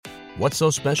What's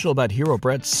so special about Hero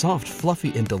Bread's soft,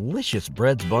 fluffy, and delicious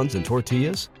breads, buns, and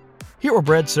tortillas? Hero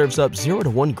Bread serves up 0 to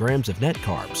 1 grams of net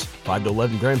carbs, 5 to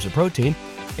 11 grams of protein,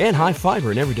 and high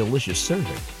fiber in every delicious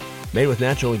serving. Made with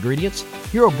natural ingredients,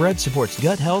 Hero Bread supports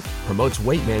gut health, promotes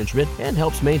weight management, and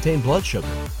helps maintain blood sugar.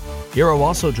 Hero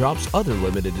also drops other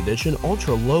limited edition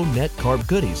ultra-low net carb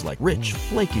goodies like rich,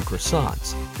 flaky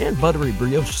croissants and buttery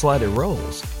brioche slider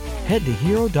rolls. Head to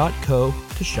hero.co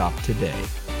to shop today.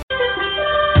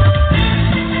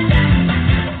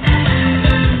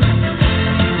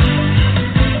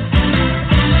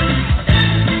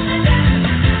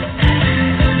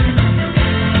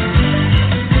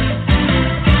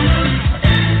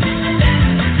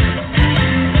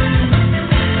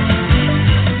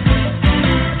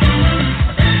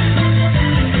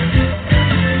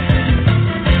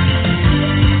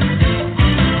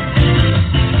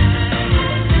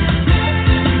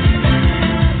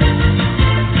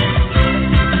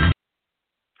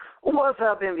 What's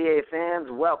up, NBA fans?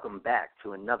 Welcome back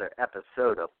to another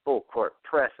episode of Full Court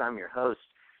Press. I'm your host,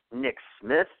 Nick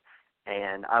Smith,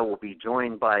 and I will be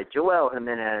joined by Joel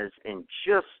Jimenez in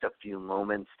just a few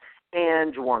moments,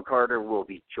 and Juwan Carter will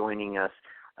be joining us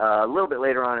a little bit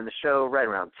later on in the show, right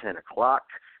around 10 o'clock,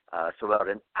 so about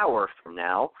an hour from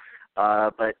now.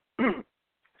 But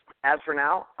as for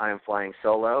now, I am flying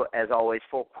solo. As always,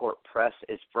 Full Court Press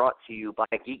is brought to you by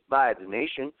Geek Vibes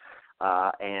Nation,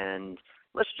 and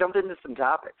let's jump into some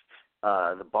topics.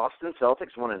 The Boston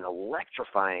Celtics won an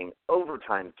electrifying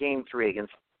overtime Game 3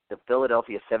 against the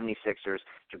Philadelphia 76ers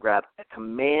to grab a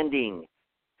commanding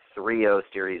 3-0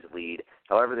 series lead.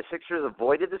 However, the Sixers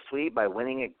avoided the sweep by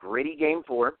winning a gritty Game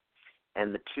 4,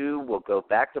 and the two will go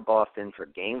back to Boston for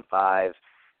Game 5.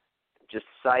 Just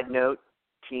a side note,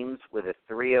 teams with a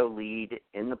 3-0 lead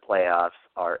in the playoffs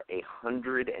are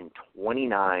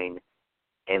 129-0.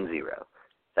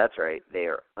 That's right, they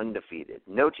are undefeated.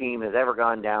 No team has ever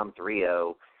gone down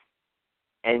 3-0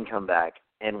 and come back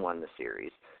and won the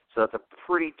series. So that's a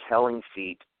pretty telling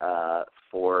feat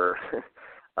for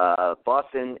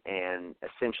Boston and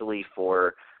essentially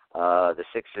for the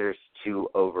Sixers to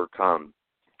overcome.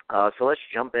 So let's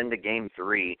jump into Game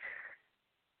 3.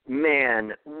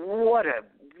 Man, what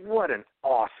an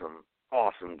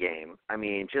awesome game. I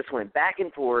mean, just went back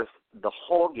and forth the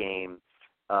whole game,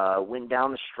 went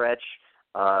down the stretch.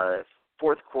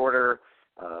 Fourth quarter,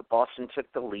 Boston took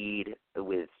the lead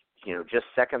with just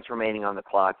seconds remaining on the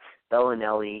clock.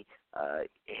 Bellinelli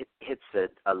hits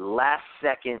a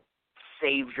last-second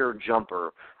savior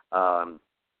jumper, and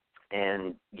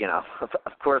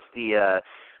of course the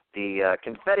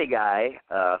confetti guy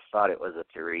thought it was a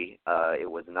three.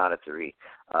 It was not a three.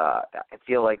 I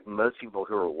feel like most people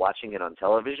who were watching it on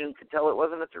television could tell it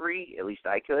wasn't a three. At least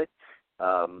I could,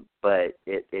 but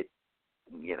it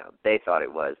they thought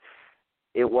it was.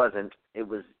 It wasn't. It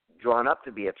was drawn up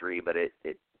to be a three, but it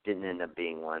didn't end up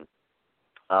being one.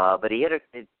 But he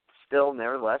still,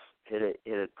 nevertheless, hit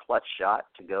a clutch shot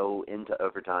to go into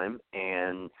overtime.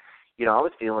 And, I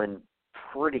was feeling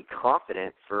pretty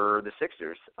confident for the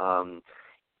Sixers. I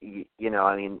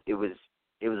mean, it was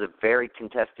a very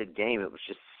contested game. It was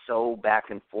just so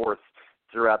back and forth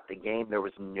throughout the game. There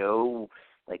was no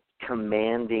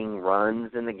commanding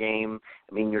runs in the game.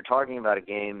 I mean, you're talking about a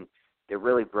game that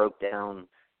really broke down.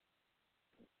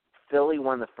 Philly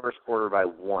won the first quarter by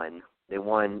 1. They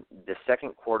won the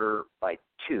second quarter by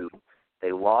 2.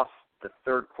 They lost the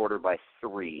third quarter by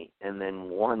 3, and then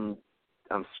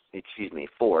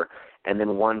 4, and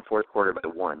then won fourth quarter by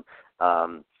 1.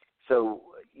 So,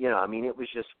 I mean, it was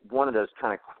just one of those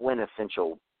kind of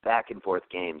quintessential back and forth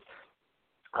games.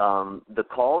 The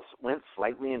calls went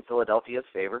slightly in Philadelphia's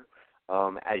favor,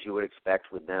 as you would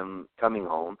expect with them coming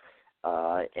home,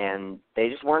 and they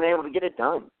just weren't able to get it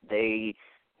done. They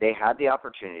had the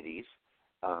opportunities.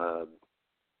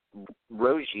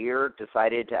 Rozier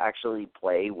decided to actually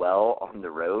play well on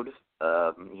the road.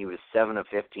 He was 7 of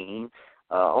 15,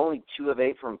 only 2 of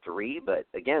 8 from 3, but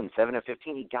again, 7 of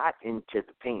 15. He got into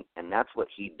the paint, and that's what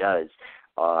he does.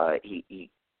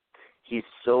 He's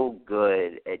so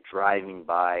good at driving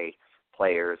by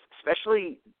players,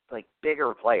 especially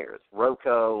bigger players.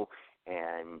 Rocco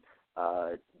and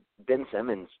Ben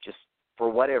Simmons, just for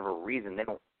whatever reason,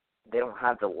 they don't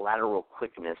have the lateral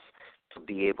quickness to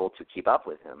be able to keep up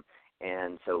with him.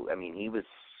 And so, I mean, he was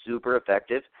super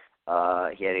effective.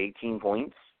 He had 18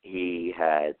 points. He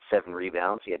had 7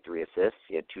 rebounds. He had 3 assists.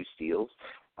 He had 2 steals.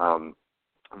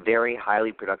 Very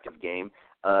highly productive game.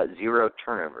 0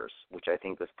 turnovers, which I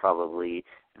think was probably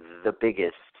the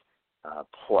biggest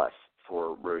plus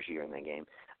for Rozier in the game.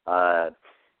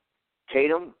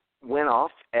 Tatum went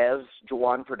off as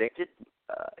Juwan predicted.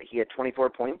 He had 24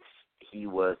 points. He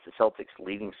was the Celtics'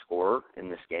 leading scorer in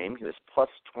this game. He was plus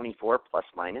 24, plus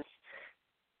minus.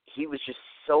 He was just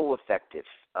so effective.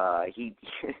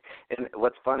 And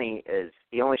what's funny is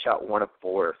he only shot 1 of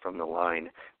 4 from the line,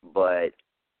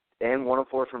 and 1 of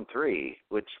 4 from 3,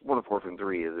 which 1 of 4 from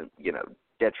 3 isn't,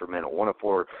 detrimental. 1 of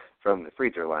 4 from the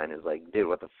free throw line is like, dude,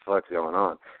 what the fuck's going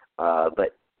on?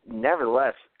 But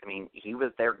nevertheless, I mean, he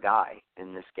was their guy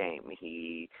in this game.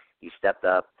 He stepped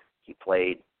up. He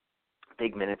played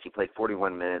big minutes. He played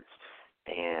 41 minutes,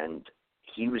 and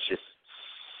he was just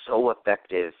so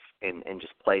effective and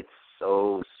just played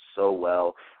so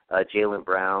well. Jaylen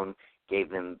Brown gave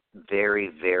them very,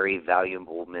 very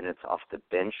valuable minutes off the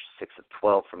bench, 6 of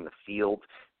 12 from the field,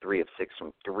 3 of 6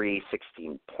 from 3,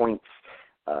 16 points,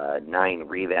 9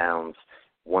 rebounds,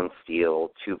 1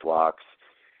 steal, 2 blocks.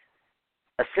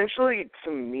 Essentially,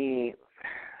 to me,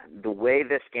 the way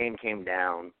this game came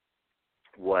down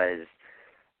was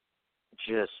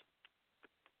just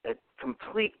a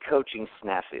complete coaching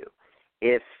snafu.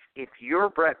 If you're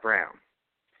Brett Brown,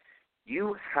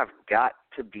 you have got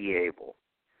to be able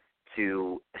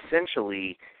to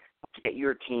essentially get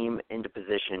your team into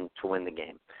position to win the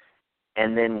game.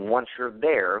 And then once you're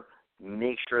there,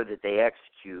 make sure that they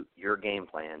execute your game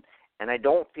plan. And I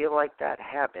don't feel like that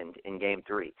happened in Game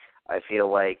 3. I feel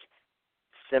like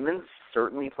Simmons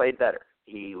certainly played better.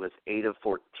 He was 8 of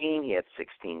 14. He had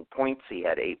 16 points. He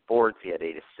had 8 boards. He had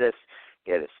 8 assists.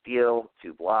 He had a steal,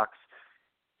 2 blocks.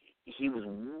 He was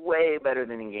way better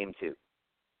than in Game 2.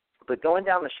 But going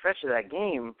down the stretch of that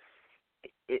game,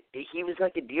 he was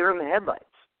like a deer in the headlights.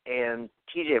 And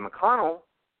T.J. McConnell,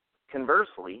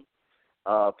 conversely,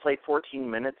 played 14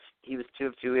 minutes. He was 2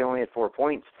 of 2. He only had 4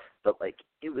 points. But like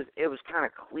it was kind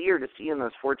of clear to see in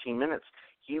those 14 minutes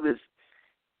he was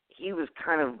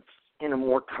kind of in a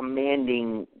more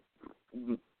commanding,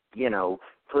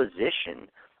 position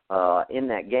in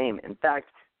that game. In fact,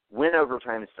 when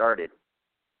overtime started,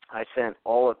 I sent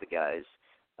all of the guys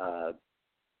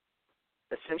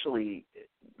essentially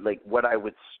like what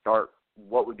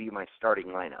would be my starting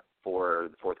lineup for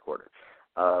the fourth quarter.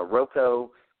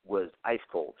 Rocco was ice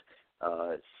cold.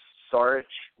 Saric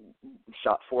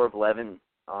shot 4 of 11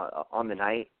 on the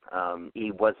night.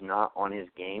 He was not on his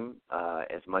game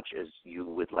as much as you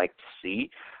would like to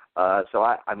see. So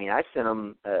I sent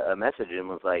him a message and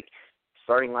was like,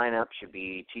 starting lineup should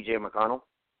be T.J. McConnell,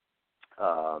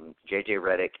 J.J.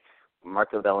 Redick,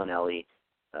 Marco Bellinelli,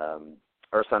 Ersan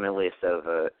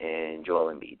Ilyasova, and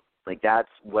Joel Embiid. Like,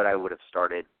 that's what I would have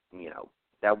started,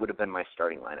 that would have been my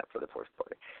starting lineup for the fourth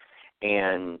quarter.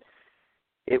 And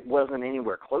it wasn't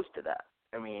anywhere close to that.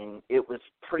 I mean, it was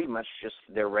pretty much just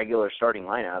their regular starting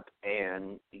lineup,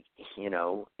 and,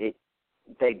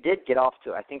 they did get off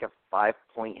to, I think, a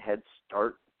 5-point head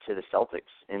start to the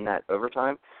Celtics in that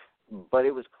overtime, but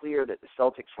it was clear that the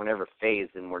Celtics were never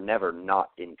phased and were never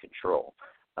not in control.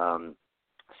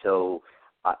 So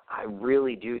I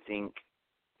really do think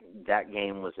that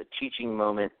game was a teaching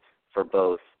moment for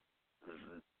both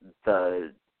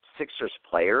the Sixers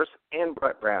players and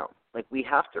Brett Brown. Like, we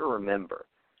have to remember,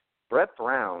 Brett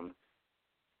Brown,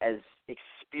 as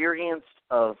experienced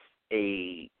of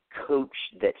a coach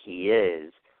that he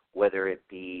is, whether it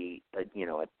be a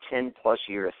 10-plus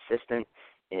year assistant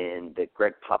in the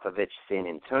Greg Popovich San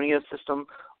Antonio system,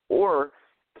 or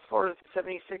as far as the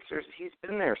 76ers, he's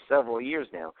been there several years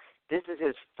now. This is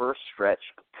his first stretch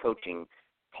of coaching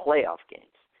playoff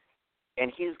games.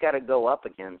 And he's got to go up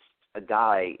against a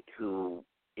guy who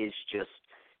is just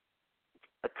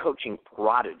a coaching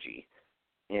prodigy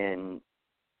in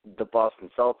the Boston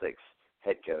Celtics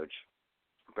head coach,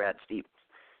 Brad Stevens.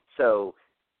 So,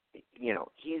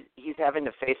 he's having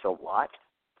to face a lot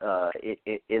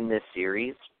in this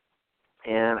series,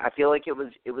 and I feel like it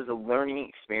was a learning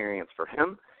experience for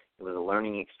him. It was a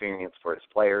learning experience for his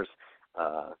players.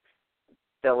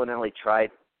 Bellinelli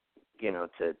tried, to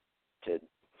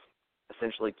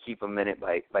essentially keep him in it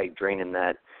by draining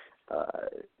that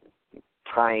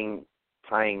tying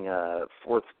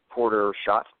fourth quarter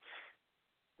shot,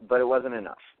 but it wasn't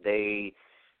enough. This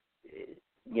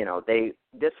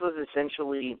was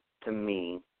essentially, to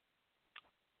me,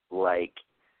 like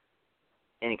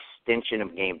an extension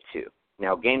of Game 2.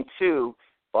 Now, Game 2,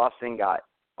 Boston got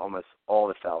almost all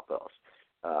the foul calls.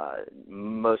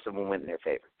 Most of them went in their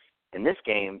favor. In this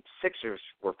game, Sixers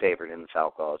were favored in the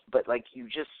foul calls, but you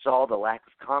just saw the lack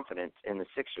of confidence in the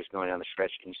Sixers going down the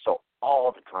stretch, and you saw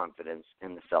all the confidence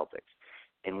in the Celtics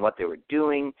in what they were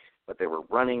doing, what they were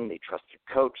running. They trust their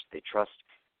coach. They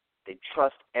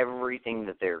trust everything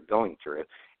that they're going through.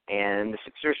 And the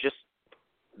Sixers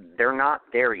they're not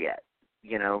there yet.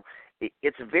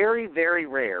 It's very, very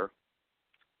rare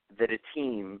that a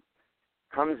team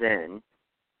comes in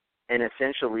and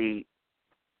essentially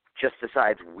just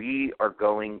decides we are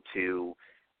going to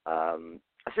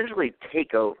essentially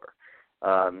take over.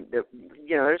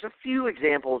 There's a few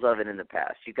examples of it in the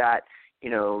past. You got,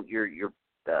 your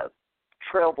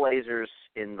Trailblazers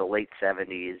in the late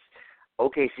 70s,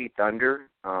 OKC Thunder.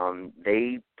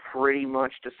 They pretty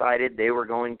much decided they were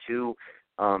going to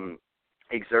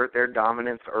exert their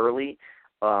dominance early.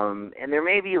 And there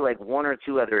may be like one or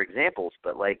two other examples,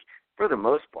 but like for the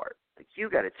most part, like you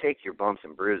got to take your bumps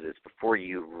and bruises before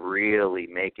you really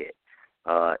make it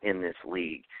in this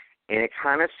league. And it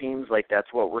kind of seems like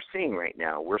that's what we're seeing right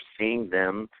now. We're seeing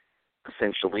them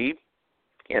essentially,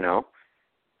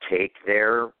 take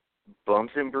their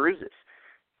bumps and bruises.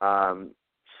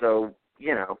 So,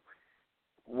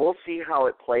 we'll see how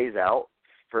it plays out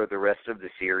for the rest of the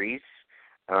series.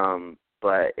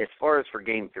 But as far as for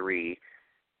Game 3,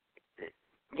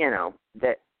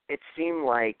 that it seemed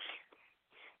like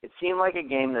a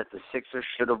game that the Sixers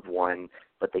should have won,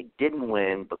 but they didn't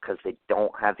win because they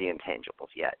don't have the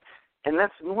intangibles yet. And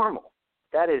that's normal.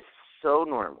 That is so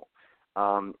normal.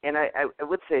 And I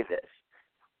would say this.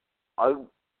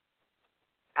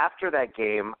 After that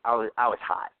game, I was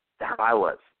hot. I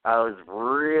was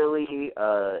really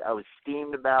I was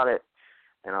steamed about it,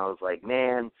 and I was like,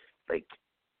 man, like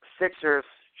Sixers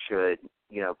should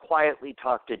quietly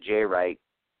talk to Jay Wright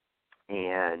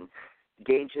and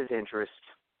gauge his interest,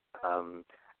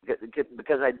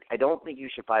 because I don't think you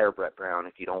should fire Brett Brown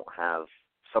if you don't have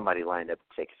somebody lined up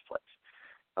to take his place.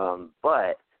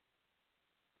 But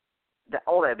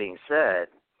all that being said,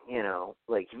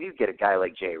 like if you get a guy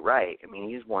like Jay Wright, I mean,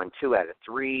 he's won 2 out of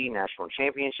 3 national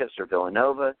championships for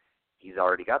Villanova. He's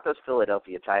already got those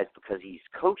Philadelphia ties because he's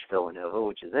coached Villanova,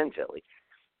 which is in Philly.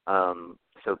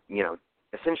 So,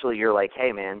 essentially you're like,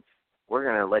 hey, man, we're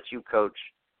going to let you coach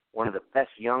one of the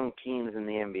best young teams in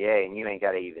the NBA, and you ain't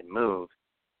got to even move.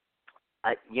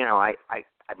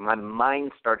 My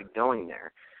mind started going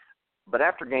there. But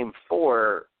after Game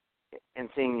 4 and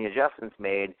seeing the adjustments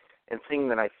made and seeing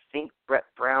that I think Brett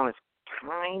Brown has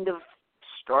kind of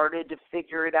started to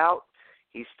figure it out,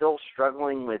 he's still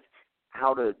struggling with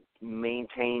how to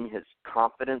maintain his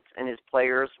confidence in his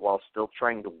players while still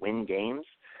trying to win games.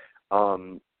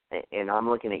 And I'm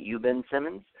looking at you, Ben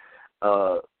Simmons.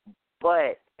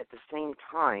 But at the same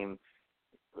time,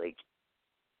 like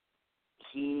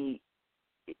he's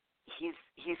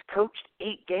coached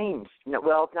 8 games.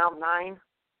 Well, now 9.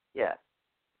 Yeah,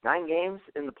 9 games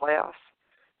in the playoffs.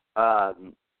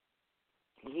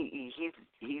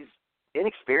 He's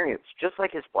inexperienced, just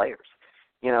like his players.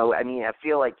 I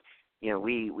feel like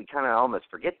we kind of almost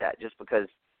forget that just because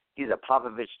he's a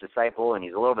Popovich disciple and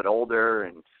he's a little bit older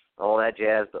and all that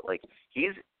jazz. But like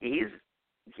he's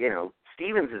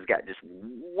Stevens has got just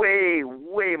way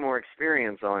more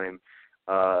experience on him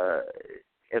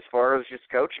as far as just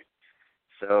coaching.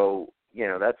 So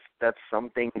that's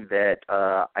something that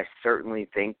I certainly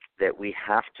think that we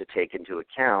have to take into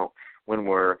account when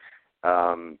we're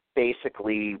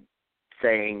basically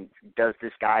saying, does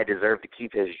this guy deserve to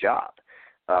keep his job?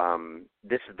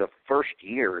 This is the first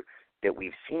year that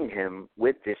we've seen him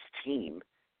with this team,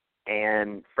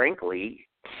 and frankly,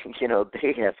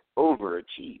 they have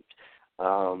overachieved.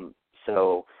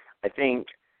 So I think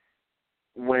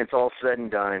when it's all said and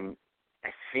done, I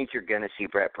think you're going to see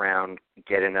Brett Brown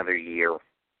get another year.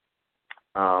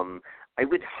 I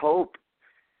would hope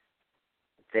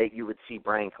that you would see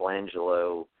Brian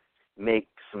Colangelo make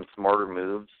some smarter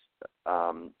moves,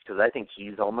 because I think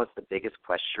he's almost the biggest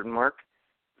question mark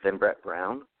than Brett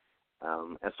Brown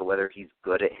as to whether he's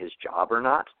good at his job or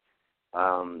not.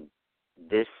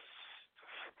 This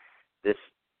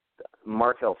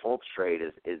Markelle Fultz trade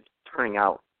is turning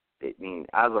out,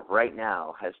 as of right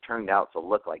now, has turned out to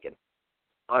look like an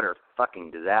utter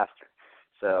fucking disaster.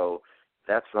 So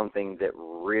that's something that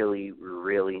really,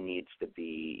 really needs to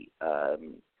be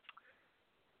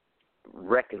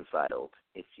reconciled,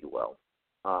 if you will.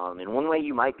 And one way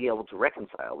you might be able to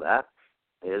reconcile that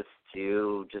is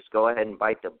to just go ahead and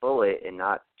bite the bullet and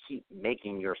not keep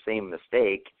making your same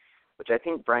mistake, which I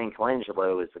think Brian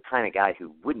Colangelo is the kind of guy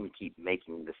who wouldn't keep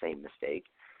making the same mistake,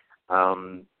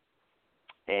 and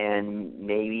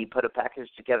maybe put a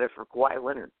package together for Kawhi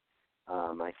Leonard.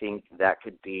 I think that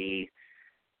could be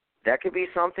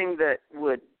something that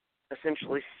would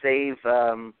essentially save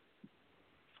a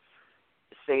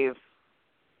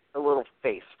little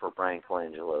face for Brian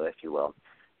Colangelo, if you will.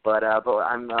 But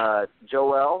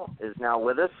Joel is now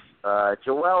with us.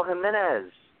 Joel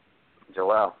Jimenez.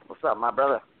 Joel, what's up, my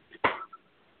brother?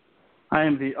 I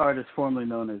am the artist formerly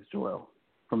known as Joel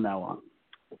from now on.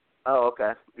 Oh,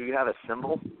 okay. Do you have a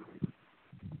symbol?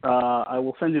 I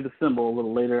will send you the symbol a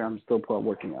little later. I'm still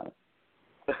working on it.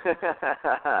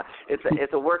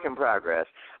 It's a work in progress.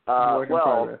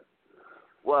 Progress.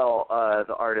 Well,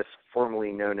 the artist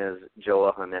formerly known as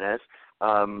Joel Jimenez,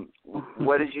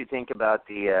 what did you think about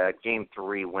the Game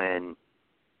 3 win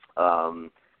of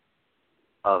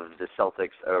the Celtics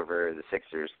over the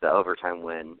Sixers, the overtime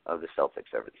win of the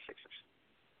Celtics over the Sixers?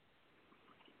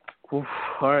 Oof,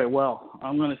 all right, well,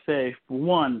 I'm going to say, for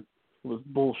one, it was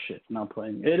bullshit not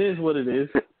playing. It is what it is.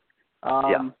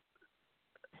 Yeah.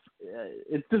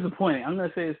 It's disappointing. I'm going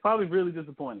to say it's probably really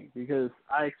disappointing because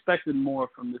I expected more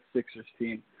from this Sixers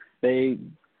team. They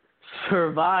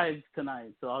survived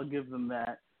tonight, so I'll give them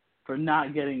that for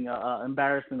not getting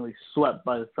embarrassingly swept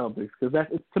by the Celtics, because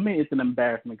to me it's an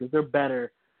embarrassment because they're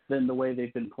better than the way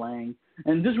they've been playing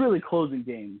and just really closing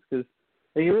games, because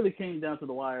they really came down to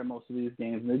the wire most of these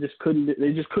games and they just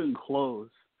couldn't close.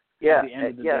 Yeah, at the end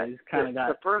of the day. Just kind of got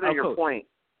to further your point.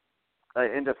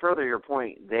 And to further your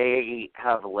point, they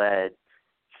have led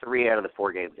 3 out of the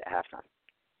 4 games at halftime.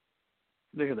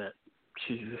 Look at that.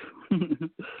 Jesus.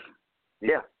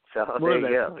 Yeah, so there you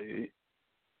go.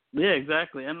 Yeah,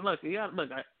 exactly. And look,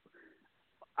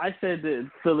 I said that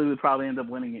Philly would probably end up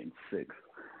winning it in 6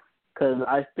 because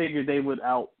I figured they would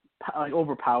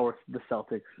overpower the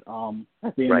Celtics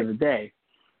at the end of the day.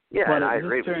 Yeah, but and I it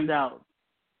agree. Just turned out.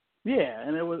 Yeah,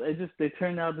 and they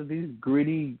turned out that these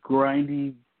gritty,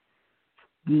 grindy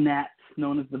gnats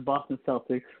known as the Boston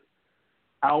Celtics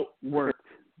outworked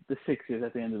the Sixers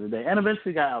at the end of the day, and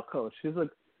eventually got outcoached. Because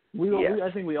look, I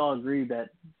think we all agree that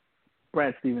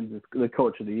Brad Stevens is the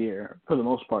coach of the year for the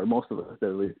most part, most of us at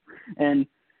least, and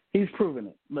he's proven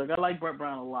it. Look, I like Brett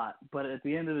Brown a lot, but at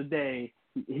the end of the day,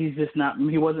 he's just not.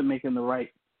 He wasn't making the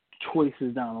right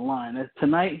choices down the line. As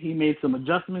tonight, he made some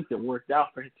adjustments that worked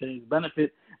out for his team's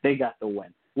benefit. They got the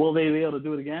win. Will they be able to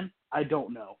do it again? I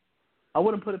don't know. I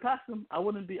wouldn't put it past them. I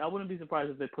wouldn't be surprised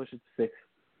if they push it to 6,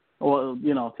 or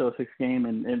to a 6 game,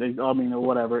 or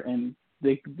whatever, and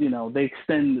they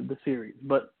extend the series.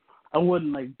 But I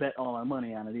wouldn't bet all our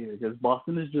money on it either, because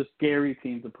Boston is just a scary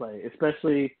team to play,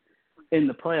 especially in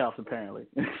the playoffs. Apparently,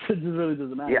 it just really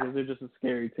doesn't matter because they're just a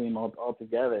scary team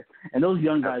altogether. And those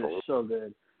young guys are so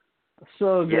good.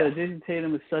 So good. Yeah. Jason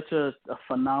Tatum is such a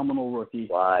phenomenal rookie.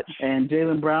 Watch. And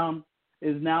Jaylen Brown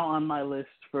is now on my list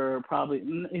for probably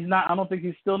 – he's not – I don't think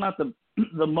he's still not the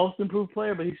most improved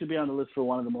player, but he should be on the list for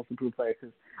one of the most improved players,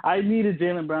 because I needed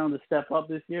Jaylen Brown to step up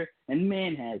this year, and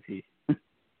man, has he.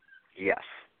 Yes.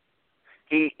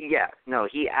 He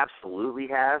absolutely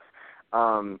has.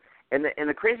 And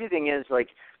the crazy thing is,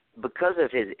 because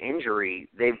of his injury,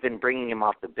 they've been bringing him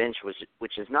off the bench,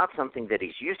 which is not something that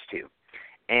he's used to.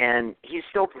 And he's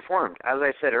still performed. As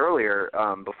I said earlier,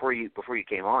 before you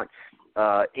came on,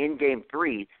 in Game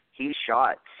 3, he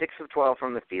shot 6 of 12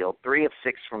 from the field, 3 of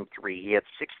 6 from 3. He had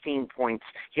 16 points.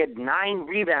 He had 9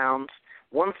 rebounds,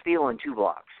 1 steal, and 2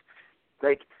 blocks.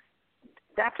 That's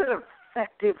a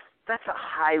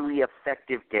highly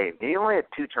effective game. And he only had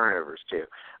 2 turnovers too.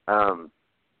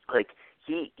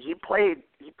 He played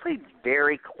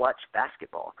very clutch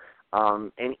basketball.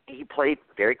 And he played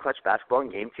very clutch basketball in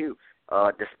Game 2.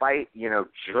 Despite,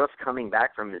 just coming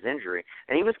back from his injury.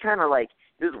 And he was kind of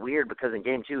it was weird because in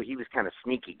Game 2 he was kind of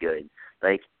sneaky good.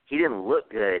 He didn't look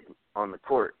good on the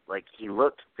court. He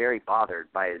looked very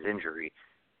bothered by his injury.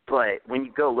 But when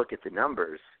you go look at the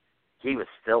numbers, he was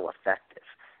still effective.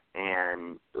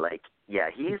 And,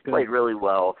 he's played really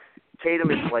well. Tatum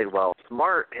has played well.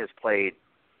 Smart has played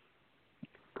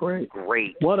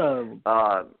great. What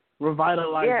a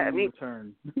revitalizing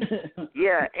return.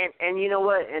 Yeah, and you know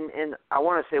what? And I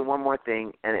want to say one more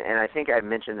thing, and I think I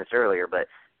mentioned this earlier, but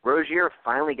Rozier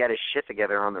finally got his shit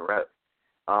together on the road.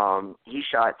 He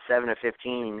shot 7 of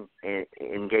 15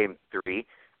 in Game 3.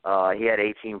 He had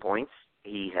 18 points.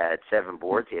 He had 7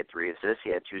 boards. He had 3 assists.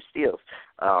 He had 2 steals.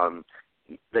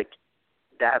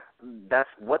 That's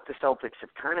what the Celtics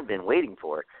have kind of been waiting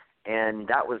for. And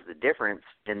that was the difference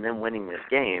in them winning this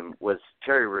game, was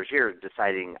Terry Rozier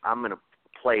deciding, I'm going to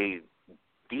play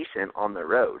decent on the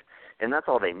road. And that's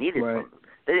all they needed from them.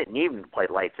 They didn't need him to play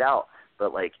lights out.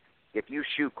 But, if you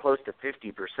shoot close to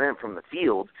 50% from the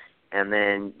field and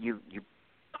then you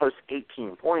post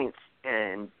 18 points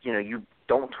and, you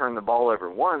don't turn the ball over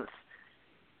once,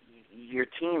 your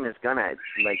team is going to,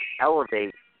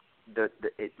 elevate.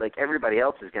 Everybody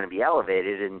else is going to be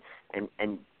elevated, and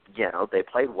they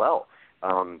played well.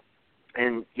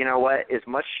 And you know what? As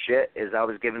much shit as I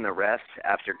was giving the refs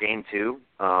after Game 2,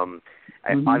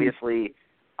 obviously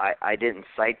I didn't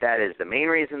cite that as the main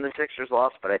reason the Sixers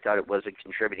lost, but I thought it was a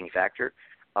contributing factor.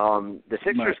 The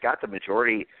Sixers got the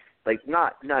majority like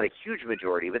not a huge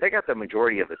majority, but they got the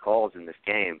majority of the calls in this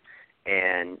game,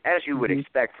 and as you would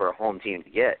expect for a home team to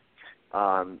get.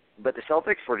 But the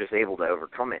Celtics were just able to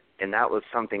overcome it, and that was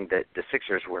something that the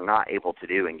Sixers were not able to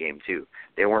do in Game 2.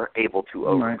 They weren't able to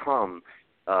overcome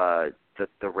the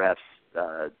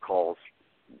refs' calls,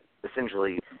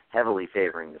 essentially heavily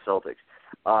favoring the Celtics.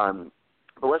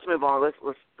 But let's move on.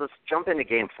 Let's jump into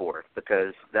Game 4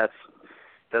 because that's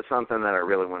something that I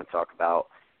really want to talk about.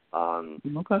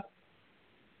 Okay.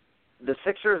 The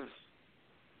Sixers,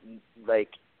 like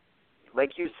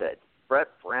you said, Brett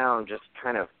Brown just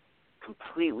kind of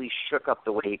completely shook up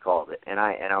the way he called it. And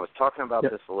I was talking about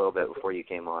this a little bit before you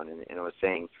came on, and I was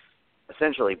saying,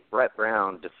 essentially, Brett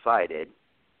Brown decided,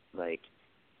 like,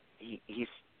 he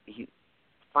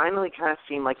finally kind of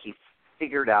seemed like he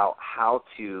figured out how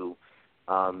to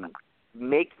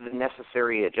make the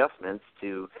necessary adjustments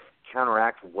to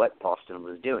counteract what Boston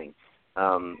was doing.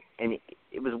 And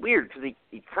it was weird because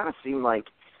he kind of seemed like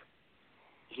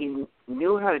he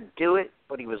knew how to do it,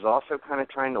 but he was also kind of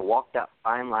trying to walk that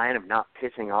fine line of not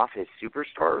pissing off his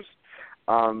superstars.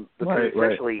 Because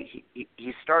essentially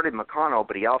he started McConnell,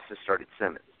 but he also started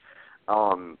Simmons.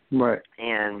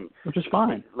 And which is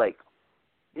fine. Like,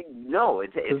 no,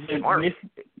 it's smart.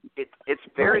 It's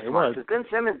very smart because Ben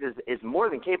Simmons is more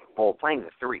than capable of playing the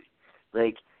three.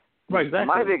 Like, exactly.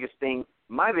 My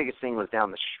biggest thing was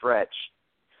down the stretch.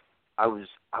 I was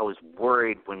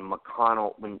worried when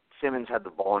Simmons had the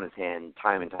ball in his hand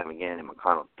time and time again, and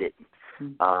McConnell didn't.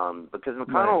 Because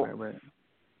McConnell,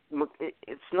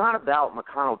 it's not about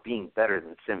McConnell being better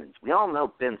than Simmons. We all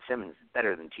know Ben Simmons is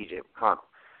better than T.J. McConnell.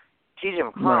 T.J.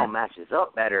 McConnell matches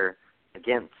up better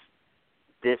against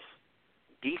this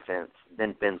defense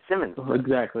than Ben Simmons does.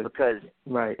 Exactly. Because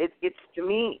it's to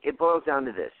me, it boils down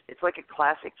to this. It's like a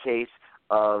classic case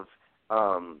of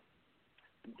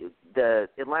the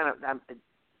Atlanta.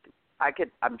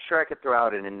 I'm sure I could throw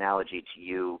out an analogy to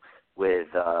you with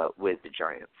the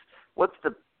Giants. What's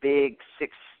the big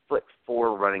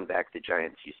 6'4" running back the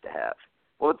Giants used to have?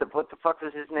 What the fuck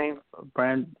was his name?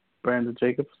 Brandon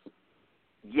Jacobs.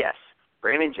 Yes,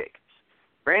 Brandon Jacobs.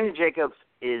 Brandon Jacobs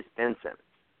is Ben Simmons.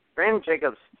 Brandon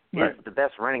Jacobs is the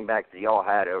best running back that y'all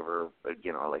had over,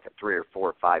 like a 3 or 4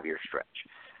 or 5 year stretch.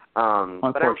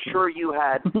 But I'm sure you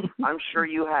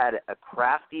had a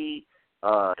crafty,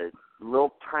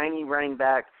 little tiny running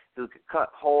back who could cut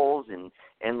holes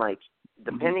and like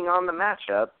depending on the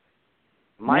matchup,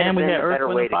 might have been a better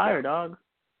way to go. Dog.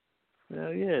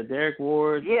 Yeah, Derek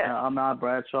Ward. Yeah, Ahmad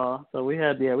Bradshaw. So we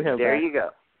had There you go.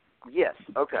 Yes.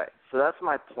 Okay. So that's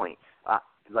my point.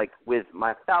 Like with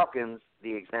my Falcons,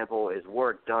 the example is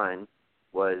Warrick Dunn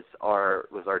was our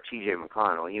T.J.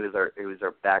 McConnell. He was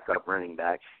our backup running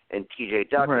back, and T.J.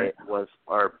 Duckett was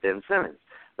our Ben Simmons.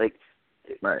 Like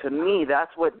to me,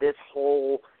 that's what this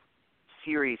whole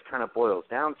series kind of boils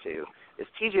down to. Is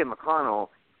T.J. McConnell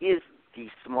is the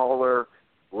smaller,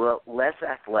 less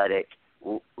athletic,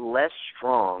 less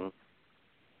strong,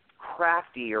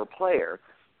 craftier player,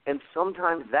 and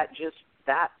sometimes that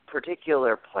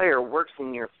particular player works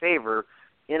in your favor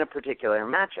in a particular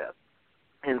matchup.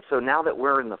 And so now that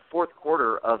we're in the fourth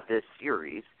quarter of this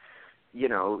series, you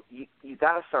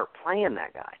got to start playing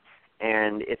that guy.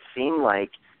 And it seemed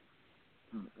like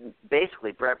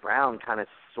basically Brett Brown kind of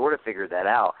sort of figured that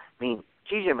out. I mean,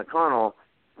 T.J. McConnell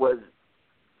was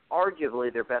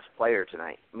arguably their best player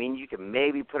tonight. I mean, you could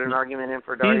maybe put an argument in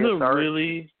for Dario Saric. He's a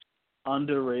really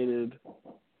underrated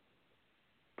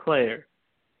player.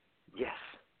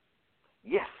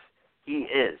 Yes, he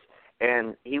is.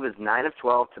 And he was 9 of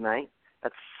 12 tonight.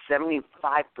 That's 75%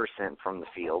 from the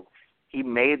field. He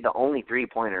made the only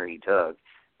three-pointer he took.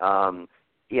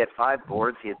 He had 5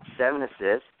 boards. He had 7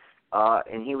 assists.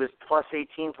 And he was plus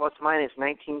 18, plus minus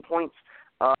 19 points.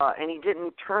 And he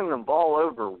didn't turn the ball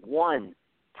over one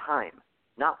time.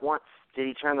 Not once did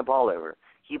he turn the ball over.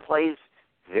 He plays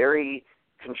very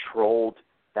controlled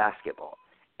basketball.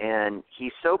 And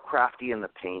he's so crafty in the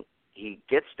paint. He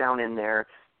gets down in there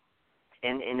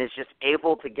and is just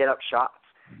able to get up shots.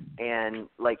 And,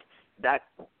 like, that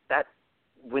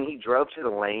when he drove to the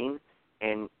lane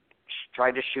and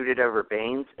tried to shoot it over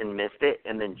Baines and missed it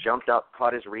and then jumped up,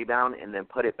 caught his rebound, and then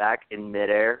put it back in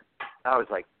midair, I was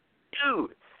like,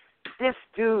 this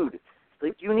dude,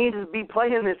 like, you need to be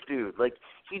playing this dude. Like,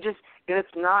 he just – and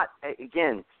it's not –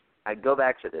 again, I go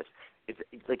back to this. It's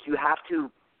like you have to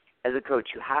 – as a coach,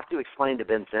 you have to explain to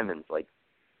Ben Simmons, like,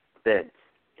 Ben,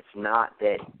 it's not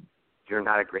that you're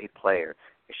not a great player.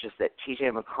 It's just that T.J.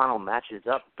 McConnell matches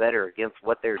up better against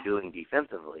what they're doing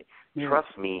defensively. Yeah.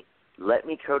 Trust me. Let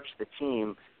me coach the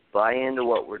team, buy into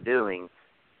what we're doing,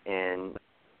 and,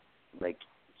 like,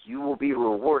 you will be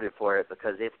rewarded for it,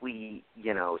 because if we,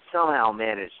 somehow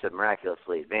manage to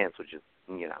miraculously advance, which is,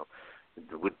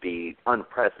 would be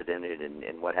unprecedented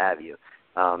and what have you.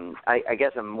 I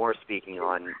guess I'm more speaking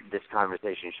on this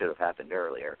conversation should have happened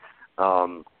earlier.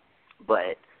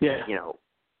 But, yeah.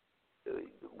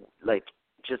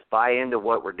 Just buy into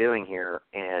what we're doing here,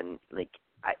 and,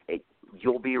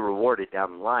 you'll be rewarded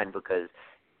down the line, because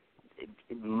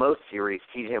in most series,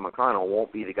 T.J. McConnell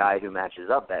won't be the guy who matches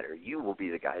up better. You will be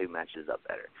the guy who matches up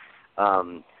better.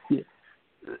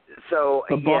 So,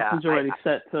 but Boston's already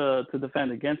set to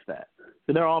defend against that.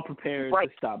 So they're all prepared to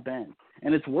stop Ben.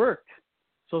 And it's worked.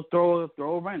 So throw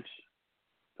a wrench.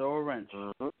 Throw a wrench.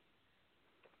 Mm-hmm.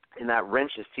 And that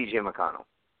wrench is T.J. McConnell.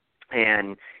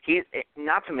 And he's,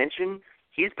 not to mention,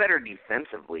 he's better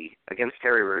defensively against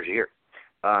Terry Rozier.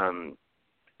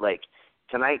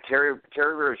 Tonight, Terry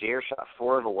Rozier shot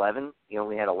 4 of 11. He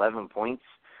only had 11 points.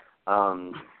 He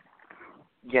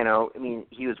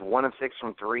was 1 of 6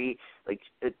 from 3.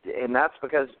 And that's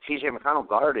because T.J. McConnell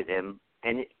guarded him,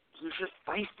 and he's just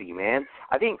feisty, man.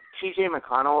 I think T.J.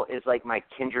 McConnell is like my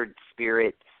kindred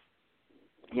spirit,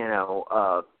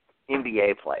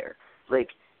 NBA player.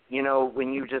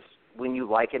 When you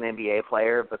like an NBA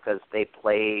player because they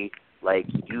play like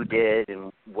you did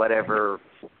in whatever,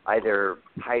 either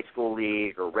high school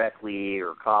league or rec league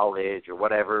or college or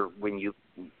whatever, when you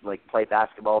played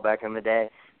basketball back in the day,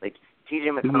 T.J.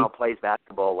 McConnell plays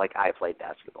basketball like I played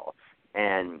basketball,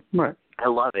 and I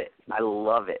love it.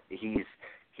 He's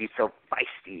so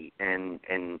feisty and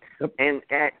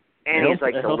he's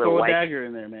like the little throw white dagger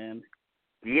in there, man.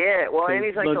 Yeah, well, and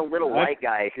he's like the little white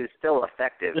guy who's still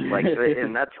effective, and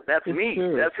that's me.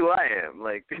 True. That's who I am,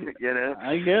 I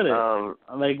get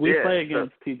it. We play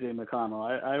against T.J.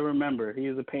 McConnell. I remember he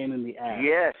was a pain in the ass.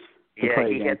 Yes, yeah,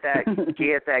 he hit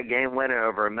that game winner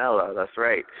over Melo. That's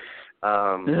right.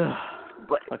 But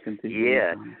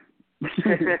yeah,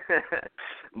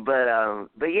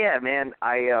 but yeah, man,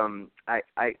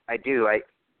 I do.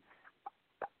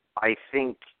 I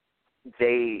think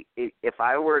if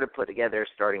I were to put together a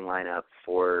starting lineup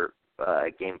for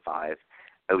Game 5,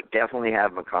 I would definitely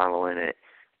have McConnell in it.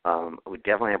 I would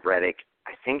definitely have Redick.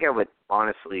 I think I would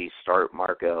honestly start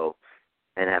Marco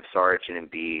and have Saric and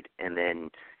Embiid, and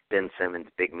then Ben Simmons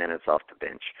big minutes off the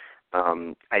bench.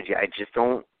 I just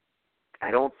don't. I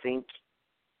don't think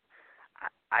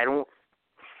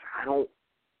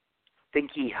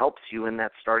he helps you in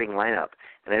that starting lineup,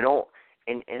 and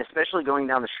and especially going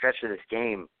down the stretch of this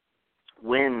game,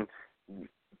 when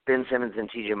Ben Simmons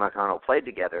and T.J. McConnell played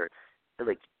together,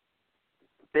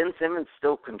 Ben Simmons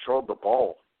still controlled the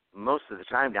ball most of the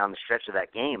time down the stretch of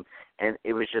that game, and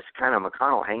it was just kind of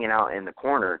McConnell hanging out in the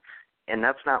corner, and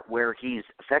that's not where he's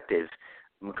effective.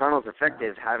 McConnell's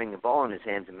effective having the ball in his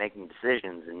hands and making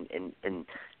decisions and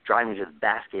driving to the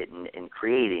basket and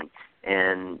creating.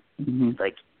 And,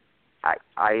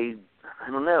 I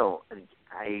don't know.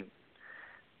 I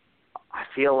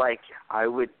feel like I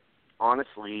would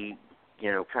honestly,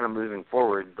 kind of moving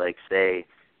forward, say,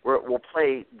 we'll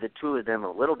play the two of them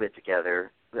a little bit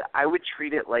together. I would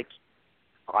treat it like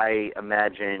I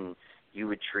imagine you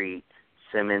would treat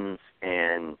Simmons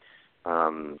and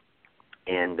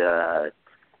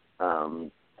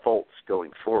Fultz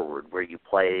going forward, where you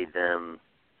play them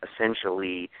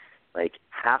essentially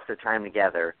half the time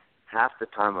together, half the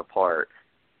time apart,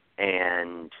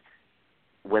 and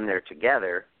when they're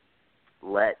together,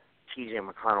 let T.J.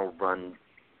 McConnell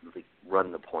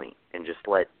run the point and just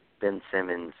let Ben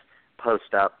Simmons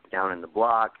post up down in the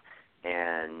block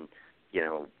and,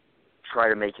 try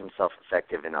to make himself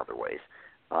effective in other ways.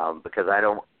 Because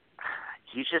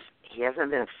he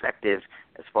hasn't been effective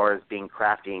as far as being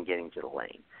crafty and getting to the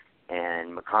lane.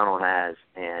 And McConnell has,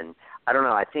 and I don't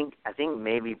know, I think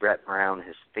maybe Brett Brown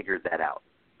has figured that out.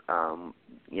 I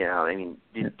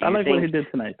like what he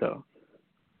did tonight, though.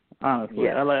 Honestly,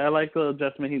 yeah. I like the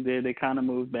adjustment he did. They kind of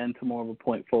moved Ben to more of a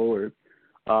point forward,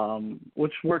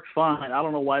 which works fine. I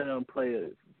don't know why they don't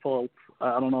play Fultz.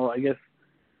 I don't know. I guess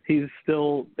he's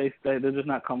still they're just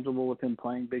not comfortable with him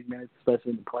playing big minutes,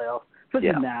 especially in the playoffs,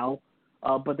 especially now.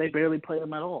 But they barely play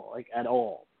him at all, at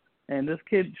all. And this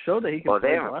kid showed that he can. Well,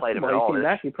 they haven't played him at all. He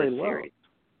actually played well. Series.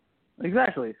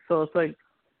 Exactly. So it's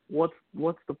what's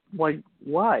the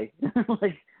why?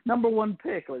 Number one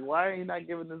pick. Why are you not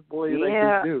giving this boy his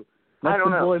due? Let the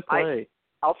boy play.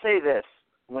 I'll say this: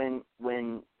 when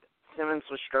Simmons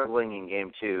was struggling in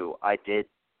Game 2,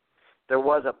 there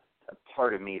was a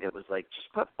part of me that was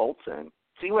just put Fultz in,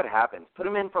 see what happens. Put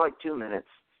him in for 2 minutes,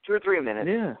 2 or 3 minutes,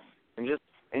 and just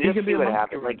see what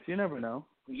happens. You never know.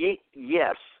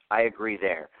 Yes, I agree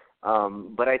there.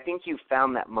 But I think you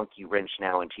found that monkey wrench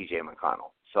now in T.J.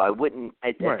 McConnell. So I wouldn't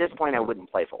at this point. I wouldn't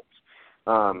play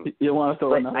Fultz. You want to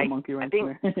throw another monkey wrench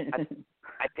in there?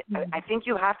 I think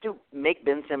you have to make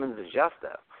Ben Simmons adjust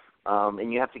though,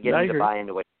 and you have to get him to buy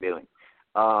into what you're doing.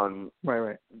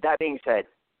 Right. That being said,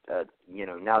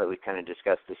 now that we've kind of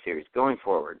discussed this series going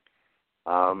forward,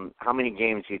 how many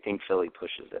games do you think Philly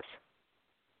pushes this?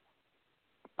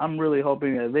 I'm really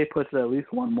hoping that they push it at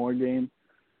least one more game,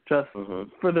 just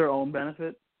for their own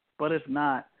benefit. But if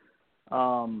not,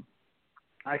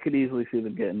 I could easily see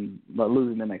them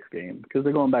losing the next game because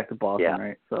they're going back to Boston,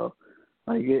 right? So,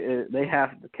 they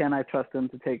have. Can I trust them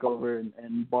to take over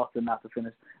and Boston not to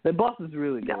finish? Boston's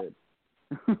really good.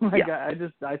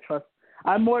 I trust.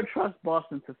 I more trust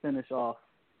Boston to finish off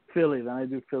Philly than I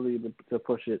do Philly to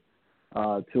push it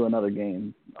to another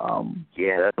game. That's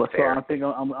fair. So I think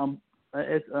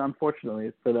it's unfortunately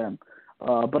it's for them.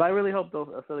 But I really hope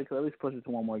Philly could at least push it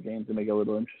to one more game to make it a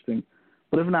little interesting.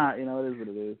 But if not, it is what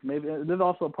it is. Maybe there's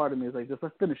also a part of me is like, just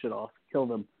let's finish it off, kill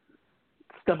them,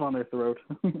 step on their throat.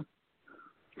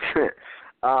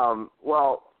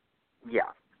 Well,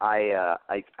 yeah, I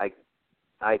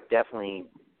definitely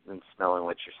am smelling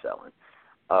what you're selling.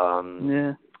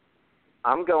 Yeah.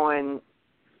 I'm going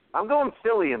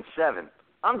Philly in 7.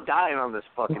 I'm dying on this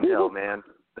fucking hill, man.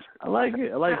 I like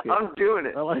it. I'm doing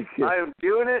it. I like it. I'm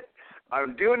doing it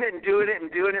and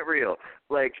doing it real.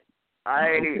 Like,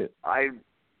 I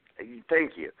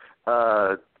thank you.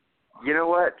 You know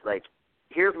what? Like,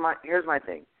 here's my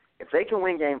thing. If they can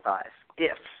win Game 5,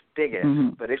 big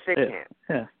if, but if they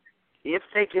can't, if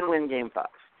they can win Game 5,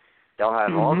 they'll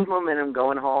have all the momentum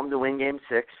going home to win Game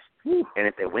 6. And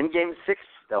if they win Game 6,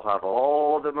 they'll have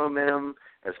all the momentum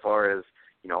as far as,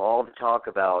 all the talk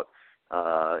about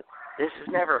this has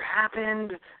never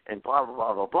happened and blah blah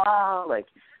blah blah blah. Like,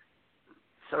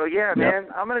 so yeah, man,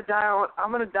 I'm gonna die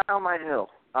on my hill.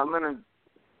 I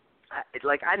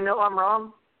know I'm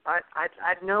wrong.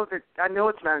 I know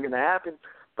it's not gonna happen,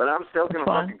 but I'm still gonna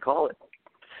fucking call it.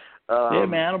 Yeah,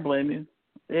 man, I don't blame you.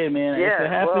 Yeah, man, if it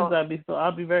happens,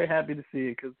 I'll be very happy to see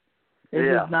it because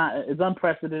it's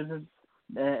unprecedented,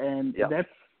 and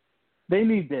they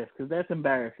need this because that's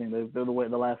embarrassing.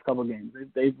 The last couple of games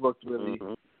they've looked really.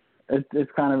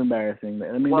 It's kind of embarrassing.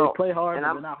 I mean, they play hard,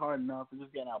 but they're not hard enough. They're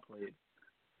just getting outplayed.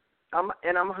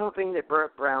 I'm hoping that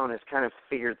Brett Brown has kind of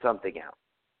figured something out.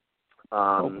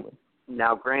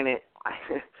 Now, granted,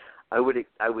 I would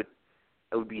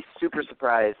be super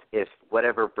surprised if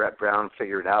whatever Brett Brown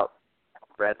figured out,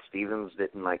 Brad Stevens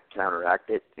didn't counteract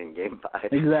it in Game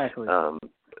 5. Exactly.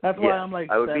 That's why I'm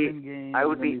 7 games. I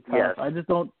would be tough. yes. I just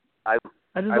don't. I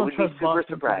don't trust super Boston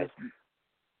surprised,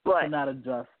 to not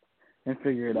adjust and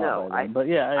figure it out. But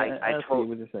I see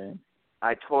what you're saying.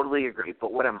 I totally agree.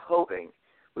 But what I'm hoping,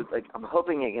 I'm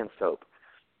hoping against hope,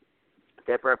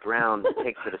 that Brett Brown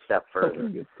takes it a step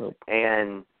further.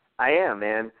 And I am,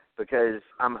 man, because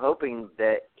I'm hoping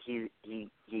that he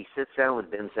sits down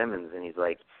with Ben Simmons and he's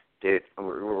like, dude,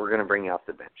 we're going to bring you off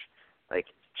the bench. Like,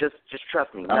 just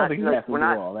trust me. I don't think you have to do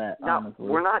all that, honestly.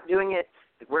 We're not doing it.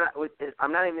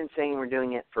 I'm not even saying we're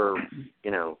doing it for,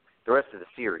 the rest of the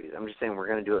series. I'm just saying we're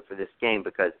going to do it for this game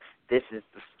because this is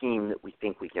the scheme that we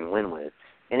think we can win with.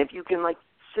 And if you can,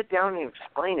 sit down and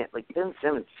explain it, Ben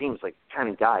Simmons seems like the kind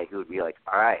of guy who would be like,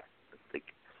 all right,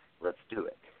 let's do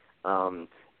it.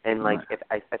 If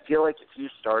I feel like if you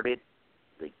started,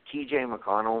 T.J.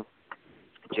 McConnell,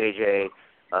 J.J.,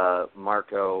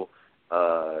 Marco,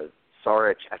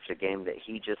 Saric after the game that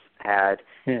he just had,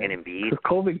 and Embiid.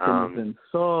 Covington's been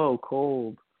so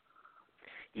cold.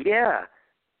 Yeah.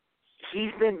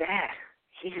 He's been bad.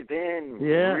 He's been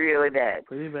really bad.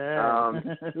 Pretty bad.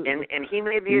 and he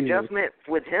made the adjustment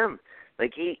with him.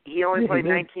 He only played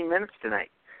 19 minutes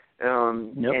tonight.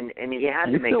 And he had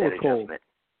to make that adjustment.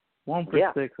 1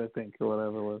 for 6, I think, or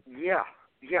whatever it was. Yeah.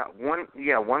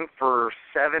 1 for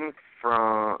 7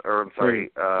 from, or I'm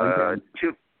sorry,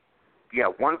 2. Yeah,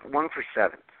 1 for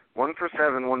 7. 1 for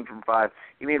 7, 1 from 5.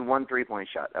 He made 1 3-point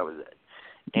shot. That was it.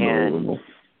 And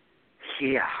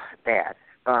bad.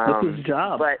 That's his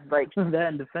job. But that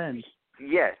and defend.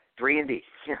 Yeah, 3 and D.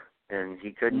 Yeah, and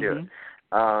he couldn't do it.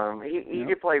 He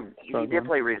did play. He did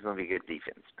play reasonably good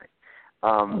defense.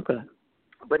 Okay.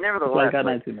 But nevertheless, I got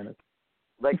 19 minutes.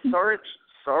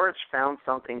 Saric found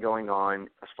something going on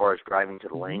as far as driving to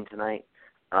the lane tonight,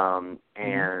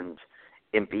 and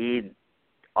Embiid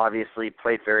obviously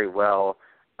played very well.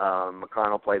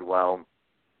 McConnell played well,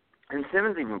 and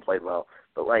Simmons even played well.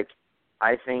 But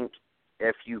I think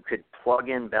if you could plug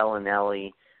in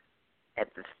Bellinelli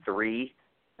at the 3,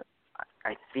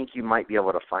 I think you might be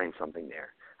able to find something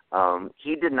there.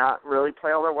 He did not really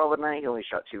play all that well tonight. He only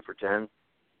shot 2 for 10.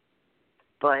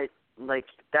 But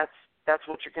that's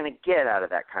what you're going to get out of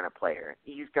that kind of player.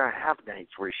 He's going to have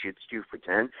nights where he shoots 2 for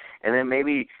 10, and then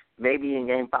maybe in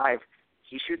Game 5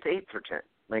 he shoots 8 for 10.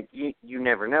 Like, you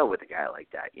never know with a guy like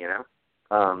that, you know?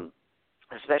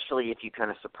 Especially if you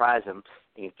kind of surprise him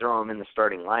and you throw him in the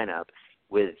starting lineup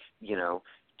with, you know,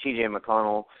 T.J.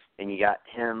 McConnell, and you got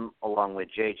him along with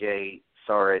J.J.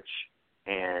 Saric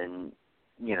and,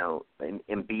 you know,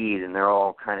 Embiid, and they're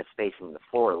all kind of spacing the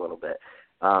floor a little bit.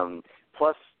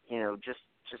 Plus, you know, just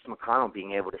McConnell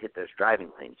being able to hit those driving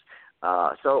lanes.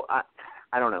 So I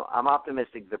don't know. I'm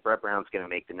optimistic that Brett Brown's going to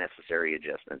make the necessary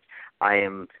adjustments. I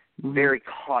am very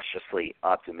cautiously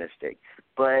optimistic.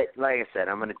 But like I said,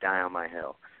 I'm going to die on my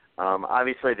hill.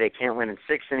 Obviously, they can't win in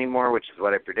 6 anymore, which is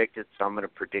what I predicted, so I'm going to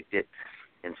predict it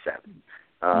in 7.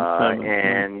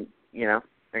 And, you know,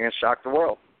 they're going to shock the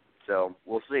world. So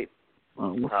we'll see.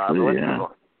 We'll see, let's move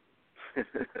on.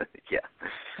 Yeah.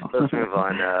 Let's move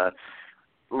on.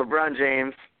 LeBron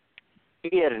James,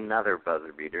 he had another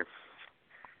buzzer beater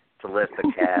to lift the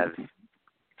Cavs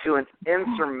to an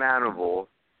insurmountable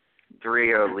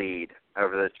 3-0 lead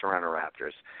over the Toronto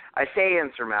Raptors. I say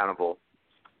insurmountable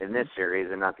in this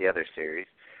series and not the other series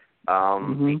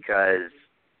because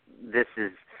this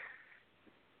is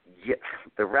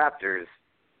the Raptors.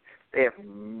 They have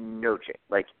no chance.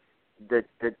 Like the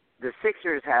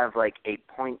Sixers have like a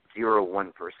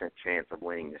 0.01% chance of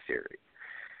winning the series.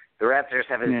 The Raptors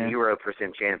have a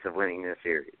 0% chance of winning this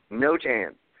series. No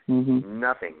chance.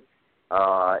 Nothing.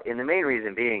 And the main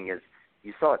reason being is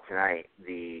you saw it tonight.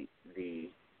 The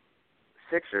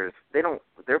Sixers,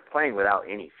 they're playing without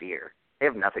any fear. They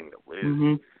have nothing to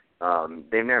lose.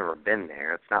 They've never been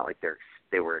there. It's not like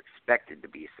they were expected to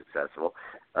be successful.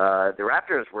 The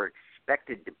Raptors were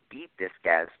expected to beat this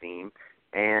Cavs team,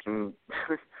 and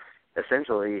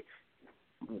essentially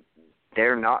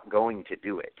they're not going to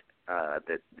do it.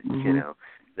 You know,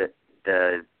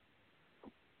 the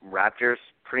Raptors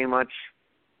pretty much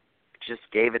just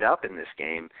gave it up in this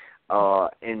game.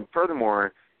 And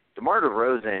furthermore, DeMar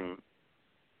DeRozan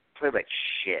played like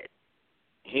shit.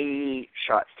 He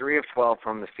shot 3 of 12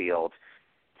 from the field.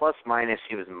 Plus minus,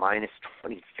 he was minus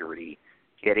 23.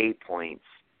 He had 8 points,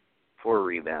 4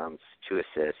 rebounds, 2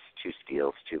 assists, 2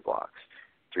 steals, 2 blocks,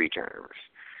 3 turnovers.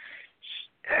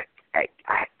 I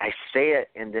say it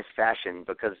in this fashion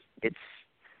because it's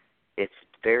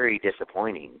very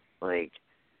disappointing. Like,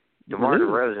 DeMar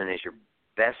DeRozan is your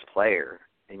best player,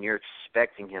 and you're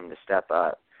expecting him to step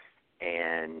up.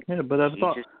 And but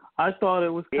I thought it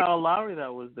was Kyle Lowry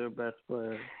that was their best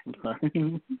player. I'm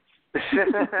sorry.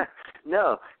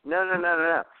 No.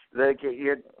 Like,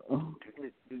 you're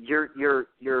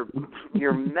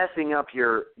messing up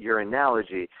your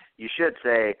analogy. You should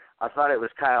say, I thought it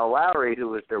was Kyle Lowry who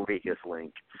was their weakest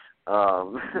link.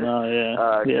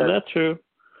 That's true.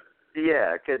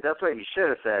 Yeah, cause that's what you should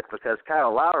have said, because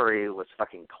Kyle Lowry was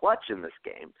fucking clutch in this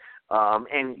game.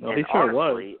 And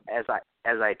honestly, as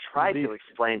I tried to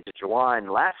explain to Juwan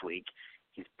last week,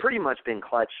 he's pretty much been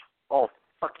clutch all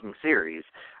fucking series.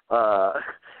 But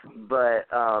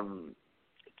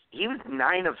he was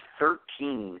 9 of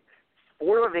 13,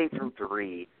 4 of 8 from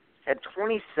 3, had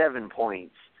 27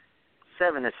 points,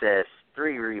 7 assists,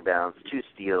 3 rebounds, 2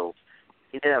 steals.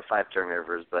 He did have 5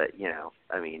 turnovers, but, you know,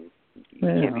 I mean, you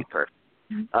can't be perfect.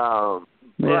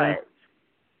 But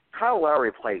Kyle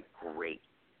Lowry played great.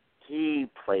 He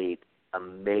played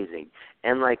amazing.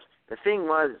 And, like, the thing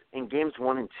was, in games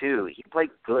 1 and 2, he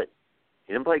played good.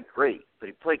 He didn't play great, but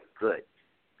he played good.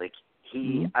 Like,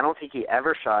 I don't think he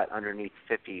ever shot underneath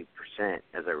 50%,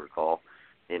 as I recall,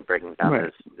 in breaking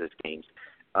down those games.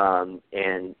 And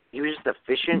he was just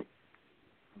efficient,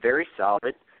 very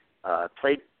solid,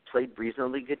 played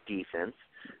reasonably good defense.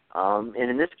 And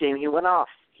in this game, he went off.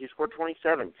 He scored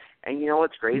 27. And you know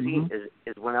what's crazy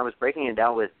is when I was breaking it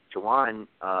down with Juwan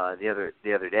the other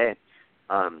day,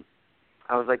 I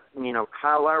was like, you know,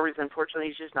 Kyle Lowry's, unfortunately,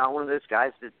 he's just not one of those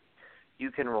guys that you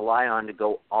can rely on to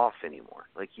go off anymore.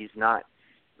 Like, he's not,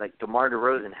 like, DeMar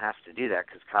DeRozan has to do that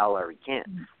because Kyle Lowry can't.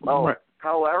 Well,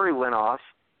 Kyle Lowry went off,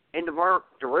 and DeMar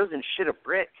DeRozan shit a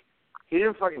brick. He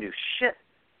didn't fucking do shit.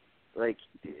 Like,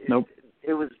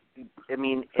 it was, I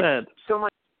mean, so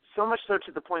much so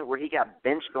to the point where he got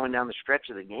benched going down the stretch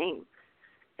of the game.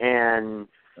 And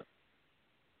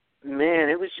man,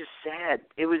 it was just sad.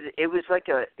 It was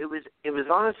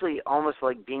honestly almost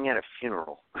like being at a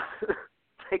funeral.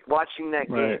 Like watching that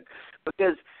game,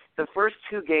 because the first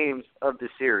 2 games of the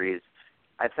series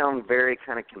I found very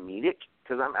kind of comedic,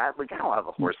 because I don't have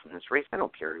a horse in this race. I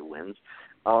don't care who wins.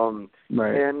 And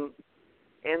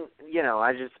you know,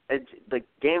 like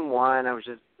game 1, I was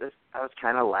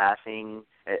kind of laughing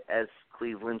as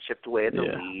Cleveland chipped away at the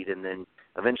lead, and then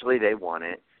eventually they won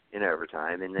it. in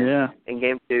overtime. And then in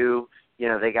game 2,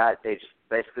 they just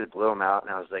basically blew them out,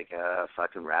 and I was like,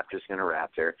 fucking Raptors gonna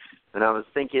Raptor. And I was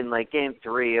thinking, like, game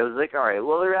 3, I was like, all right,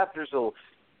 well, the Raptors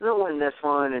they'll win this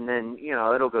one, and then,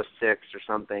 it'll go 6 or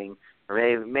something, or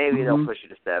maybe they'll push it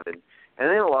to 7. And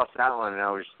they lost that one, and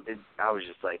I was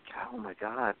just like, oh my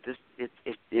God, it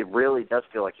really does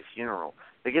feel like a funeral.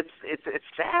 Like it's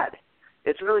sad.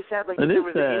 It's really sad. Like if there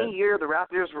was any year the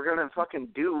Raptors were gonna fucking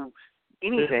do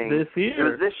anything, this year. It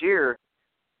was this year,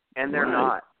 and they're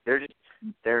not.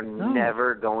 They're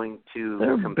never going to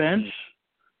their compete. Bench.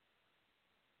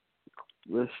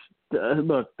 Look,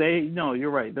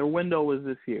 you're right. Their window was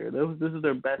this year. This is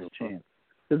their best chance.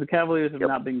 Because the Cavaliers have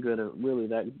not been good at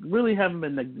really haven't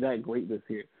been that great this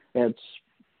year. They had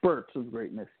spurts of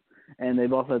greatness, and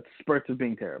they've also had spurts of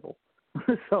being terrible.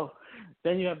 So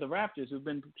then you have the Raptors, who've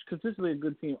been consistently a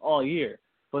good team all year,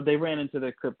 but they ran into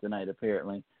their kryptonite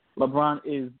apparently. LeBron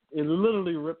is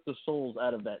literally ripped the souls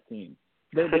out of that team.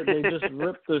 They just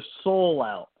ripped their soul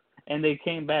out, and they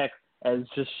came back as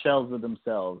just shells of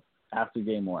themselves after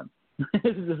game 1.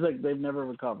 It's just like they've never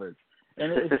recovered.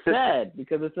 And it's sad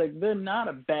because it's like they're not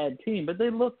a bad team, but they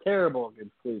look terrible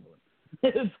against Cleveland.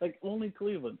 It's like only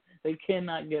Cleveland. They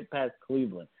cannot get past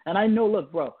Cleveland. And I know,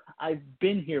 look, bro, I've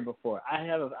been here before.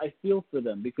 I feel for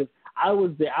them because I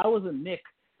was there. I was a Knick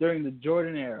during the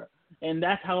Jordan era, and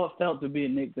that's how it felt to be a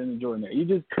Knick during the Jordan era. You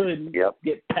just couldn't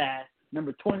get past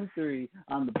number 23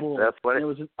 on the Bulls. It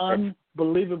was just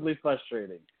unbelievably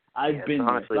frustrating. I've been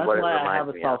there. That's why I have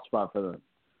a soft spot for them.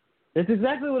 It's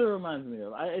exactly what it reminds me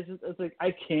of. It's like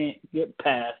I can't get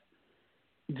past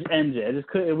MJ.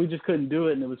 We just couldn't do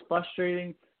it, and it was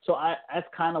frustrating. So that's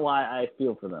kind of why I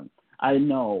feel for them. I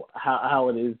know how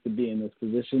it is to be in this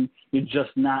position. You're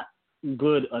just not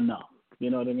good enough. You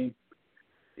know what I mean?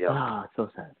 Yeah. It's so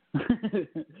sad.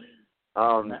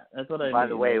 That's what I mean. By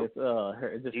the way, what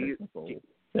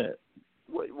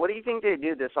do you think they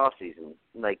do this offseason?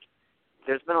 Like,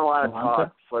 there's been a lot of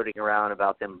talk floating around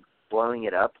about them blowing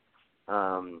it up.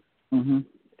 Do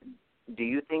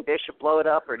you think they should blow it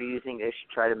up, or do you think they should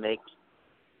try to make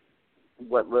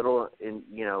what little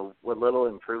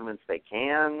improvements they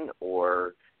can?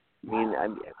 Or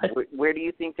where do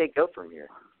you think they go from here?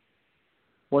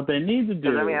 What they need to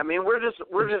do. We're just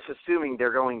assuming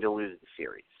they're going to lose the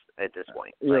series at this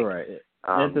point. You're right.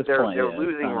 At this point, they're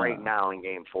losing right now in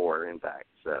Game 4. In fact,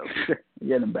 so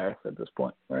getting embarrassed at this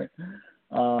point, right?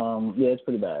 It's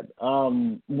pretty bad.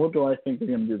 What do I think they're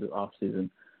going to do this offseason?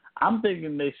 I'm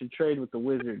thinking they should trade with the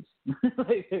Wizards.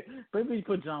 Maybe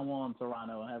put John Wall in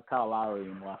Toronto and have Kyle Lowry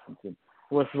in Washington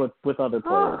with other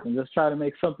players and just try to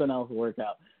make something else work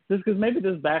out. Just because maybe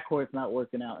this backcourt's not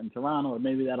working out in Toronto, or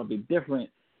maybe that'll be different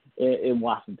in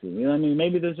Washington. You know what I mean?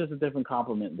 Maybe there's just a different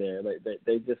complement there.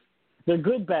 They're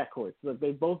good backcourts. Look,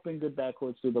 they've both been good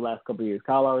backcourts through the last couple of years.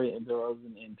 Kyle Lowry and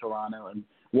DeRozan in Toronto, and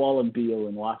Wall and Beal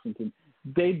in Washington.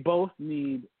 They both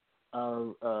need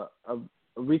a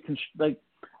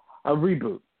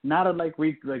reboot, not a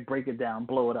break it down,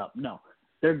 blow it up. No,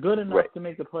 they're good enough to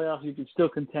make the playoffs. You can still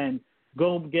contend.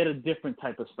 Go get a different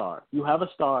type of star. You have a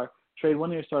star. Trade one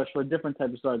of your stars for a different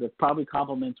type of star that probably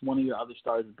complements one of your other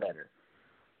stars better.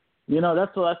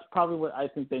 That's probably what I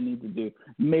think they need to do.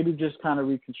 Maybe just kind of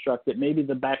reconstruct it. Maybe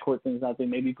the backcourt thing's not there.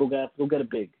 Maybe go get a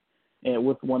big.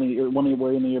 With one of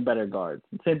your better guards.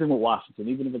 Same thing with Washington,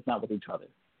 even if it's not with each other.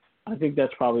 I think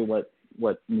that's probably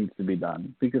what needs to be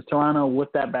done, because Toronto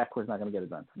with that backcourt is not going to get it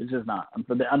done. It's just not.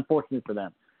 Unfortunately for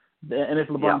them. And if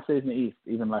LeBron stays in the East,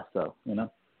 even less so.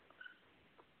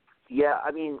 Yeah,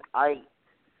 I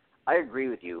agree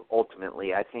with you.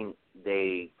 Ultimately, I think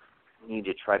they need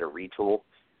to try to retool.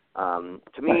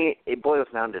 To me, it boils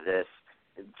down to this: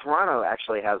 Toronto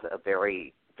actually has a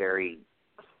very, very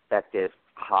effective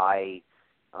high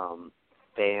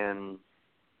fan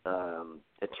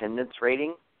attendance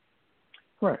rating,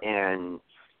 right? And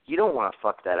you don't want to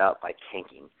fuck that up by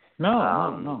tanking.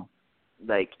 No.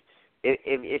 Like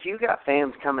if you got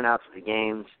fans coming out to the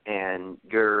games and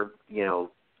you're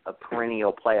a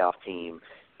perennial playoff team,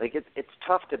 like it's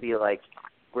tough to be like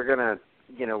we're gonna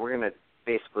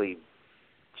basically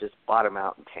just bottom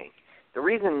out and tank. The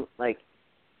reason like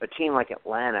a team like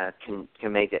Atlanta can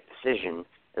make that decision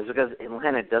is because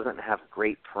Atlanta doesn't have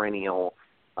great perennial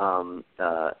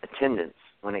attendance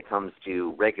when it comes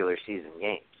to regular season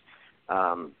games.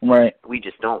 Right. We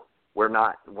just don't. We're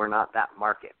not that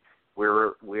market.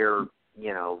 We're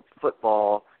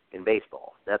football and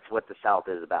baseball. That's what the South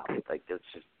is about. Like that's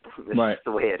just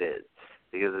the way it is,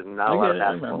 because there's not a lot of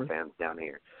basketball fans down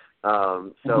here.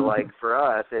 So like for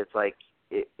us, it's like,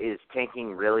 is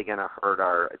tanking really going to hurt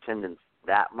our attendance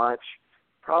that much?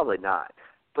 Probably not.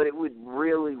 but it would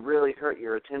really, really hurt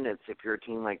your attendance if you're a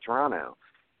team like Toronto.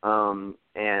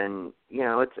 And, you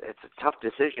know, it's a tough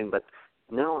decision, but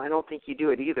no, I don't think you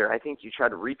do it either. I think you try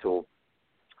to retool.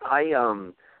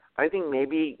 I think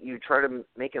maybe you try to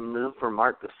make a move for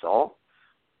Marc Gasol.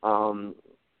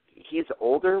 He's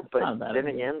older, but then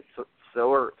again,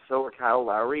 so are Kyle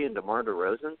Lowry and DeMar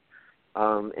DeRozan.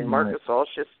 And Marc Gasol's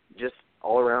just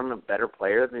all around a better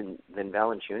player than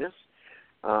Valanciunas.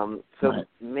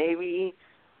 Maybe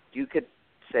you could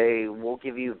say, we'll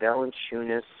give you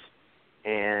Valanciunas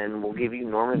and we'll give you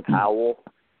Norman Powell,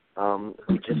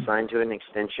 who just signed to an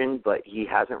extension, but he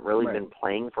hasn't really been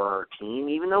playing for our team,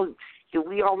 even though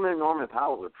we all know Norman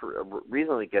Powell is a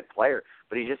reasonably good player,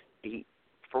 but he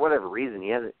for whatever reason, he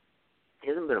hasn't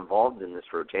been involved in this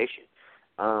rotation.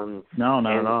 No,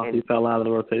 not at all. He fell out of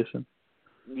the rotation.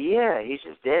 Yeah, he's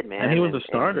just dead, man. And he was a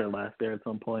starter last year at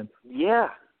some point. Yeah,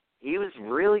 he was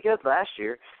really good last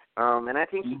year, and I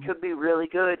think he could be really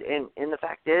good. And the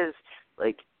fact is,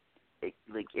 like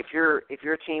if you're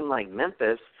a team like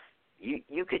Memphis,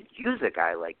 you could use a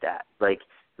guy like that, like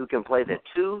who can play the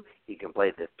 2, he can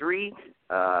play the 3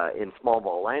 in small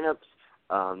ball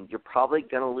lineups. You're probably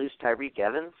going to lose Tyreke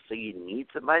Evans, so you need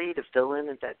somebody to fill in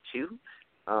at that 2.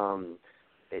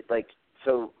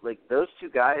 Those 2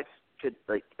 guys could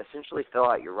essentially fill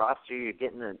out your roster. You're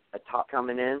getting a top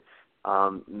coming in.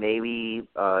 Maybe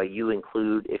you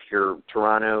include, if you're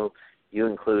Toronto, you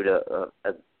include a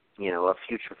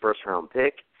future first round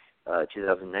pick,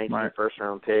 2019 first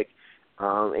round pick.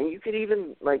 And you could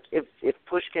even, if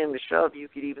push came to shove, you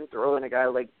could even throw in a guy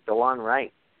like DeLon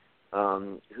Wright,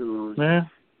 who's a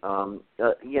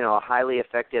highly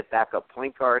effective backup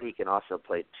point guard. He can also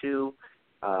play 2.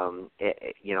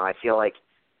 I feel like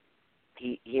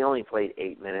he only played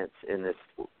 8 minutes in this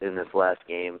last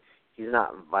game. He's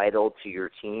not vital to your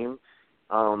team.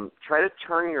 Try to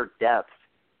turn your depth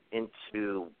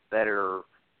into better,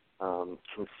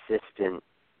 consistent,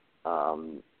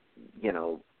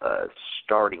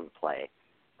 starting play.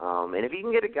 And if you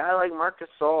can get a guy like Marc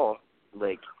Gasol,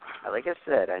 like I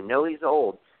said, I know he's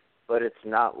old, but it's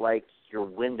not like your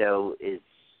window is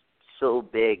so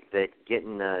big that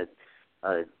getting a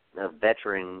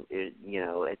veteran,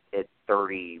 at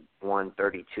 31,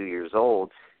 32 years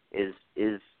old is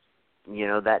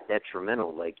that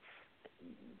detrimental. Like,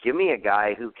 give me a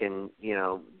guy who can,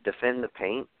 defend the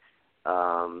paint,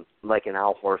 like an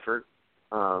Al Horford,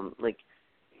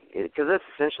 because that's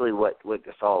essentially what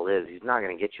Gasol is. He's not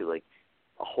going to get you like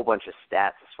a whole bunch of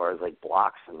stats as far as like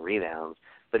blocks and rebounds,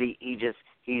 but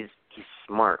he's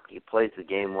smart. He plays the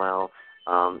game well.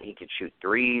 He can shoot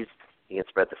threes. He can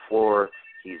spread the floor.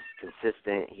 He's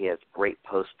consistent. He has great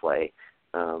post play.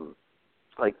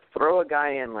 Throw a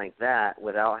guy in like that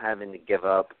without having to give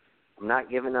up. I'm not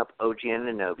giving up OG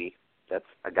Anunoby. That's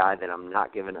a guy that I'm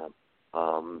not giving up.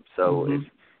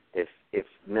 If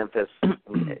Memphis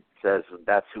says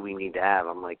that's who we need to have,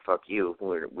 I'm like, fuck you.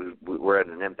 We're at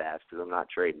an impasse because I'm not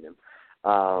trading him.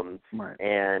 And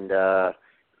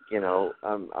I'm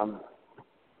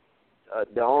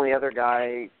the only other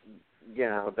guy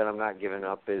that I'm not giving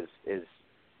up is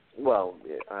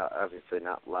obviously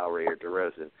not Lowry or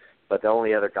DeRozan, but the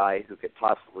only other guy who could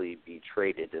possibly be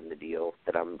traded in the deal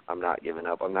that I'm not giving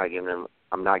up. I'm not giving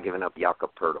up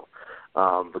Jakob Poeltl,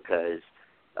 because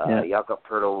Jakob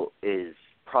Poeltl is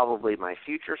probably my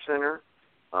future center,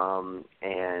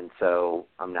 and so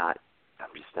I'm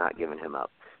just not giving him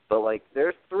up. But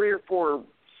there's 3 or 4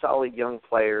 solid young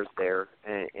players there,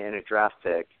 and a draft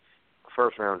pick,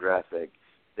 first round draft pick,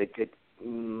 that could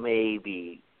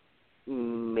maybe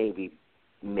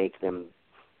make them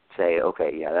say,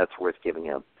 okay, yeah, that's worth giving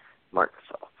up Marc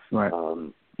Gasol. Right.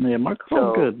 Marc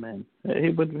Gasol's good, man. He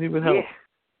would help. Yeah,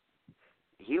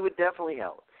 he would definitely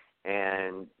help.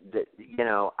 And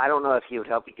I don't know if he would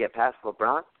help you get past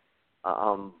LeBron,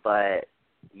 but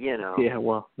Yeah,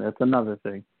 well, that's another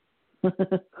thing.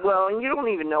 Well, and you don't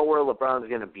even know where LeBron's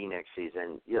going to be next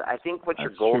season. I think what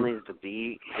your goal needs to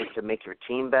be is to make your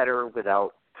team better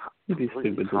without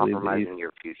completely compromising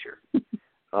your future.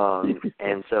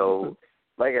 And so,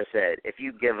 like I said, if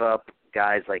you give up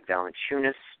guys like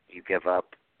Valanciunas, you give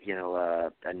up,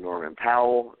 a Norman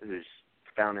Powell who's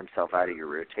found himself out of your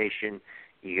rotation.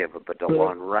 You give up a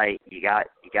DeLon Wright. You got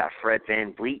Fred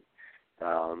VanVleet,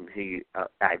 who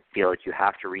I feel like you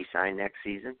have to re-sign next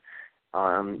season.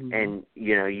 And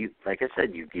you like I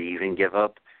said, you could even give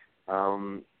up,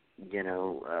 what's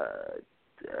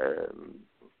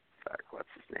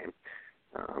his name,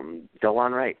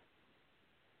 DeLon Wright.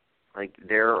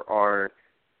 There are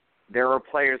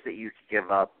players that you could give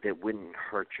up that wouldn't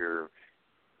hurt your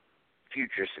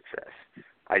future success.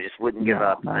 I just wouldn't give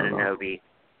up Anunoby.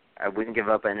 I wouldn't give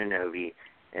up Anunoby,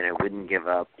 and I wouldn't give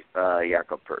up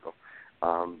Jakob Pertl.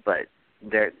 But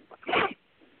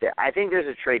I think there's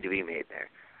a trade to be made there.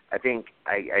 I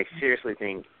seriously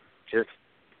think just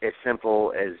as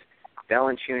simple as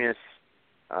Valanciunas,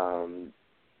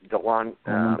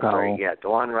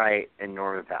 DeLon Wright, and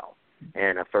Norman Powell,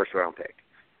 and a first-round pick.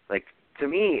 Like, to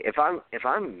me, if I'm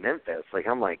Memphis, like,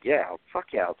 I'm like, yeah, fuck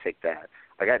yeah, I'll take that.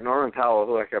 I got Norman Powell,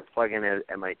 who I could plug in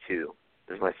at my 2.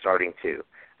 This is my starting 2.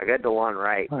 I got DeLon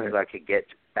Wright, who I could get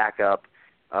back up.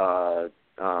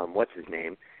 What's his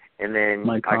name? And then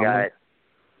Mike I Conley. got,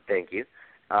 thank you.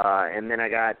 And then I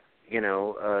got,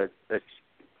 a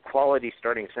quality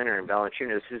starting center in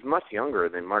Valanciunas, who's much younger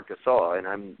than Marc Gasol,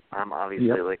 and I'm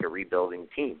obviously like a rebuilding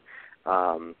team.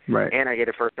 Right. And I get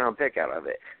a first-round pick out of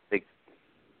it. Like,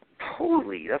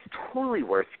 that's totally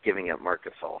worth giving up Marc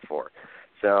Gasol for.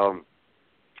 So,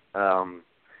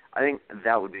 I think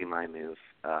that would be my move.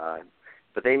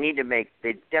 But they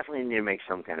definitely need to make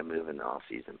some kind of move in the off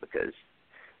season, because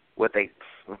what they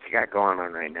got going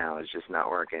on right now is just not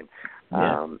working.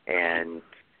 Yeah. And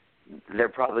they're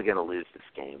probably going to lose this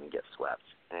game and get swept.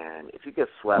 And if you get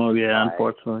swept,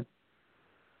 unfortunately.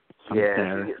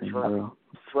 Yeah, if you get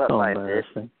swept so by this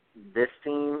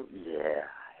team, yeah,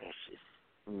 it's just,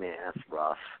 man, that's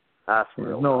rough. That's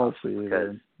real rough. Hope for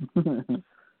you.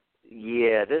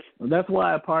 Yeah, that's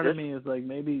why a part of me is like,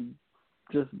 maybe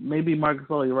Marc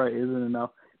Gasol, you're right, isn't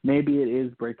enough. Maybe it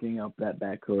is breaking up that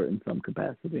backcourt in some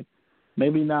capacity.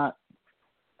 Maybe not.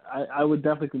 I would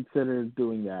definitely consider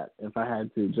doing that if I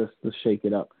had to, just to shake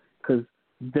it up, because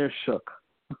they're shook.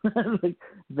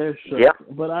 They're shook. Yeah.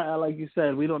 But I like you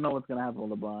said, we don't know what's going to happen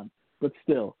with LeBron. But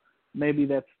still, maybe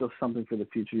that's still something for the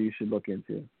future you should look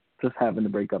into, just having to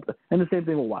break up. And the same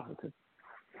thing with Washington.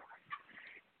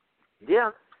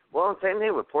 Yeah. Well, same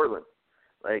thing with Portland.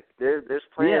 Like, there's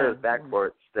plenty of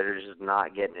backcourts that are just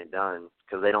not getting it done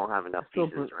because they don't have enough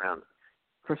pieces around.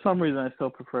 For some reason, I still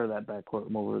prefer that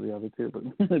backcourt over the other two.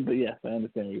 But yes, I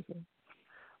understand what you're saying.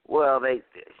 Well,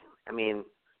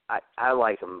 I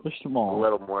like them They're small. a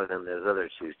little more than those other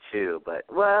two too. But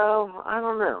I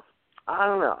don't know.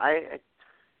 I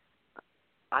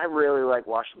really like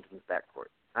Washington's backcourt.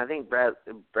 I think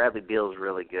Bradley Beal is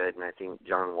really good, and I think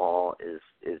John Wall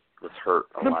was hurt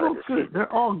a lot of this season.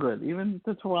 They're all good. Even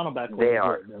the Toronto backcourt. They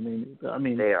are. Good. I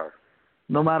mean, they are.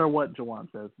 No matter what Jawan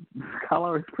says, Kyle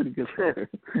Lowry's a pretty good player.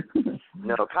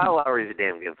 No, Kyle Lowry's a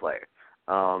damn good player,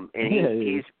 and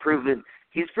he's proven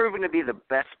to be the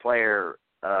best player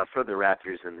for the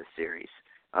Raptors in this series.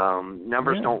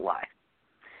 Numbers don't lie,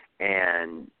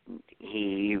 and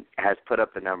he has put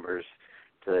up the numbers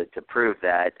to prove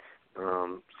that.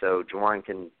 So Juwan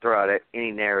can throw out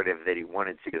any narrative that he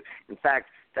wanted to. In fact,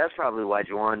 that's probably why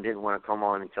Juwan didn't want to come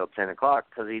on until 10 o'clock,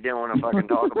 because he didn't want to fucking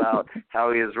talk about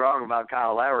how he was wrong about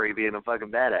Kyle Lowry being a fucking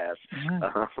badass.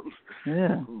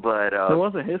 But it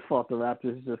wasn't his fault the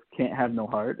Raptors just can't have no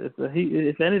heart. If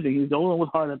anything, he's the only one with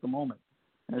heart at the moment.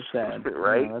 That's sad.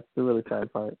 Right? That's the really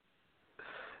sad part.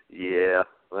 Yeah.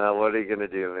 Well, what are you going to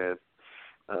do,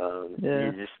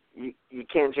 man? You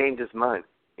can't change his mind.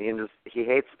 He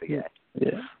hates the guy.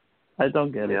 Yeah. I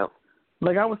don't get it.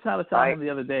 Like, I was trying to tell him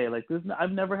the other day, like, I've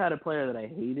never had a player that I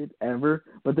hated ever,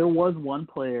 but there was one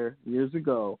player years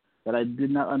ago that I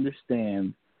did not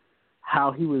understand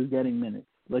how he was getting minutes,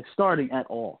 like starting at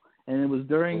all. And it was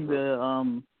during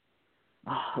the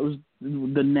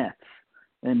Nets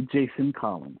and Jason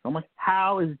Collins. I'm like,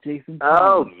 how is Jason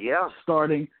Collins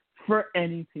starting for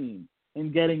any team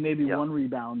and getting maybe one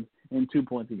rebound and 2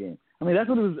 points a game? I mean, that's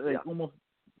what it was almost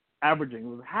averaging. It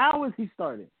was, how is he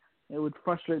starting? It would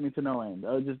frustrate me to no end.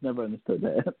 I just never understood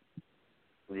that.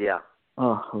 Yeah.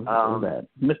 Oh, it was so bad.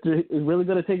 Mr. is really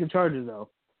good at taking charges, though.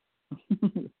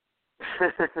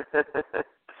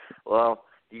 Well,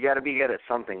 you got to be good at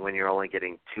something when you're only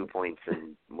getting 2 points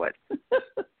and,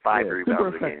 5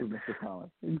 rebounds a game. Mr.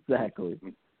 Collins. Exactly.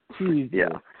 Jeez,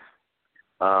 yeah.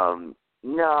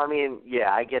 No, I mean,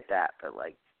 I get that, but,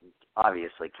 like,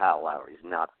 obviously Kyle Lowry's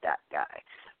not that guy.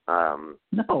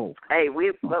 No. Hey,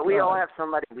 we all have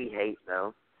somebody we hate,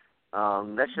 though.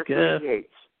 That's just who he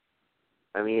hates.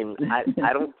 I mean,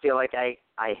 I don't feel like I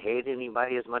hate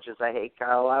anybody as much as I hate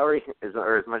Kyle Lowry,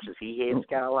 or as much as he hates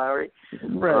Kyle Lowry.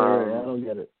 Right, I don't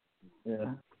get it.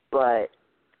 Yeah. But,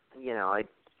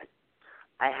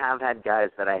 I have had guys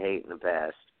that I hate in the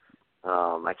past.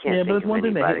 I can't think of anybody. Yeah, but it's one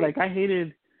thing that like I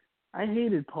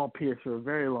hated Paul Pierce for a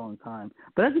very long time.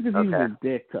 But that's because he was a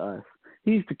dick to us.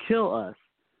 He used to kill us.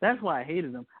 That's why I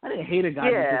hated him. I didn't hate a guy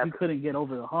because he couldn't get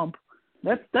over the hump.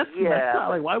 That's not,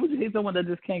 like, why would you hate someone that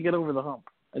just can't get over the hump?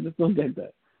 I just don't get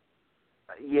that.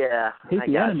 Yeah, I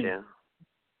got you.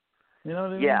 You know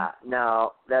what I mean? Yeah,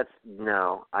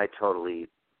 I totally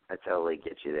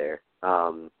get you there.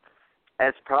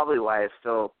 That's probably why I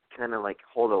still kind of like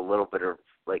hold a little bit of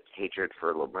like hatred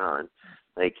for LeBron.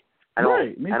 Like I don't,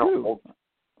 right, me I don't too. hold.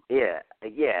 Yeah.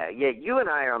 You and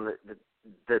I are on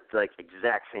the like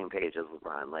exact same page as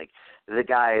LeBron. Like the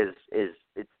guy is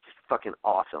it's fucking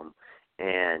awesome,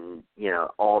 and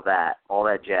all that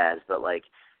jazz. But like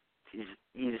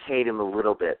you just hate him a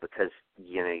little bit because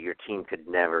your team could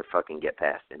never fucking get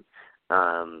past him.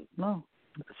 No.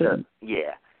 So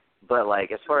yeah, but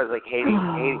like as far as like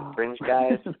hating fringe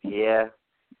guys, yeah.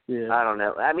 Yeah. I don't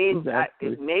know. I mean,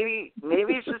 Exactly. maybe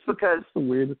it's just because It's a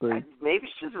weird thing. maybe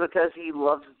it's just because he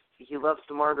loves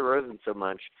DeMar DeRozan so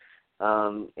much,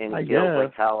 and I he feels guess.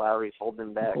 like Kyle Lowry's holding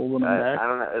him back. Holding him back. I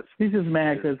don't know. He's just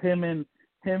mad because him and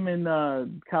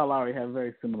Kyle Lowry have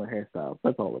very similar hairstyles.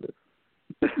 That's all it is.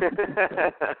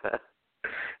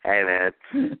 Hey man,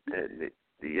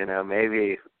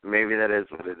 maybe that is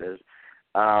what it is.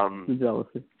 The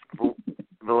jealousy.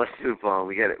 But let's move on.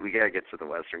 We gotta get to the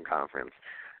Western Conference.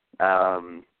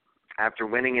 After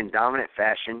winning in dominant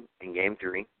fashion in Game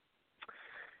 3,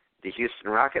 the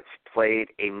Houston Rockets played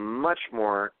a much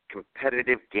more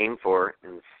competitive Game 4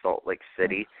 in Salt Lake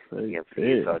City against the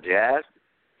Utah Jazz,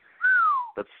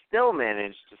 but still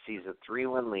managed to seize a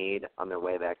 3-1 lead on their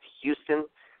way back to Houston.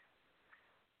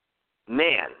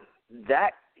 Man,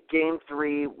 that Game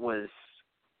 3 was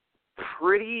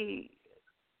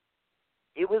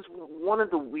it was one of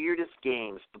the weirdest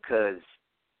games because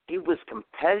it was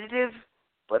competitive,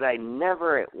 but I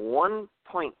never at one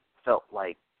point felt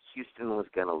like Houston was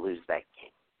going to lose that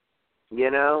game.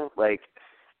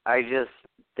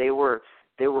 They were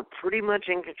pretty much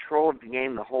in control of the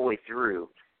game the whole way through,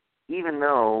 even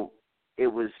though it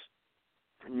was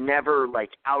never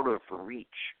like out of reach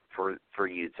for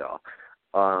Utah.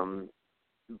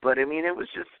 But I mean, it was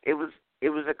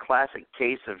a classic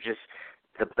case of just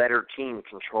the better team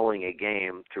controlling a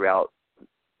game throughout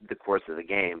the course of the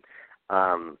game.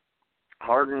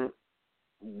 Harden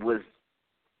was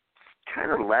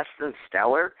kind of less than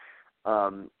stellar.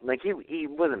 He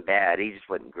wasn't bad. He just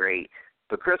wasn't great.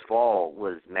 But Chris Paul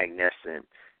was magnificent.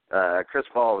 Chris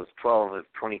Paul was 12 of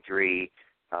 23.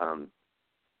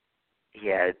 He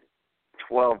had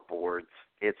 12 boards,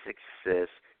 6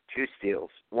 assists, 2 steals,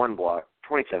 1 block,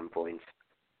 27 points.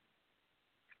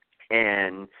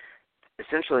 And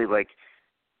essentially,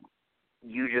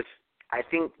 I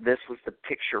think this was the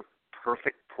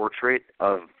picture-perfect portrait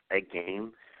of a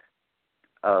game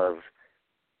of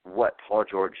what Paul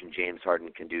George and James Harden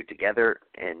can do together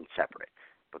and separate,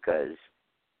 because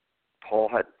Paul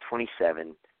had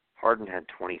 27, Harden had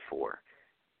 24,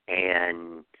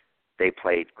 and they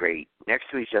played great next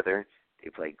to each other. They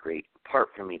played great apart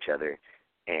from each other,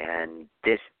 and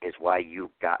this is why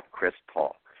you got Chris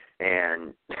Paul.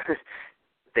 And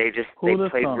they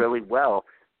played really well.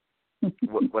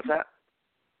 What's that?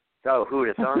 Oh, who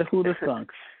the thunk? Who the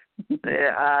thunk?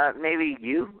 Maybe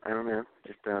you. I don't know.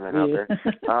 Just throwing that out there.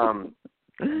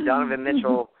 Donovan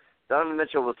Mitchell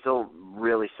was still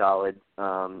really solid.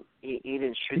 He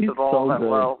didn't shoot the ball that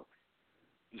well.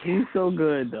 He's so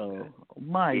good, though.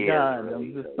 My God, really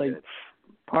I'm just good.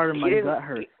 Part of my gut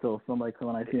hurts still. So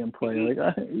when I see him play,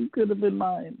 he could have been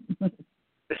mine.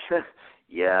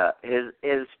 Yeah,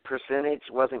 his percentage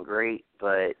wasn't great,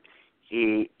 but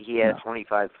he had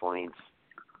 25 points.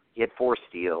 He had 4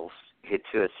 steals. He had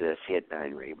 2 assists. He had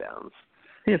 9 rebounds.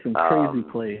 He had some crazy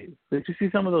plays. Did you see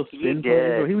some of those spin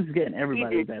plays? He was getting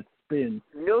everybody with that spin.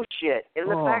 No shit. And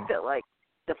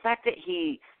the fact that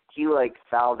he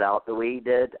fouled out the way he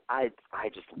did, I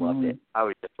just loved it. I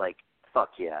was just like,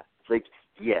 fuck yeah.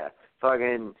 Yeah,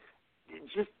 fucking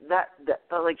just that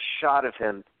shot of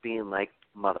him being like,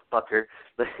 motherfucker.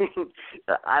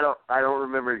 I don't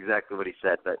remember exactly what he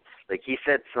said, but he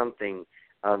said something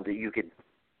that you could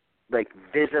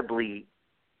visibly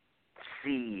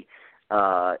see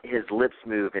his lips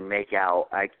move and make out.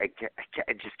 I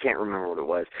just can't remember what it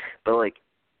was, but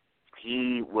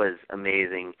he was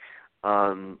amazing.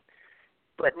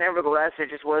 But nevertheless, it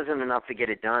just wasn't enough to get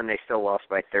it done. They still lost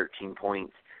by 13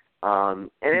 points. And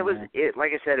it was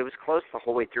like I said, it was close the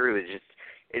whole way through. It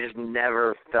just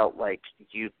never felt like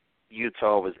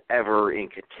Utah was ever in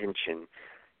contention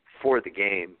for the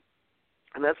game.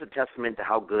 And that's a testament to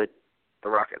how good the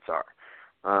Rockets are.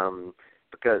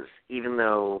 Because even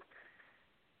though,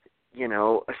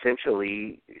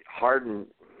 essentially Harden,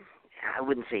 I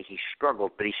wouldn't say he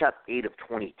struggled, but he shot 8 of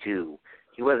 22.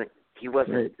 He wasn't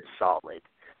solid.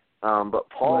 But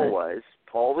Paul was.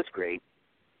 Paul was great.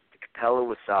 Capella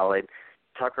was solid.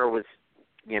 Tucker was,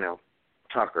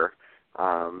 Tucker.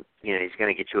 He's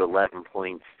going to get you 11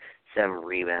 points, 7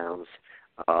 rebounds,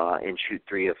 and shoot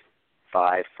 3 of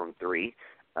 5 from 3.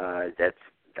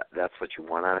 That's what you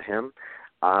want out of him.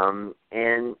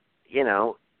 And, you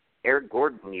know, Eric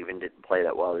Gordon even didn't play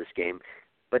that well this game.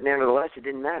 But nevertheless, it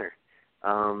didn't matter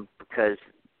because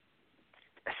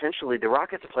essentially the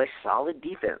Rockets play solid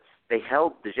defense. They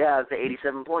held the Jazz to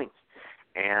 87 points.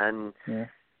 And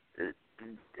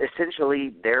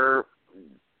essentially they're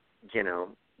going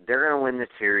to win the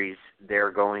series.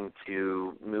 They're going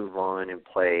to move on and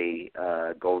play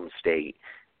Golden State.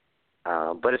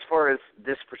 But as far as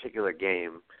this particular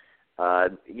game,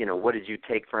 what did you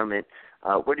take from it?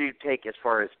 What did you take as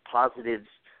far as positives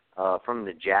from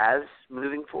the Jazz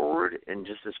moving forward, and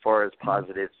just as far as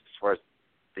positives as far as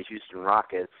the Houston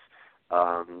Rockets,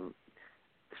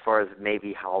 as far as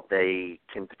maybe how they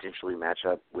can potentially match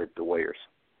up with the Warriors?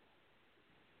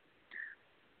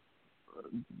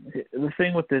 The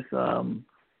thing with this,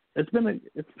 it's been an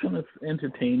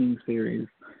entertaining series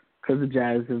because the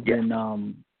Jazz have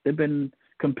been they've been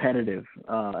competitive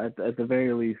at the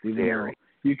very least. Even though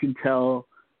you can tell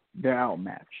they're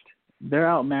outmatched.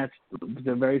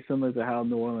 They're very similar to how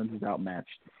New Orleans is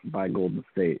outmatched by Golden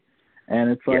State, and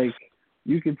it's like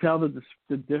you can tell that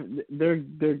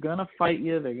they're gonna fight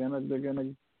you. They're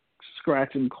gonna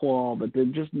scratch and claw, but they're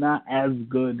just not as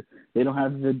good. They don't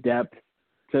have the depth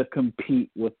to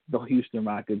compete with the Houston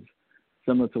Rockets,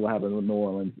 similar to what happened with New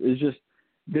Orleans.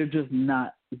 They're just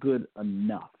not good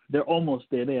enough. They're almost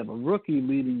there. They have a rookie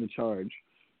leading the charge,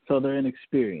 so they're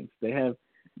inexperienced. They have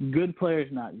good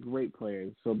players, not great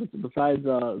players. So besides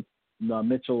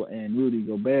Mitchell and Rudy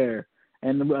Gobert,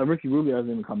 and Ricky Rubio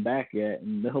hasn't even come back yet,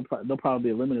 and they'll probably be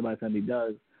eliminated by the time he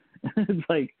does.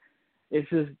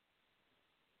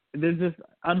 They're just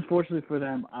unfortunately for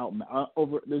them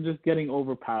they're just getting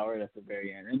overpowered at the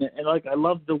very end. And I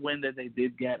love the win that they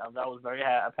did get. I was very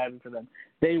happy for them.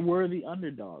 They were the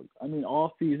underdog. I mean,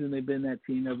 all season they've been that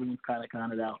team. Everyone's kind of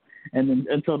counted out, and then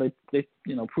until they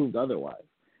proved otherwise.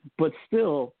 But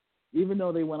still, even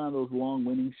though they went on those long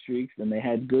winning streaks and they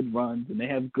had good runs and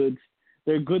they're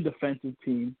a good defensive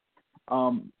team,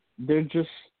 they're just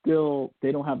still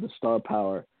they don't have the star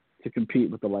power to compete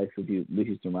with the likes of the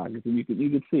Houston Rockets, and you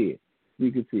could see it.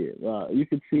 You could see it. You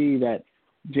could see that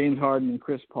James Harden and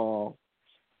Chris Paul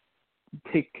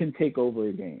can take over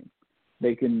a game.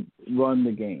 They can run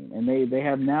the game, and they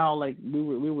have now, like we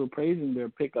were praising their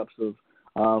pickups of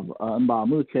Mbah a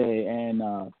Moute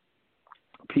and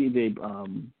P.J.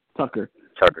 Tucker,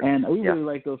 and we really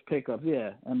like those pickups.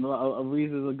 Yeah, and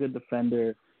Ariza's a good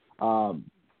defender.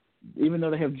 Even though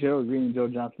they have Gerald Green and Joe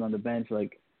Johnson on the bench,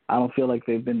 like. I don't feel like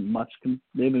they've been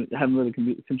haven't really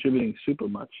contributing super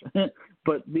much.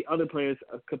 But the other players,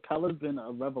 Capella's been a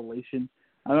revelation.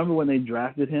 I remember when they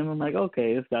drafted him, I'm like,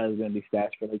 okay, this guy's going to be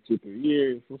stashed for like 2-3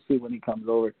 years. We'll see when he comes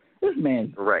over. This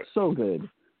man's so good.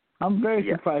 I'm very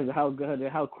surprised at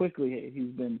how quickly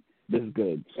he's been this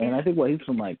good. And I think he's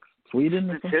from like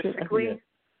Sweden or some shit. Statistically,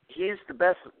 he's the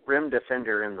best rim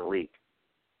defender in the league.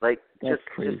 Like that's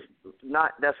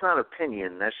not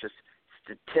opinion. That's just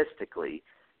statistically.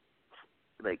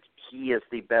 Like, he is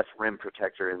the best rim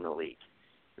protector in the league.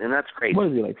 And that's crazy. What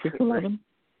is he, like 6'11"?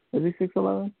 Is he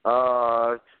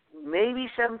 6'11"? Maybe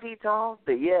 7 feet tall,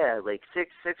 but yeah, like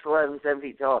 6'11", 7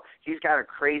 feet tall. He's got a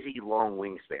crazy long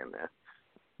wingspan there.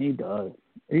 He does.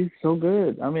 He's so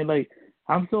good. I mean, like,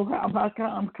 I'm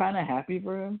kind of happy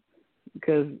for him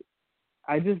because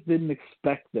I just didn't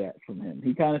expect that from him.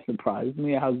 He kind of surprised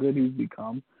me at how good he's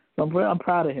become. So I'm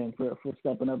proud of him for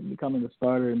stepping up and becoming a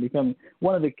starter and becoming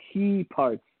one of the key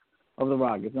parts of the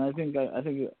Rockets. And I think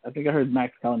I heard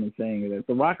Max Kellerman saying that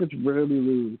the Rockets rarely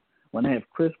lose when they have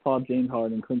Chris Paul, James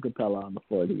Harden, and Clint Capella on the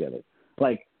floor together.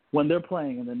 Like when they're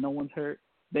playing and then no one's hurt,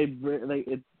 the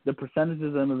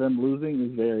percentages of them losing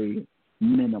is very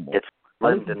minimal. It's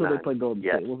at least until they play Golden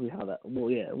State. We'll see how that. Well,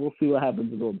 yeah, we'll see what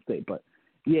happens with Golden State. But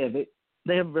yeah,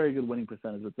 they have a very good winning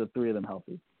percentage with the three of them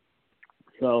healthy.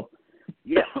 So.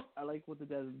 Yeah, I like what the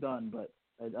Jazz have done, but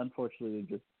unfortunately,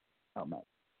 they're just outmatched.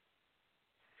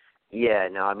 Yeah,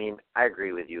 no, I mean, I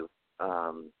agree with you.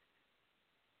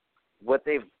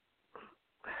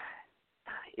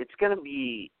 It's gonna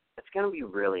be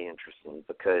really interesting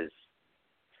because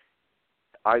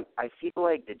I feel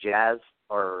like the Jazz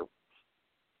are,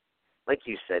 like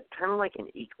you said, kind of like an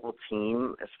equal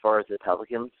team as far as the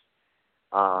Pelicans.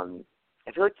 I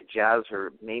feel like the Jazz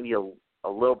are maybe a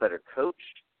little better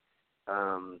coached.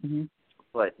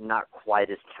 But not quite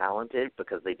as talented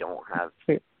because they don't have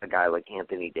a guy like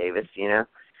Anthony Davis,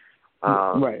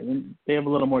 right. They have a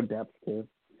little more depth too.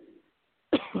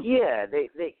 Yeah, they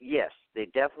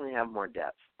definitely have more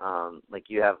depth. Like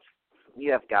you have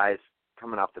guys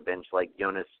coming off the bench like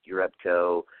Jonas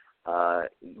Jerebko,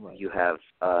 You have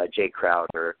Jay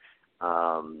Crowder.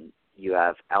 You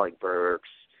have Alec Burks.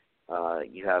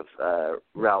 You have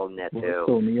Raul Neto. Royce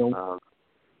O'Neal.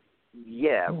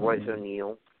 Royce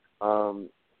O'Neal. And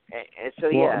so,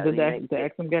 Did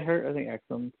Exum get hurt? I think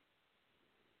Exum.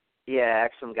 Yeah,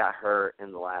 Exum got hurt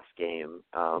in the last game,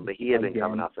 but he had been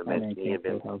coming off the bench. He had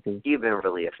been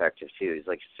really effective too. He's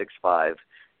like a 6'5"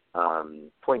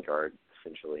 point guard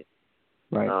essentially.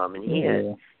 Right. And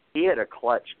he had a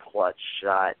clutch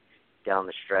shot down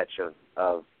the stretch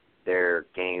of their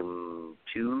game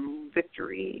 2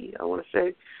 victory, I want to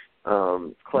say.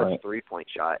 Clutch 3-point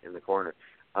shot in the corner.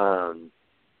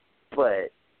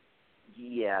 But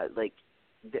yeah, like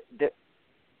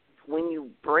when you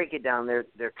break it down, they're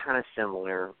kind of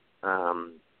similar. I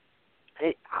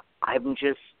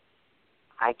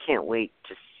can't wait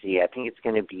to see. I think it's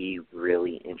going to be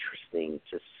really interesting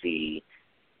to see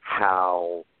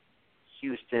how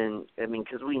Houston. I mean,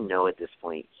 because we know at this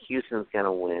point Houston's going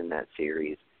to win that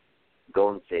series.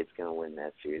 Golden State's going to win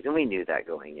that series, and we knew that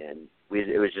going in.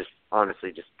 It was just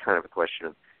honestly just kind of a question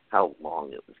of how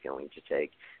long it was going to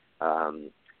take.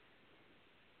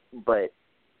 But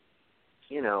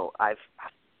you know, I've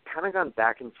kind of gone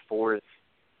back and forth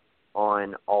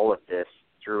on all of this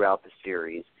throughout the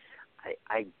series.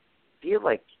 I feel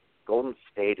like Golden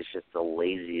State is just the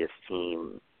laziest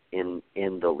team in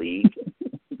the league.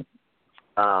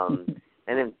 And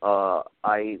then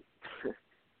I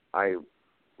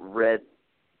read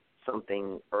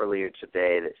something earlier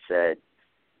today that said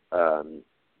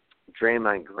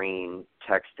Draymond Green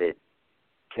texted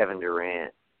Kevin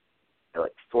Durant at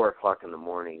like 4:00 in the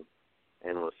morning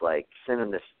and was like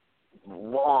sending this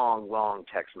long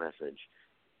text message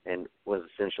and was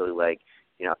essentially like,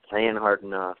 you're not playing hard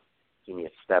enough, you need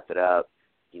to step it up,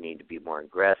 you need to be more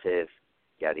aggressive,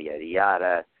 yada, yada,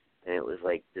 yada. And it was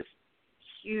like this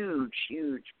huge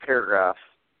paragraph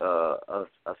of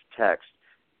text.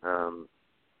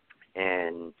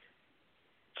 And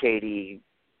Katie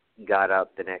got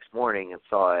up the next morning and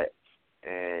saw it,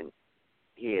 and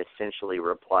he essentially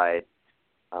replied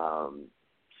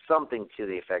something to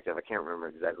the effect of, I can't remember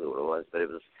exactly what it was, but it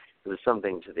was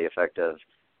something to the effect of,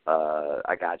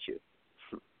 I got you.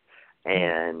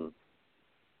 And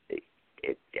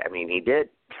I mean, he did.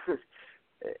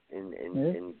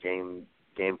 in game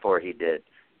 4 he did.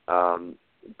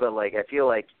 But like, I feel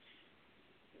like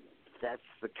that's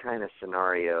the kind of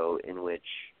scenario in which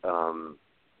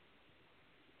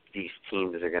these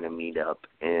teams are going to meet up,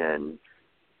 and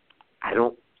I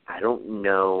don't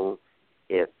know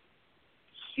if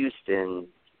Houston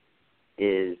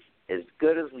is as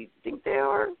good as we think they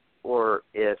are, or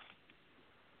if,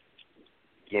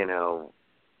 you know,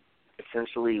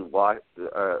 essentially Washington,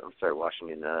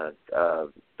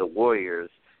 the Warriors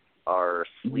are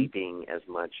sleeping as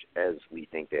much as we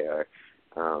think they are.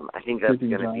 I think that's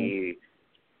going to be,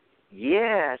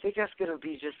 I think that's going to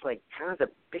be just like kind of the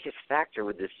biggest factor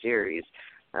with this series.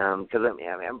 Because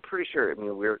I'm pretty sure. I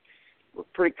mean, we're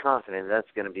pretty confident that's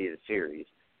going to be the series.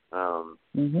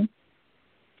 Pretty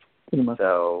much.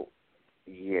 So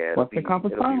yeah, it'll be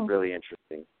really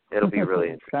interesting. It'll be really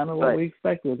interesting. Kind of what we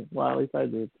expected. Well, at least I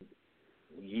did.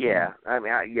 Yeah, I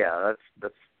mean,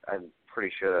 that's. I'm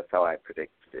pretty sure that's how I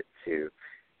predicted it too.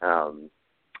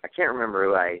 I can't remember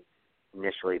who I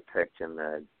initially picked in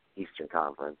the Eastern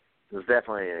Conference. It was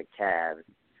definitely the Cavs.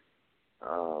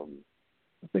 I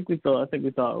think we thought it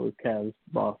was Cavs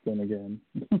Boston again,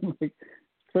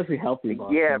 especially healthy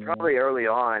Boston. Yeah, probably early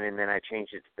on, and then I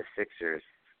changed it to the Sixers.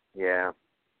 Yeah.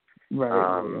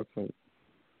 Right. That's right.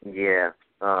 Yeah.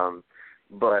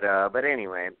 But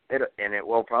anyway, it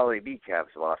will probably be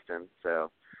Cavs Boston.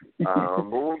 So, but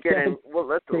we'll get in. Well,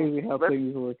 let's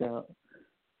things work out.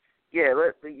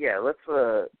 Let's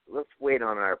wait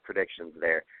on our predictions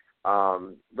there.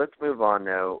 Let's move on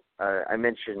though. I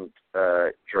mentioned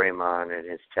Draymond and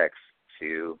his text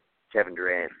to Kevin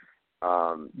Durant.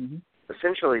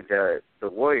 Essentially, the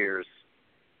Warriors,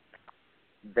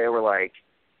 they were like,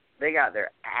 they got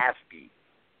their ass beat.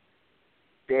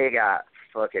 They got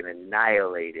fucking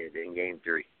annihilated in Game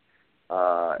 3,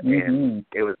 and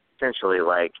it was essentially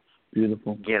like,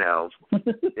 beautiful. You know,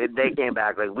 they came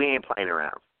back like, we ain't playing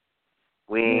around.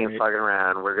 We ain't fucking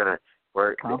around.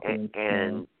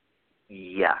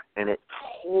 And it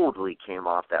totally came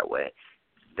off that way.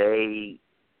 They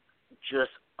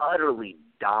just utterly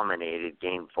dominated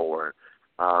Game 4. It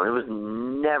was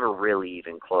never really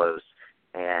even close.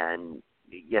 And,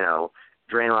 you know,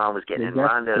 Draymond was getting in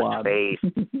Rondo's face.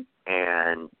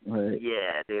 And,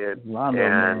 yeah, dude. Rondo,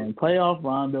 man. Playoff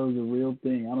Rondo is a real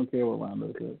thing. I don't care what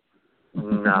Rondo says.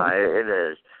 No, it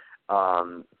is.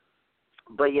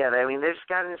 but yeah, I mean, they just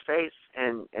got in his face,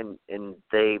 and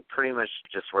they pretty much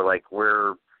just were like,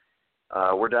 we're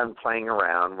done playing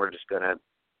around. We're gonna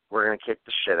kick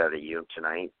the shit out of you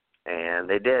tonight, and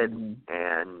they did. Mm-hmm.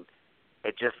 And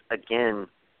it just, again,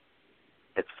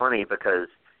 it's funny because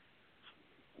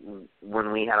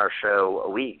when we had our show a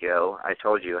week ago, I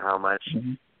told you how much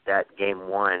mm-hmm. that game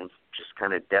one just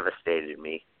kind of devastated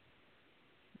me.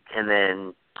 And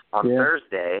then on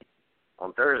Thursday,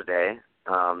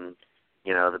 the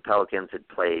Pelicans had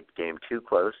played game 2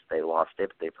 close. They lost it,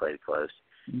 but they played it close.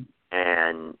 Mm-hmm.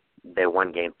 And they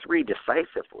won game 3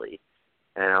 decisively.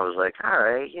 And I was like, all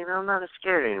right, I'm not as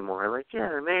scared anymore. Like,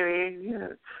 yeah, maybe,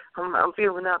 I'm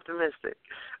feeling optimistic.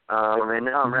 And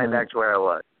now I'm right back to where I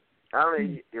was.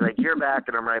 Like, you're back,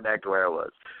 and I'm right back to where I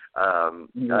was.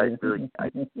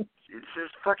 It's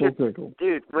just fucking,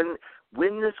 dude.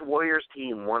 When this Warriors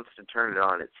team wants to turn it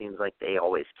on, it seems like they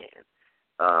always can.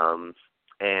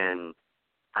 And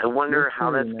I wonder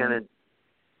how that's gonna.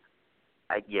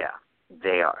 Yeah,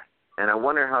 they are, and I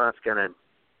wonder how that's gonna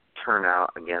turn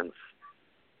out against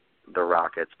the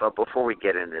Rockets. But before we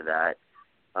get into that,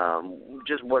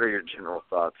 just what are your general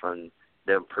thoughts on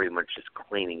them pretty much just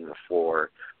cleaning the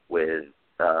floor with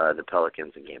the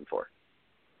Pelicans in Game 4?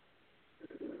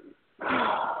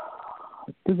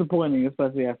 Disappointing,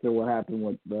 especially after what happened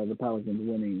with the Pelicans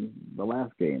winning the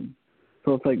last game.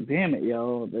 So it's like, damn it,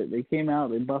 yo. They came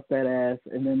out, they bust that ass,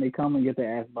 and then they come and get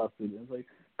their ass busted. It's like,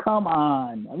 come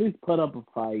on, at least put up a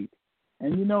fight.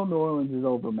 And New Orleans is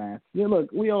overmatched. Yeah,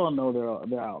 look, we all know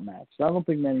they're outmatched. I don't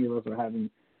think many of us are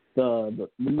having the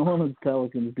New Orleans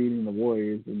Pelicans beating the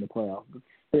Warriors in the playoffs. But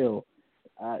still,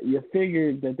 you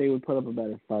figured that they would put up a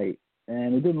better fight.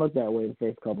 And it didn't look that way the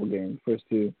first couple games, first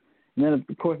two. And then, of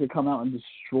course, they come out and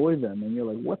destroy them. And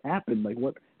you're like, what happened? Like,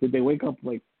 what? Did they wake up,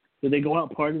 like, did they go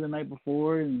out party the night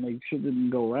before and, like, shit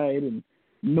didn't go right? And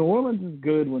New Orleans is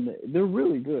good when they're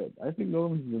really good. I think New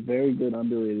Orleans is a very good,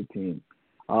 underrated team.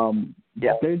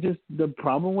 They're just the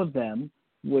problem with them,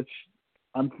 which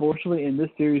unfortunately in this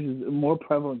series is more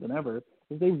prevalent than ever,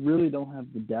 is they really don't have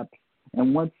the depth.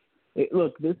 And this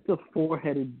is a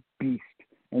 4-headed beast.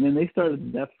 And then they started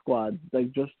the depth squad,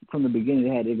 like just from the beginning.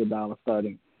 They had Iguodala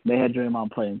starting. They had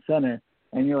Draymond playing center.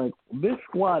 And you're like, this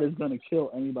squad is going to kill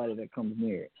anybody that comes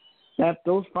near it.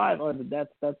 Those 5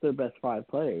 that's their best 5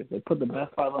 players. They put the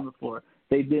best 5 on the floor.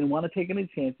 They didn't want to take any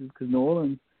chances because New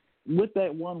Orleans, with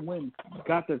that one win,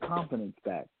 got their confidence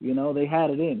back. They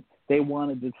had it in. They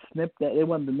wanted to nip that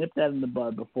in the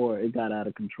bud before it got out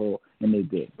of control, and they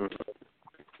did.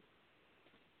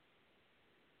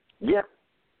 Yeah.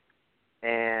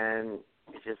 And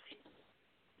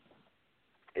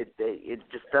it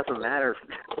just doesn't matter.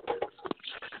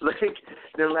 Like,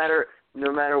 no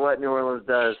matter what New Orleans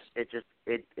does,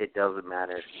 it doesn't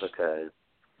matter because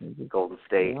Golden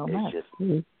State is just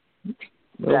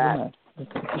that.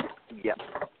 Yep,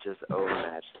 just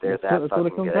overmatched. They're that's what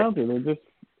it comes down to.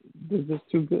 They're just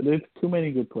too good. There's too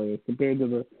many good players compared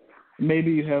to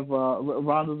maybe you have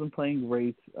Rondo's been playing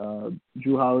great.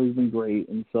 Drew Holiday's been great,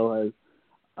 and so has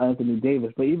Anthony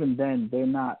Davis. But even then, they're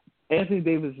not. Anthony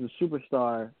Davis is a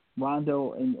superstar.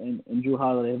 Rondo and Drew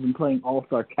Holiday have been playing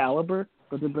all-star caliber,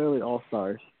 but they're barely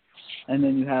all-stars. And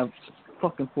then you have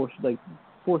fucking 4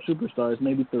 superstars,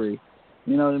 maybe 3.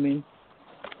 You know what I mean?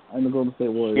 And the Golden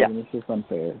State Warriors, and it's just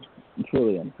unfair. It's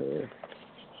really unfair.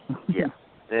 Yeah,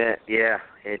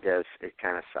 it does. It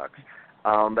kind of sucks.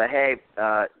 But hey,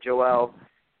 Joel,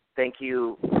 thank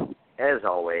you as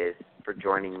always for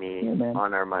joining me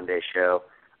on our Monday show.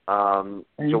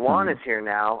 Jawan is here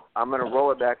now. I'm going to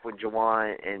roll it back with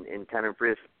Jawan and kind of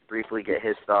briefly get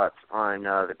his thoughts on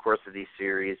the course of these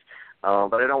series.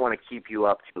 But I don't want to keep you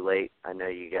up too late. I know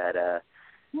you got to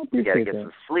get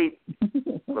some sleep.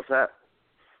 What's that?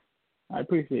 I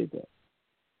appreciate that.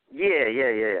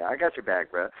 Yeah. I got your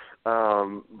back, bro.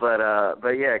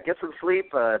 But yeah, get some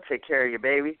sleep. Take care of your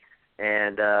baby,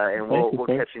 and we'll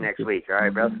catch you next week. All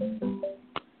right, bro.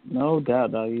 No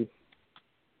doubt, doggy.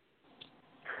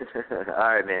 All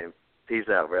right, man. Peace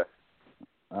out, bro.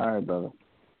 All right, brother.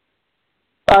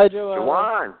 Bye, Joel.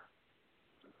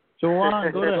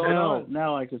 Jawan, go to hell.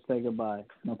 Now I can say goodbye.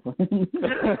 No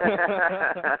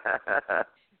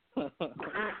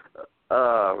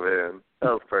Oh, man. That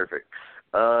was perfect.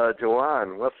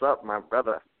 Jawan, what's up, my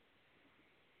brother?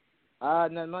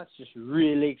 Not much. Just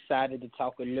really excited to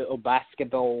talk a little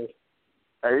basketball.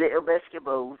 A little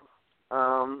basketball.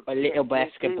 A little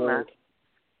basketball.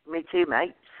 Me too,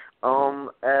 mate. So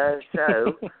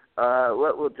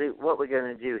what we're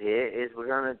gonna do here is we're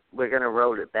gonna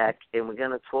roll it back and we're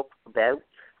gonna talk about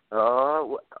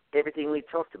everything we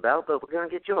talked about, but we're gonna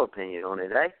get your opinion on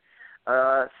it, eh?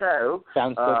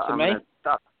 Sounds good to me.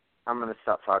 I'm going to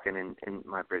stop talking in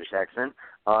my British accent.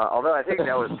 Although I think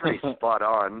that was pretty spot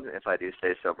on, if I do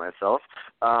say so myself.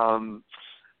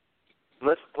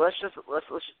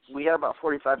 We got about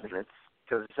 45 minutes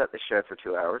because we set the show for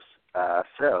 2 hours.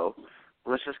 So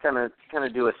let's just kind of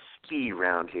do a speed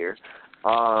round here.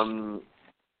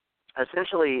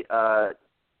 Essentially,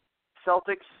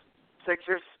 Celtics,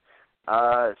 Sixers.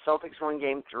 Celtics won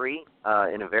Game 3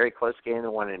 in a very close game. They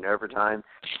won in overtime.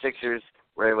 Sixers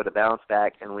were able to bounce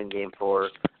back and win Game 4.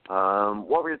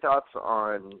 What were your thoughts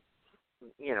on,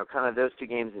 kind of those two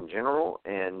games in general,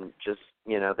 and just,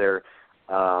 their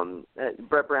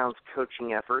Brett Brown's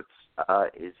coaching efforts,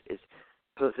 is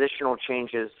positional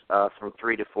changes from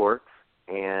 3 to 4,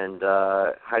 and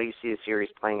how do you see the series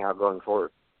playing out going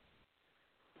forward?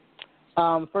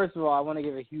 First of all, I want to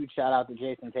give a huge shout out to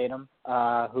Jason Tatum,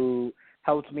 who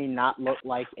helped me not look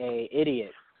like a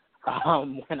idiot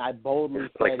when I boldly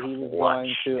said he was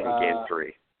going to Game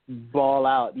 3. Ball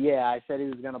out. Yeah, I said he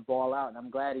was going to ball out, and I'm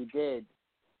glad he did.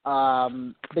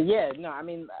 But yeah, no, I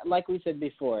mean, like we said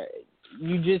before,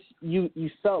 you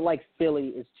felt like Philly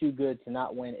is too good to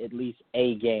not win at least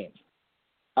a game.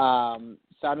 So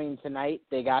I mean, tonight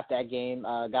they got that game.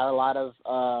 Got a lot of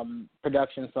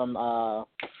production from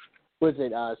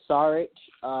Saric.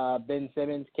 Ben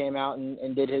Simmons came out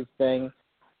and did his thing.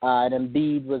 And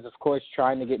Embiid was, of course,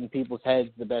 trying to get in people's heads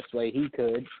the best way he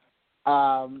could.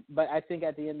 But I think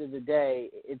at the end of the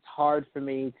day, it's hard for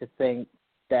me to think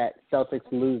that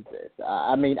Celtics lose this.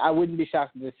 I mean, I wouldn't be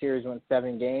shocked if the series went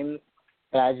 7 games,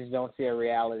 but I just don't see a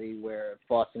reality where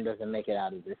Boston doesn't make it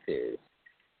out of this series.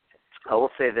 I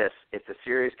will say this. If the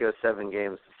series goes 7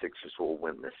 games, the Sixers will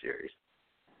win this series.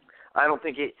 I don't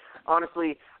think it –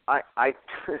 honestly, I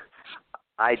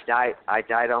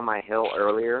died on my hill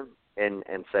earlier and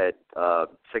said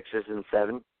Sixers in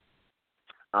 7.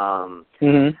 I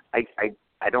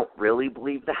don't really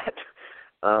believe that.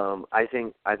 I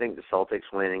think the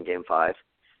Celtics win in Game 5.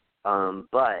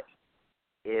 But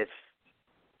if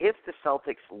the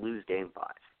Celtics lose Game 5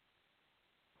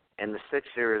 and the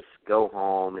Sixers go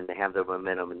home and they have their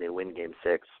momentum and they win Game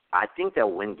 6, I think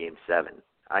they'll win Game 7.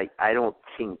 I don't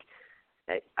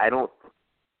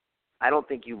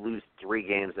think you lose 3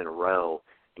 games in a row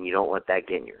and you don't let that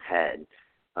get in your head.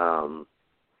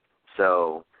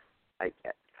 So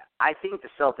I think the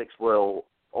Celtics will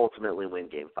ultimately win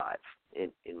Game 5,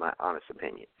 in my honest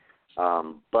opinion.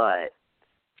 But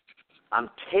I'm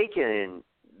taking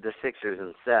the Sixers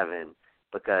in 7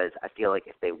 because I feel like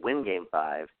if they win Game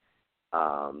 5,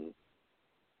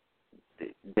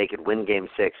 they could win Game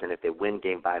 6, and if they win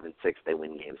Game 5 and 6, they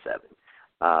win Game 7.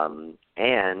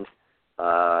 And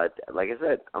like I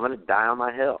said, I'm going to die on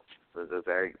my hill.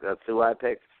 That's who I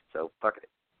picked, so fuck it.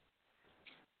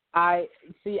 I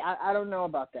don't know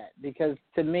about that because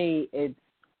to me, it's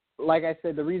like I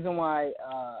said, the reason why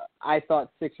I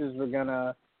thought Sixers were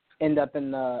gonna end up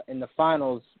in the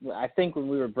finals. I think when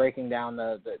we were breaking down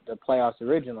the playoffs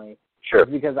originally, sure,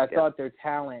 because I thought their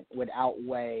talent would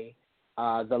outweigh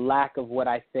the lack of what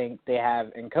I think they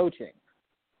have in coaching.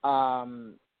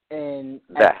 And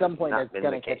at some point, that's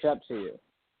going to catch up to you.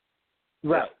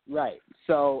 Right.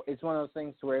 So it's one of those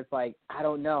things where it's like, I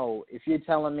don't know. If you're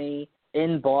telling me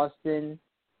in Boston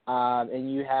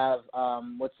and you have,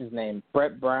 what's his name,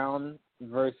 Brett Brown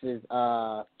versus,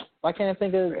 why can't I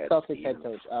think of the Celtics head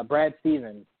coach, Brad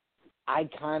Stevens, I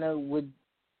kind of would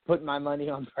put my money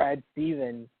on Brad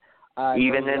Stevens.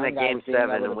 Even in a Game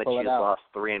 7 in which you lost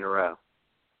 3 in a row.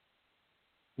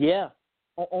 Yeah,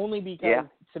 only because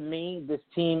to me, this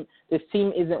team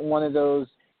isn't one of those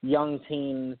young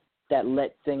teams that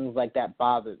let things like that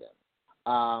bother them.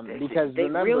 Because they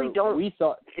remember, really don't. We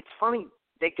thought it's funny.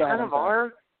 They kind of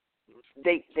are.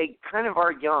 They kind of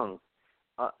are young,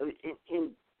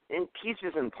 in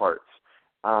pieces and parts.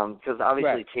 Because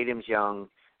obviously Tatum's young.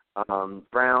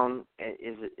 Brown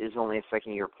is only a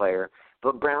second-year player,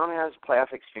 but Brown has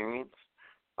playoff experience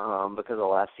because of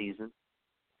last season.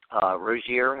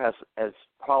 Rozier has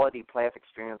quality playoff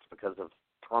experience because of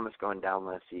Thomas going down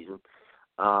last season.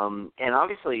 And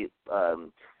obviously, I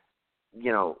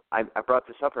brought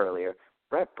this up earlier,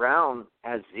 Brett Brown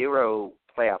has 0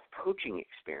 playoff coaching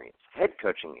experience, head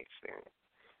coaching experience.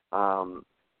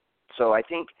 So I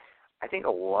think a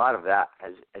lot of that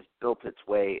has built its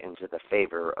way into the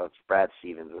favor of Brad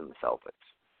Stevens and the Celtics.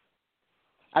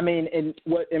 I mean, and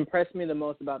what impressed me the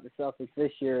most about the Celtics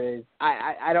this year is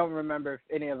I don't remember if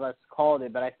any of us called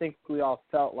it, but I think we all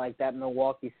felt like that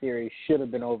Milwaukee series should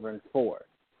have been over in 4.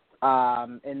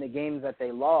 In the games that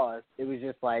they lost, it was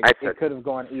just like it could have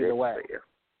gone either way.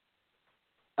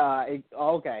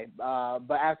 Okay.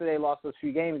 But after they lost those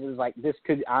few games, it was like this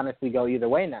could honestly go either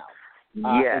way now.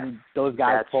 Yes, and those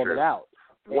guys pulled true. it out.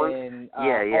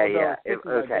 Yeah.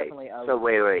 Okay. So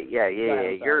wait. Yeah.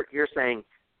 Ahead, You're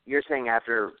saying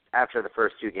after the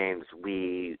first two games,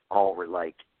 we all were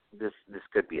like, this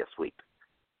could be a sweep.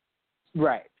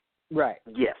 Right.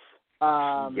 Yes.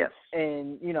 Yes.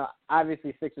 And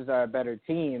obviously Sixers are a better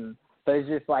team, but it's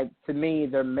just like, to me,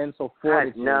 their mental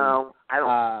fortitude. No,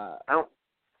 I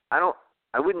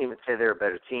wouldn't even say they're a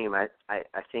better team. I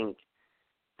think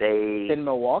they than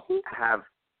Milwaukee have.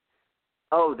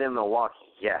 Oh, than Milwaukee.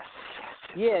 Yes.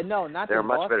 Yeah, no, not they're a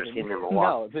much Boston. better team than Milwaukee.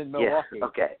 No, than Milwaukee. Yeah,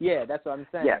 okay. Yeah, that's what I'm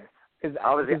saying. Yeah. Because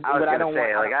I was going to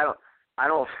say, I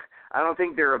don't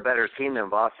think they're a better team than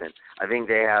Boston. I think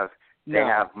they have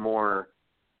more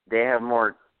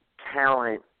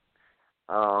talent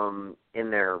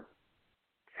in their.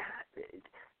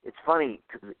 It's funny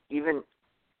because even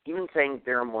saying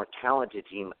they're a more talented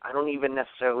team, I don't even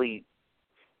necessarily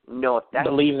know if that's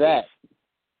believe that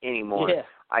anymore. Yeah.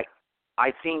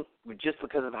 I think just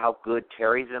because of how good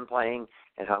Terry's been playing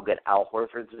and how good Al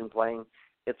Horford's been playing,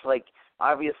 it's like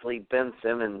obviously Ben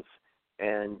Simmons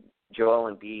and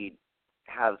Joel Embiid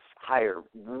have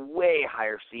way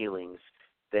higher ceilings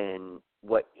than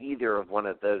what either of one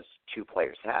of those two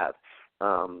players have.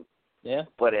 Yeah.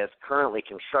 But as currently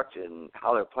constructed and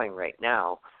how they're playing right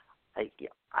now, I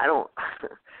don't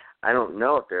I don't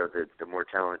know if they're the more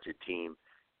talented team.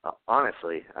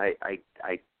 Honestly, I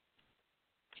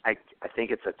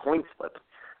think it's a coin flip,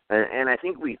 and I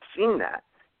think we've seen that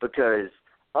because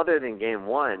other than Game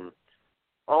 1,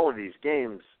 all of these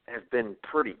games have been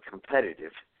pretty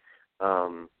competitive.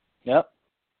 Yep.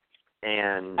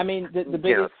 And I mean, the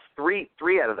biggest three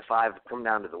out of the 5 have come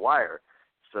down to the wire.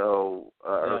 So,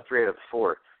 or 3 out of the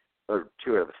 4, or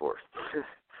 2 out of the 4.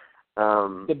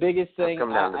 The biggest thing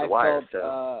come down to the wire,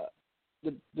 felt,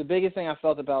 the biggest thing I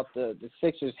felt about the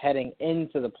Sixers heading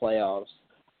into the playoffs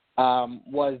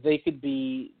was they could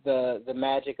be the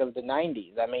Magic of the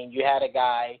 90s. I mean, you had a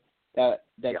guy that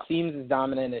seems as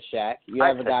dominant as Shaq. You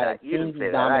have a guy that seems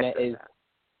as dominant as.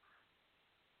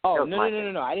 Oh, no. I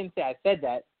didn't say I said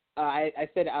that. I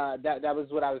said that was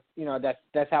what I was,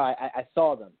 that's how I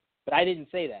saw them. But I didn't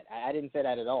say that. I didn't say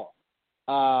that at all.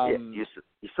 You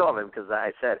saw them because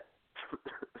I said it.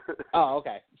 Oh,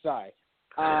 okay. Sorry.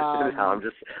 No, I'm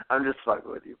just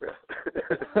fucking with you, bro.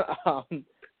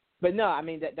 But no, I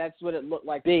mean that's what it looked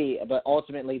like. But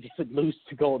ultimately they would lose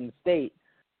to Golden State.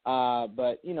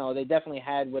 But they definitely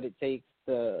had what it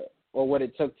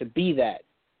took to be that,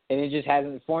 and it just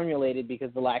hasn't formulated because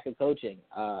of the lack of coaching.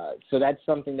 So that's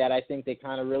something that I think they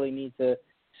kind of really need to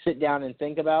sit down and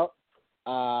think about.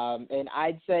 And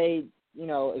I'd say,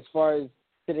 as far as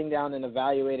sitting down and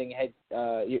evaluating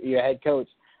your head coach,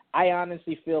 I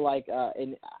honestly feel like,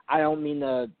 and I don't mean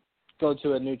to go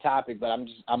to a new topic, but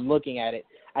I'm looking at it.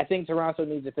 I think Toronto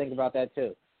needs to think about that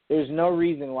too. There's no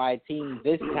reason why a team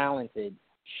this talented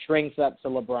shrinks up to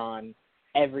LeBron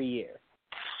every year.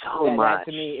 That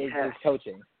to me is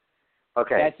coaching.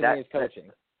 Okay, that to me is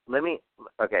coaching. Let me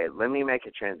make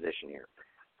a transition here.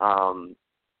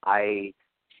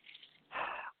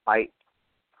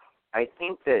 I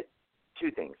think that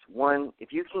two things. One,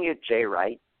 if you can get Jay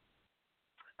Wright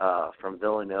from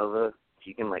Villanova, if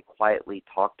you can quietly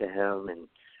talk to him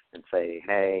and say,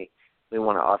 hey, we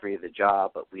want to offer you the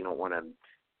job, but we don't want to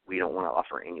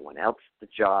offer anyone else the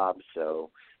job.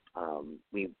 So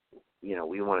we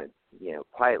want to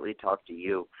quietly talk to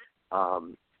you.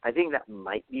 I think that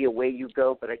might be a way you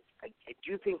go, but I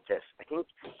do think this. I think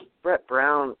Brett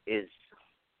Brown this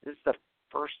is the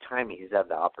first time he's had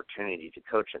the opportunity to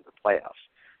coach in the playoffs.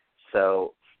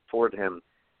 So afford him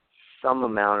some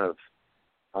amount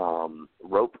of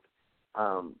rope.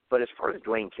 But as far as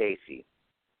Dwayne Casey,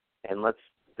 and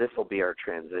this will be our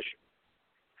transition.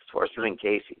 As far as Dwayne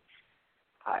Casey,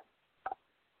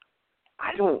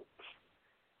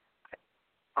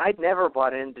 I'd never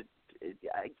bought into.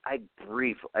 I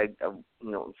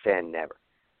never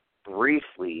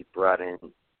briefly bought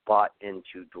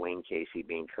into Dwayne Casey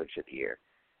being coach of the year.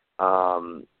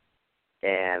 And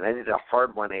I did a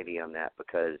hard 180 on that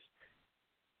because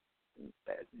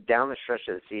down the stretch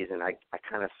of the season, I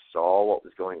kind of saw what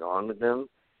was going on with them,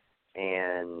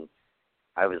 and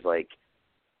I was like,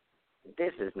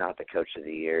 this is not the coach of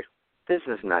the year. This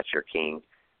is not your king.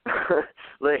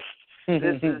 This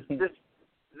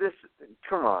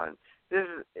come on.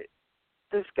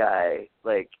 This guy,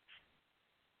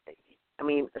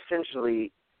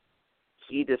 essentially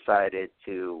he decided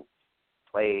to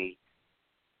play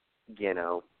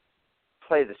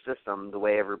the system the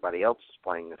way everybody else is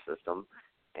playing the system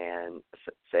and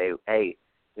say, hey,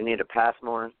 We need to pass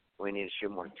more. We need to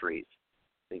shoot more threes.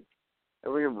 Like,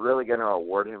 are we really going to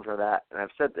award him for that? And I've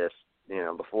said this,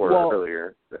 before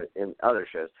earlier in other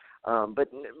shows. But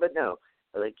no,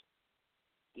 like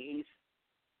he's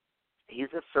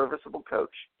a serviceable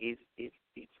coach. He's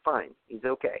fine. He's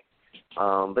okay.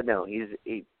 But no,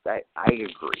 I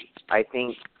agree. I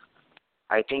think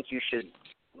you should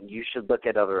look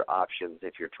at other options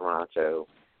if you're Toronto,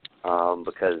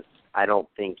 because I don't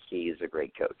think he's a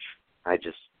great coach. I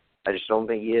just don't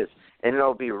think he is. And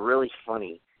it'll be really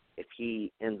funny if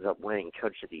he ends up winning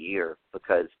Coach of the Year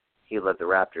because he led the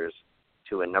Raptors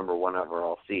to a number 1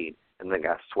 overall seed and then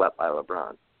got swept by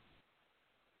LeBron.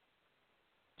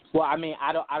 Well, I mean,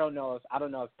 I don't know if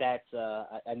that's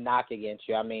a knock against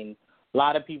you. I mean, a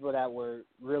lot of people that were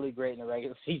really great in the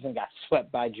regular season got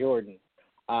swept by Jordan.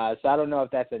 So I don't know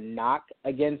if that's a knock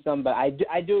against them, but I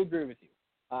do agree with you.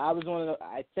 I was one of the,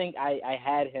 I think I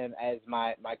had him as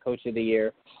my Coach of the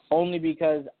Year only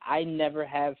because I never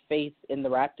have faith in the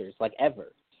Raptors, like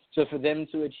ever. So for them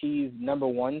to achieve number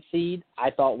 1 seed, I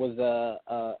thought was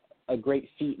a great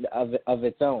feat of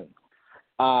its own.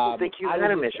 I think you had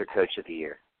him as your Coach of the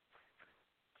Year.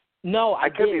 No, I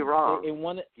could did. be wrong.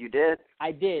 You did?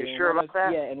 I did. You sure about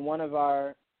that? Yeah, in one of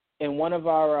our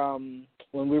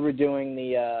when we were doing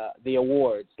the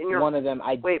awards, one of them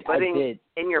I did.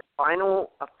 In your final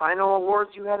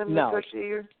awards, you had him as Coach of the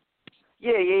Year?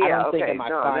 Yeah. I don't okay. think in my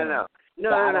final.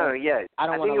 No. Yeah. I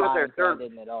don't think it was our third. I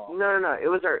didn't at all. No. It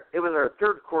was our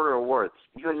third quarter awards.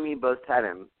 You and me both had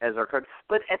him as our coach.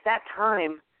 But at that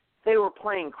time, they were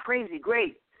playing crazy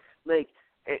great. That's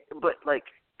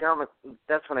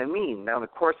what I mean. Down the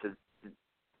course of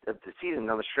the season,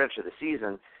 down the stretch of the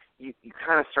season, you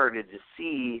kind of started to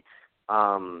see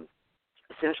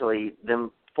essentially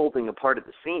them folding apart at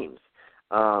the seams.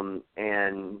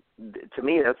 And to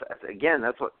me, that's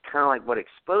what kind of like what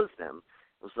exposed them.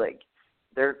 It was like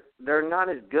they're not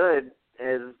as good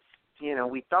as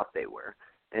we thought they were,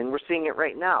 and we're seeing it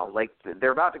right now. Like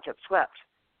they're about to get swept.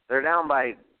 They're down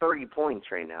by 30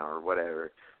 points right now, or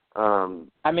whatever.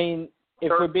 I mean, if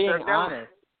we're being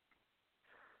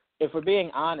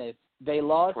honest, they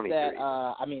lost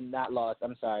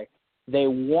 23. They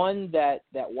won that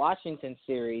Washington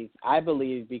series, I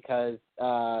believe, because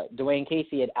Dwayne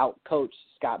Casey had outcoached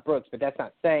Scott Brooks, but that's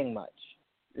not saying much.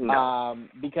 No.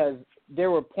 Because there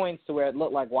were points to where it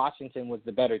looked like Washington was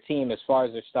the better team as far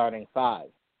as their starting 5.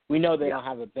 We know they don't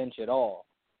have a bench at all.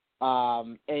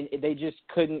 And they just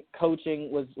couldn't.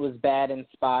 Coaching was bad in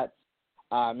spots.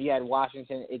 You had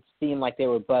Washington. It seemed like they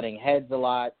were butting heads a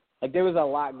lot. Like there was a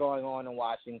lot going on in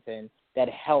Washington that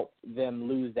helped them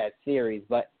lose that series.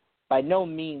 But by no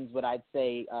means would I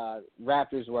say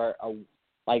Raptors were a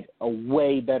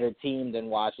way better team than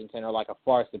Washington or like a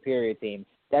far superior team.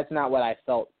 That's not what I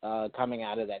felt coming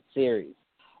out of that series.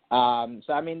 So,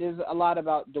 I mean, there's a lot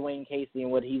about Dwayne Casey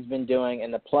and what he's been doing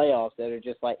in the playoffs that are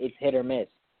just like it's hit or miss.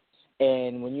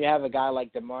 And when you have a guy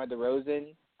like DeMar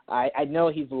DeRozan, I know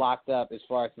he's locked up as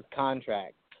far as his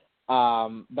contract.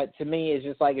 But to me, it's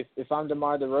just like if I'm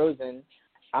DeMar DeRozan,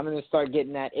 I'm going to start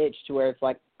getting that itch to where it's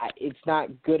like it's not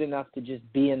good enough to just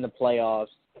be in the playoffs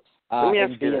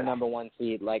and be a number 1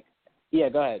 seed. Like, yeah,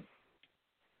 go ahead.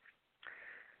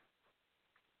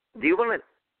 Do you want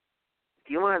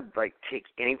to like take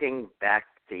anything back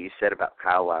that you said about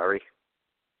Kyle Lowry?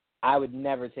 I would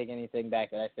never take anything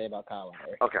back that I say about Kyle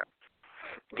Lowry. Okay.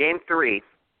 Game 3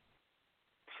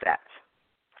 stats.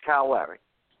 Kyle Lowry.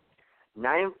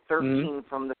 9 of 13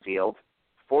 from the field,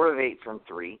 4 of 8 from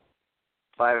 3,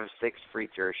 5 of 6 free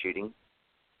throw shooting,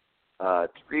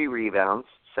 3 rebounds,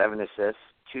 7 assists,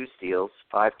 2 steals,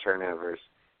 5 turnovers,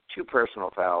 2 personal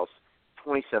fouls,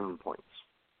 27 points.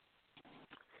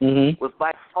 Was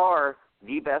by far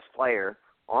the best player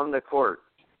on the court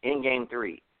in Game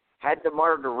 3. Had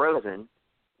DeMar DeRozan,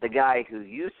 the guy who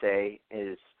you say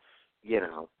is,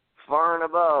 far and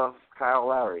above Kyle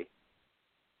Lowry,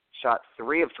 shot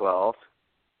 3 of 12,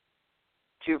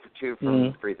 2 for 2 from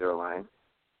the free throw line,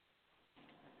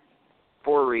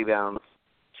 4 rebounds,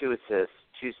 2 assists,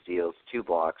 2 steals, 2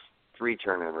 blocks, 3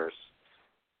 turnovers,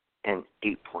 and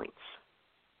 8 points.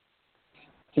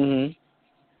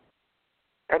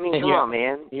 I mean, come on,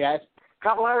 man. Yes.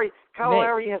 Kyle Lowry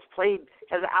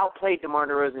has outplayed DeMar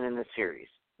DeRozan in this series.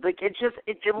 Like at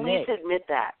least admit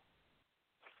that.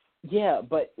 Yeah,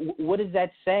 but what is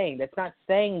that saying? That's not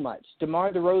saying much.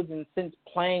 DeMar DeRozan, since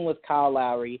playing with Kyle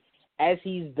Lowry, as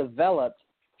he's developed,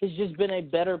 has just been a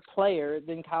better player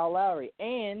than Kyle Lowry.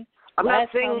 And I'm not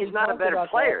saying he's not a better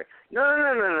player. No.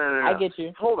 I get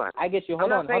you. Hold on. I get you.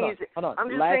 Hold on. I'm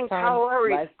just saying Kyle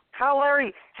Lowry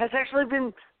has actually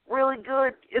been really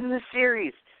good in this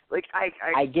series. Like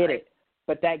I get it.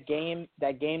 But that game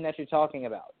that you're talking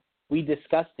about, we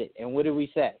discussed it, and what did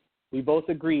we say? We both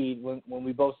agreed when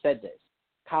we both said this.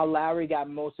 Kyle Lowry got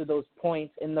most of those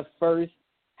points in the first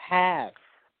half.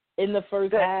 In the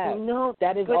first half. No,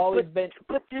 that has always been.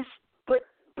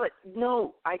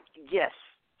 Yes,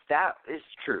 that is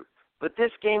true. But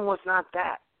this game was not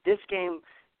that. This game,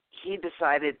 he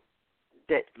decided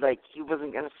that he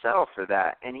wasn't going to settle for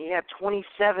that, and he had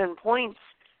 27 points.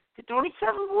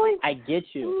 27 points. I get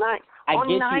you. But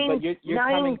you're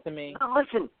coming to me.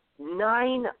 Listen,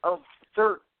 9 of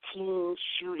 13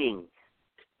 shooting.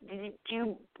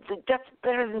 That's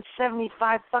better than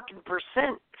 75 fucking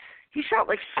percent. He shot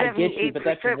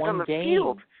 78% from the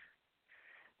field.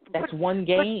 That's one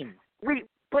game.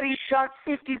 But he shot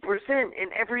 50% in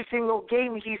every single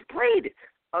game he's played,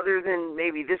 other than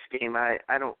maybe this game. I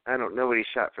don't know what he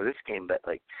shot for this game, but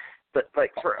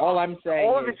for all I'm saying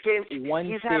all of his games,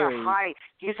 he's had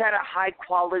a high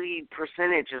quality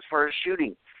percentage as far as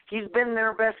shooting. He's been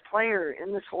their best player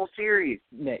in this whole series.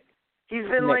 Nick, he's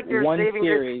been they're saving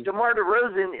this. DeMar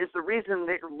DeRozan is the reason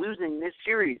they're losing this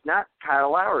series, not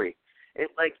Kyle Lowry.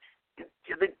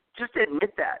 Just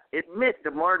admit that. Admit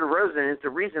DeMar DeRozan is the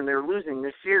reason they're losing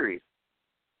this series.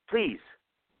 Please.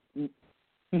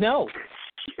 No.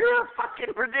 You're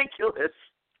fucking ridiculous.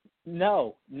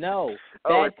 No.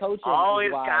 Bad coaching is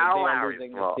why Kyle they're Lowry's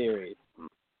losing fault. the series.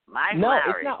 Lowry.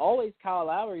 It's not always Kyle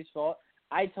Lowry's fault.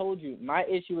 I told you, my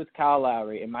issue with Kyle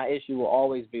Lowry, and my issue will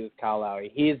always be with Kyle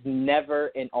Lowry. He is never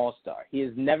an all-star. He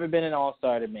has never been an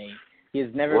all-star to me. He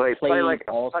has never played like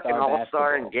a all-star fucking basketball.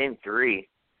 all-star in Game 3.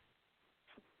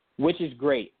 Which is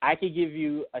great. I could give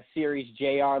you a series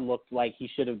JR looked like he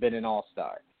should have been an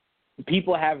all-star.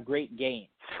 People have great games.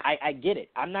 I get it.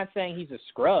 I'm not saying he's a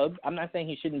scrub. I'm not saying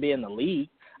he shouldn't be in the league.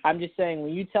 I'm just saying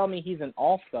when you tell me he's an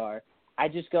all-star, I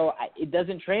just go, it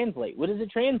doesn't translate. What does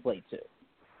it translate to?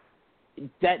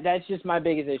 That's just my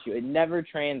biggest issue. It never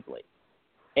translates.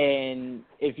 And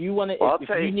if you want to, if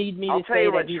you need me to say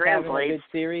that he's having a good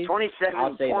series,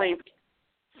 27 points,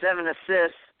 7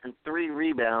 assists, and 3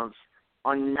 rebounds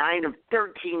on 9 of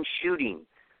 13 shooting.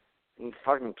 Are you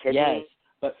fucking kidding me? Yes,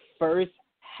 but first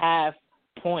half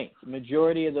points.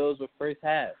 Majority of those were first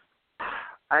half.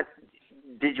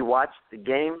 Did you watch the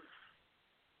game?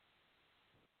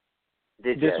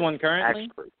 This one currently?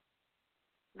 Actually,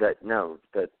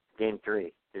 the Game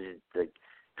 3. The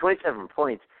 27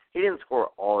 points. He didn't score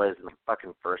all those in the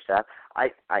fucking first half.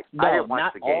 I didn't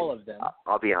watch the game. Not all of them.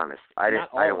 I'll be honest. I didn't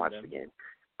watch the game.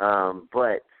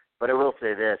 But I will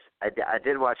say this: I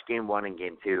did watch Game 1 and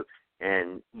Game 2,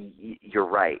 and you're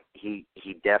right. He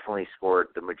definitely scored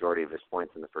the majority of his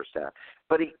points in the first half.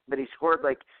 But he scored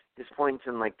his points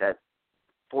in that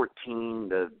 14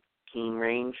 to 15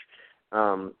 range.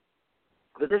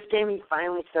 But this game, he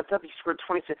finally stepped up. He scored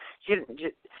 26.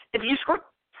 If you score,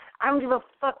 I don't give a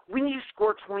fuck. When you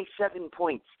score 27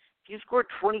 points, if you score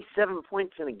 27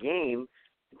 points in a game,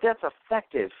 that's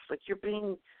effective. You're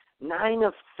being 9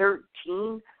 of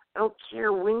 13. I don't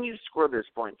care when you score those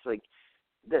points.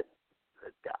 That.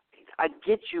 I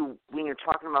get you when you're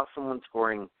talking about someone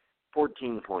scoring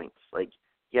 14 points.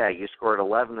 You scored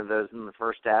 11 of those in the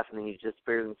first half, and then you just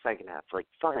barely in the second half.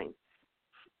 Fine.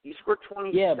 You scored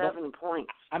 27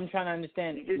 points. I'm trying to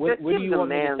understand. What do you want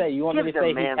me to say? You want me to say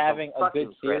he's having a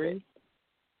good series?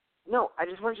 No, I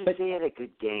just want you to say he had a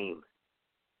good game.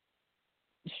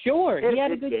 Sure, he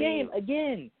had a good game.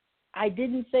 Again, I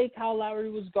didn't say Kyle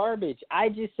Lowry was garbage. I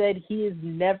just said he has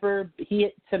never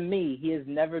been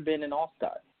an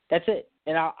all-star. That's it.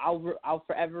 And I'll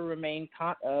forever remain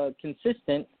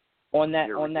consistent on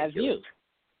that view.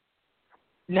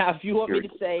 Now, if you want me to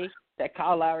say that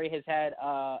Kyle Lowry has had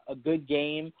a good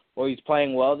game or he's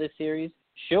playing well this series,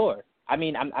 sure. I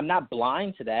mean, I'm not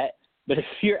blind to that, but if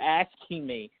you're asking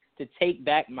me to take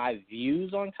back my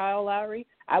views on Kyle Lowry,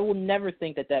 I will never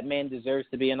think that man deserves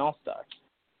to be an all-star.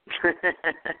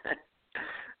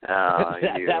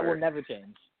 That will never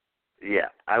change. Yeah,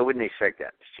 I wouldn't expect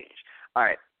that to change. All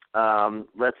right,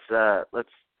 let's.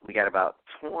 We got about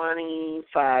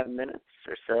 25 minutes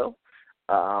or so.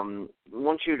 I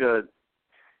want you to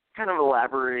kind of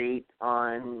elaborate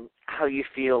on how you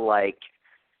feel like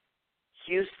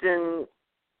Houston,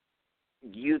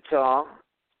 Utah,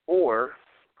 or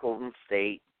Golden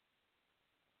State,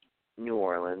 New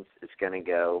Orleans is going to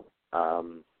go.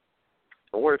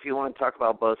 Or if you want to talk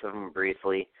about both of them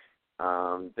briefly,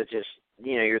 but just,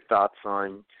 your thoughts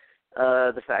on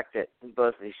the fact that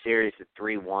both of these series are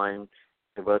 3-1.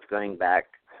 They're both going back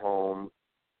home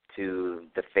to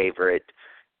the favorite.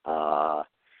 Do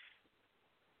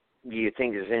you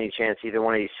think there's any chance either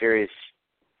one of these series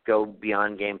go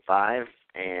beyond Game 5?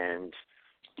 And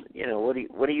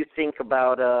what do you think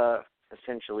about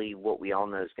essentially what we all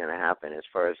know is going to happen as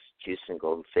far as Houston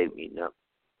Golden State meeting up?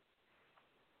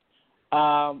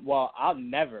 Well, I'll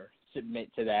never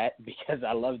submit to that because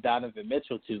I love Donovan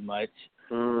Mitchell too much.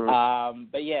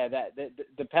 But yeah,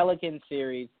 the Pelican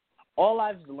series, all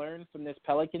I've learned from this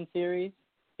Pelican series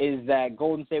is that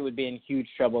Golden State would be in huge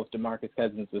trouble if DeMarcus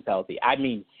Cousins was healthy. I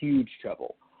mean, huge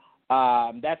trouble.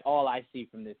 That's all I see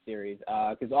from this series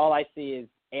because all I see is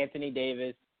Anthony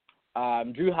Davis.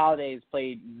 Drew Holiday has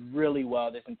played really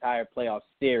well this entire playoff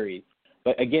series,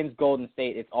 but against Golden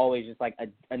State, it's always just like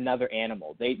another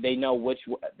animal. They know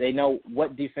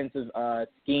what defensive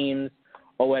schemes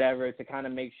or whatever to kind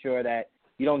of make sure that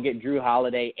you don't get Drew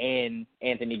Holiday and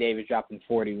Anthony Davis dropping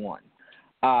 41.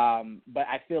 But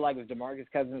I feel like if DeMarcus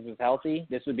Cousins was healthy,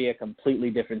 this would be a completely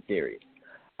different series,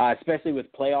 especially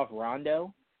with playoff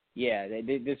Rondo. Yeah,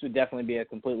 this would definitely be a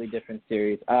completely different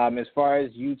series. As far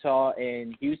as Utah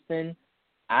and Houston,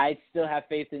 I still have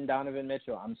faith in Donovan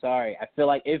Mitchell. I'm sorry. I feel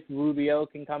like if Rubio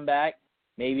can come back,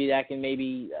 maybe that can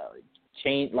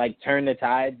change, turn the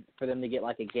tide for them to get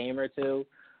like a game or two.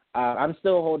 I'm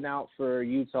still holding out for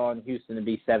Utah and Houston to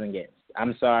be 7 games.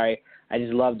 I'm sorry. I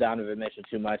just love Donovan Mitchell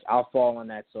too much. I'll fall on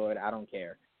that sword. I don't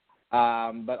care.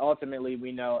 But ultimately,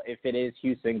 we know if it is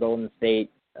Houston, Golden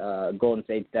State's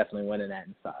definitely winning that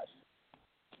in 5.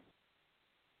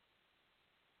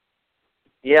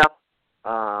 Yeah.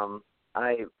 I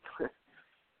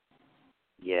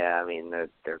mean,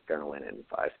 they're going to win it in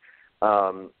 5.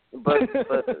 But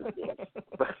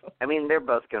I mean, they're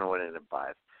both going to win it in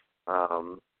 5.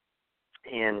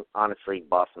 And honestly,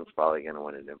 Boston's probably going to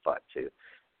win it in 5 too.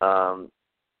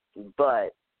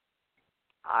 But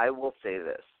I will say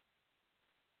this.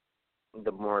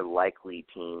 The more likely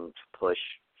team to push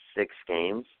 6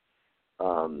 games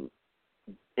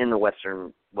in the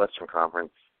Western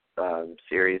Conference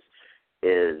series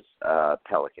is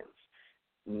Pelicans,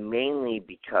 mainly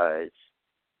because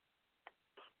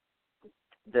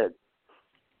the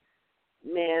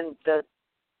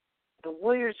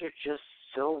Warriors are just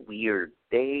so weird.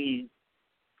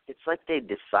 It's like they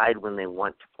decide when they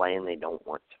want to play and they don't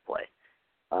want to play.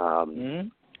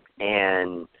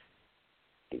 And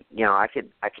I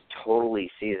could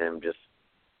totally see them just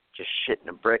shitting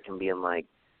a brick and being like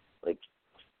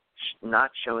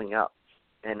not showing up.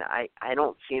 And I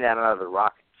don't see that out of the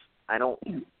Rockets.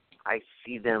 I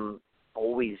see them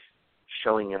always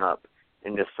showing up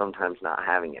and just sometimes not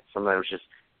having it. Sometimes just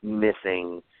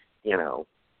missing,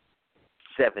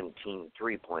 17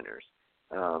 3-pointers.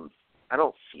 I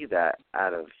don't see that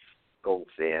out of Golden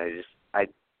State. I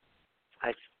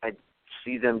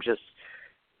see them just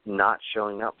not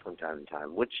showing up from time to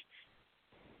time, which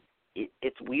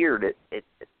it's weird. It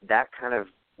that kind of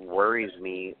worries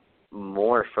me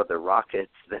more for the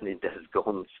Rockets than it does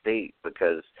Golden State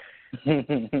because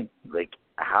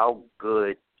how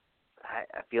good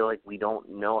I feel like we don't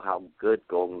know how good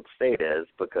Golden State is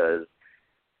because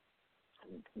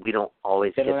we don't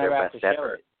always get their best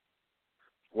effort.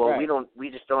 Well, right. We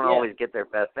just don't always get their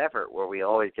best effort where we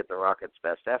always get the Rockets'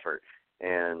 best effort.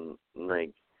 And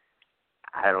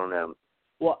I don't know.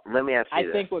 Well, let me ask you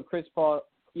I think with Chris Paul.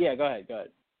 Yeah, go ahead.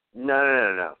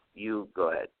 No. You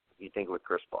go ahead. You think with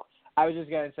Chris Paul? I was just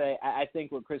gonna say I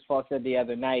think what Chris Paul said the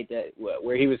other night that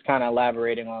where he was kind of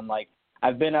elaborating on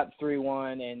I've been up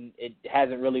 3-1 and it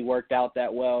hasn't really worked out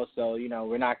that well. So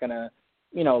we're not gonna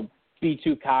be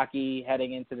too cocky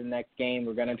heading into the next game.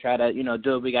 We're gonna try to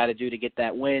do what we got to do to get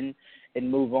that win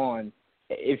and move on.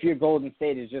 If you're Golden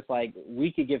State, it's just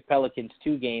we could give Pelicans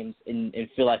 2 games and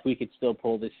feel like we could still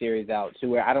pull this series out to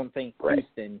where I don't think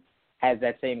Houston has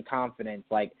that same confidence.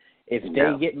 If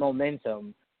they get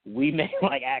momentum, we may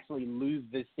actually lose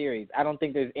this series. I don't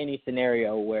think there's any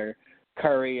scenario where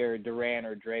Curry or Durant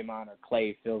or Draymond or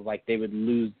Klay feels like they would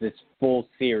lose this full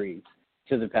series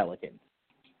to the Pelicans.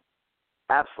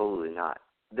 Absolutely not.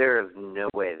 There is no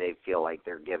way they feel like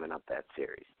they're giving up that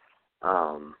series.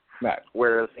 Right.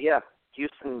 Whereas,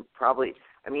 Houston probably,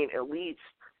 at least,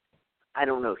 I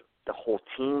don't know the whole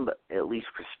team, but at least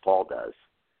Chris Paul does.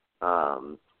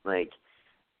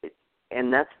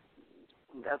 And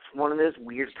that's one of those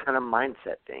weird kind of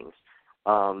mindset things.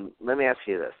 Let me ask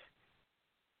you this.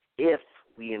 If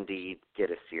we indeed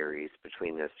get a series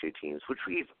between those 2 teams, which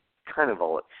we've kind of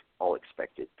all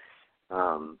expected,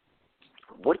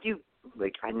 what do you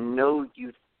I know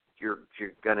you're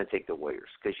gonna take the Warriors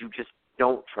because you just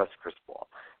don't trust Chris Paul,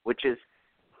 which is,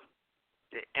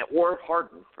 or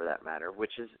Harden for that matter,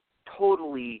 which is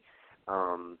totally,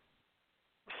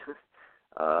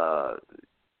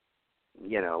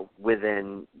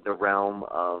 within the realm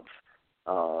of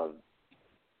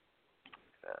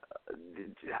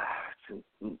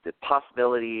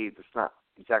possibility. That's not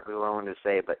exactly what I wanted to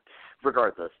say, but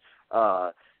regardless,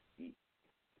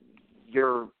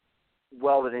 you're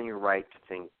well within your right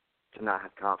to not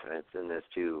have confidence in this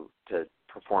to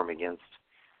perform against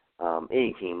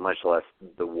any team, much less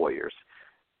the Warriors.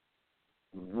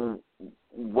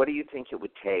 What do you think it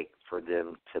would take for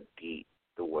them to beat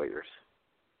the Warriors?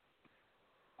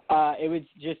 It would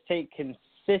just take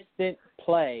consistent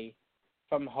play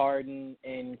from Harden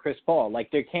and Chris Paul.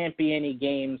 Like, there can't be any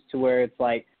games to where it's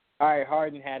like, all right,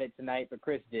 Harden had it tonight, but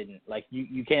Chris didn't. Like,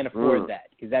 you can't afford that,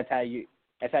 because that's how you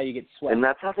get swept. And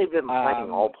that's how they've been playing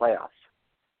all playoffs.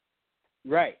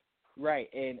 Right.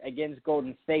 And against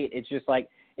Golden State, it's just like,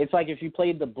 it's like if you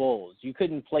played the Bulls. You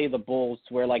couldn't play the Bulls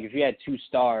to where, like, if you had two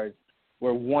stars,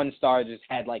 where one star just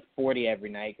had, like, 40 every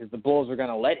night, because the Bulls were going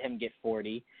to let him get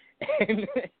 40, and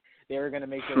they were going to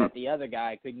make sure that the other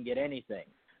guy couldn't get anything.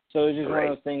 So it's just one of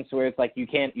those things where it's like you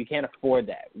can't afford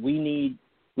that. We need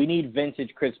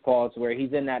vintage Chris Paul to where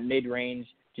he's in that mid-range,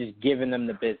 just giving them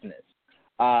the business.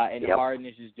 And Harden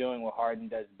is just doing what Harden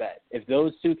does best. If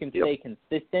those two can stay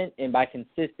consistent, and by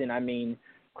consistent I mean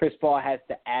Chris Paul has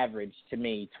to average, to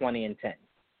me, 20 and 10,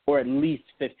 or at least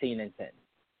 15 and 10.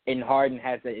 And Harden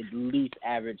has to at least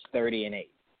average 30 and 8.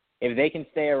 If they can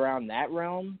stay around that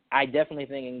realm, I definitely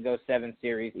think it can go 7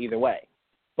 series either way.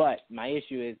 But my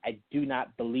issue is I do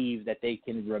not believe that they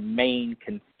can remain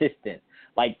consistent.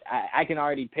 Like, I can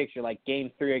already picture, like, Game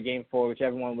 3 or Game 4,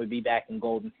 whichever one would be back in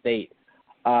Golden State.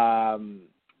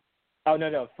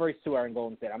 First two are in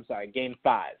Golden State. I'm sorry, Game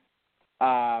 5.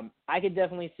 I could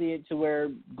definitely see it to where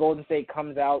Golden State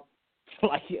comes out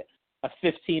like a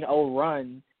 15-0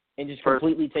 run and just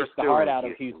completely takes the heart out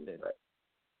of Houston. Right.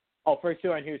 Oh, first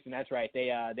two are in Houston. That's right. They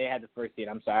had the first seed.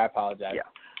 I'm sorry. I apologize. Yeah.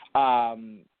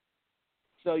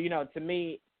 So, to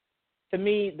me,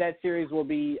 that series will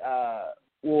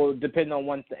depend on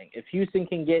one thing. If Houston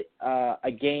can get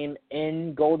a game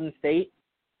in Golden State,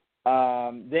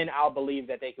 then I'll believe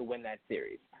that they could win that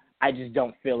series. I just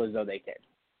don't feel as though they can.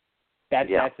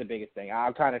 That's the biggest thing.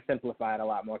 I'll kind of simplify it a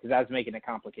lot more because I was making it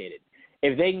complicated.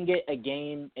 If they can get a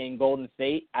game in Golden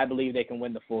State, I believe they can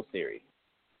win the full series.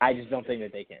 I just don't think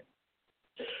that they can.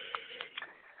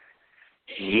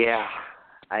 Yeah,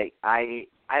 I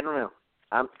don't know.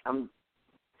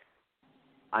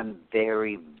 I'm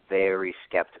very, very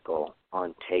skeptical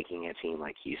on taking a team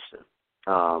like Houston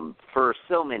for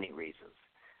so many reasons.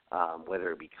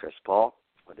 Whether it be Chris Paul,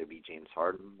 whether it be James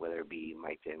Harden, whether it be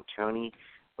Mike D'Antoni,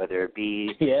 whether it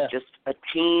be just a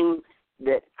team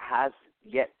that has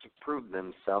yet to prove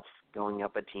themselves going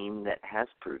up a team that has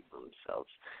proved themselves.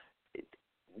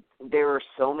 There are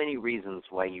so many reasons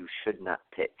why you should not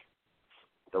pick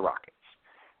the Rockets.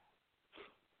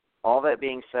 All that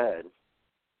being said,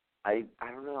 I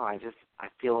don't know. I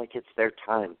feel like it's their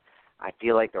time. I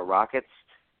feel like the Rockets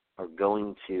are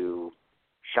going to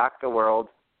shock the world,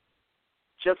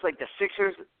 just like the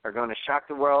Sixers are going to shock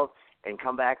the world and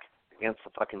come back against the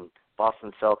fucking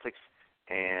Boston Celtics,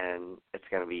 and it's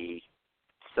going to be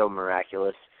so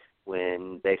miraculous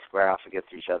when they square off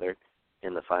against each other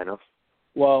in the finals.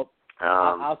 Well,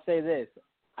 I'll say this.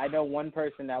 I know one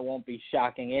person that won't be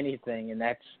shocking anything, and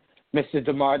that's Mr.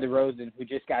 DeMar DeRozan, who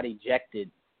just got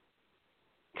ejected.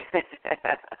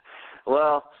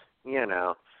 Well, when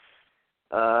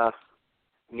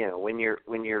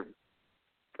you're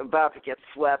about to get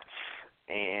swept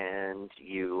and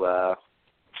you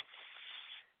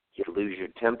lose your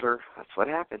temper, that's what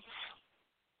happens.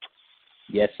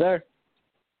 Yes, sir.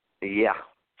 Yeah.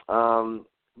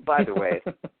 By the way,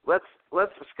 let's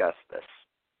discuss this.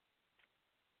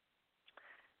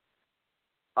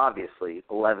 Obviously,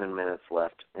 11 minutes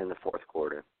left in the fourth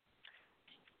quarter,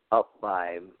 up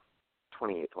by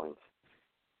 28 points.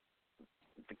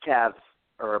 The Cavs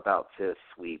are about to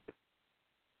sweep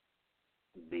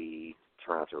the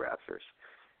Toronto Raptors.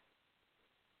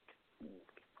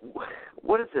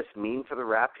 What does this mean for the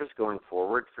Raptors going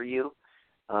forward for you?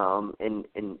 And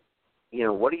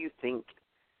what do you think?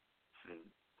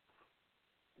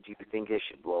 Do you think they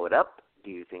should blow it up? Do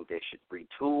you think they should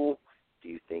retool? Do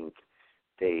you think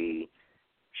they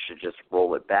should just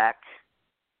roll it back?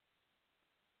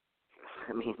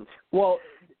 I mean, well,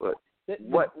 what the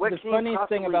can you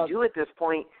possibly do at this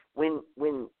point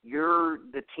when you're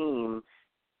the team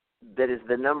that is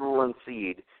the number one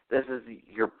seed? This is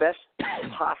your best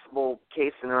possible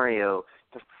case scenario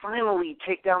to finally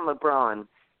take down LeBron,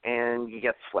 and you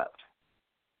get swept.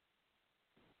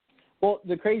 Well,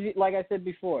 the crazy, like I said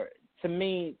before, to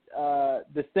me,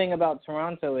 the thing about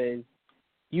Toronto is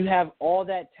you have all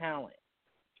that talent,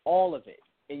 all of it.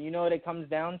 And you know what it comes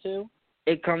down to?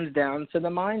 It comes down to the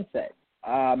mindset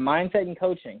and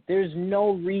coaching. There's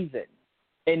no reason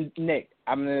And Nick,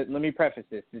 let me preface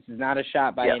this. This is not a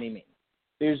shot by any means.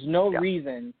 There's no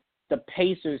reason the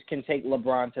Pacers can take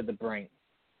LeBron to the brink,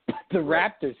 but the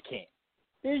Raptors can't.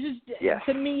 There's just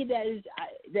to me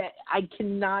that I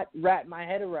cannot wrap my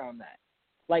head around that.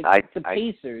 Like the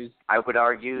Pacers, I would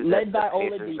argue led that by the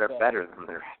Pacers Oladipo, are better than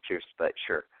the Raptors, but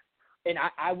sure. And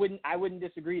I wouldn't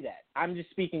disagree that. I'm just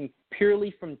speaking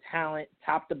purely from talent,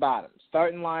 top to bottom,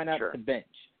 starting lineup to bench.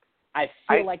 I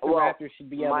feel like the Raptors should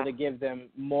be able to give them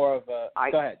more of a.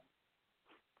 Go ahead.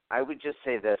 I would just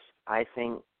say this. I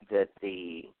think that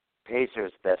the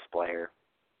Pacers' best player,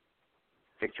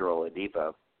 Victor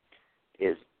Oladipo,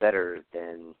 is better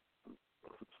than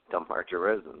DeMar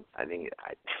DeRozan. I think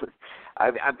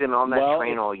I've been on that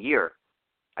train all year.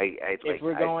 If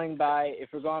we're going by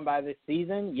this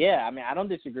season, I mean, I don't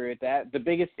disagree with that. The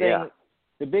biggest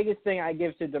thing I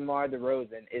give to DeMar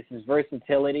DeRozan is his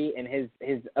versatility and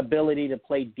his ability to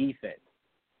play defense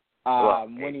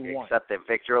when he wants. Except that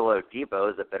Victor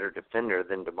Oladipo is a better defender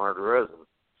than DeMar DeRozan.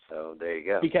 So there you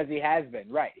go. Because he has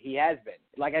been, right. He has been.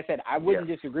 Like I said, I wouldn't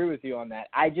disagree with you on that.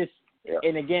 I just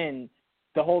and again,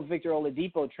 the whole Victor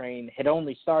Oladipo train had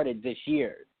only started this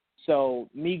year. So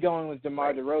me going with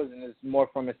DeMar DeRozan is more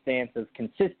from a stance of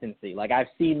consistency. Like I've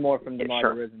seen more from DeMar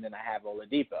DeRozan than I have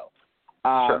Oladipo.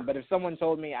 But if someone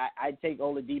told me I'd take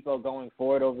Oladipo going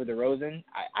forward over DeRozan,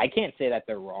 I can't say that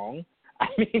they're wrong. I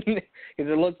mean,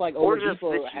 because it looks like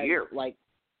Oladipo has year.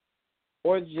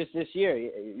 Or just this year.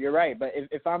 You're right. But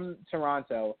if I'm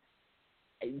Toronto,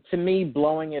 to me,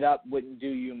 blowing it up wouldn't do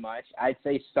you much. I'd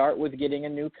say start with getting a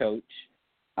new coach.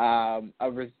 A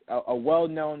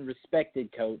well-known,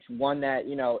 respected coach, one that,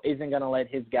 isn't going to let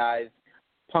his guys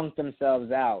punk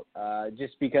themselves out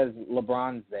just because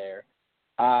LeBron's there,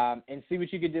 and see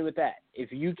what you could do with that.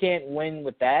 If you can't win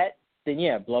with that,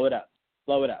 then, blow it up.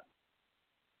 Blow it up.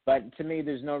 But to me,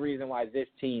 there's no reason why this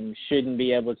team shouldn't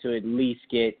be able to at least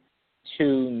get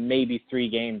 2, maybe 3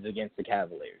 games against the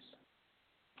Cavaliers.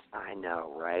 I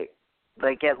know, right?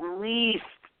 Like at least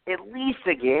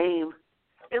a game.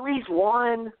 At least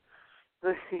one.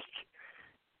 I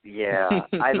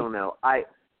don't know. I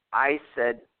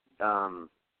said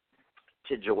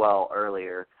to Joel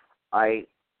earlier, I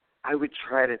would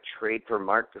try to trade for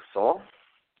Marc Gasol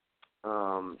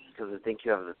because I think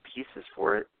you have the pieces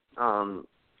for it.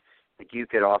 Like you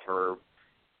could offer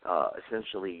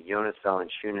essentially Jonas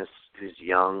Valanciunas, who's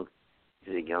young.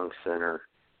 He's a young center.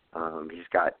 He's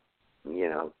got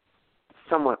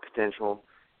somewhat potential.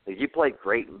 Like, he played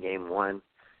great in Game 1.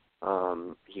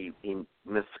 He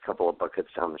missed a couple of buckets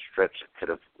down the stretch that could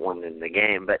have won in the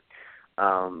game, but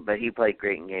he played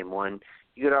great in Game 1.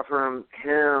 You could offer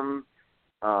him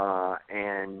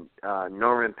and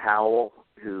Norman Powell,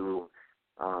 who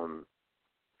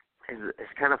has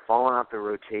kind of fallen off the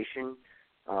rotation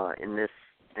in this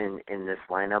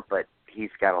lineup, but he's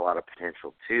got a lot of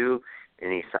potential too,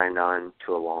 and he signed on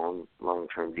to a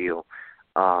long-term deal.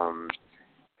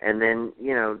 And then,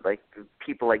 like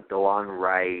people like DeLon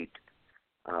Wright,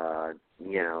 and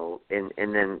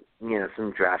then,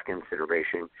 some draft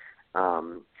consideration.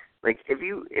 Like if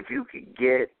you could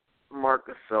get Marc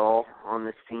Gasol on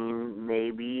this team,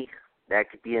 maybe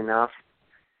that could be enough.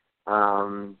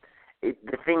 The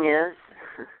thing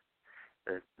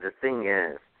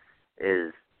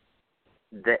is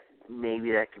that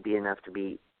maybe that could be enough to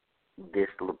beat this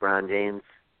LeBron James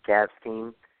Cavs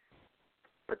team.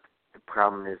 The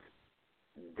problem is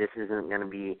this isn't going to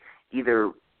be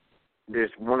either.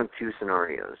 There's one of two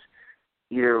scenarios.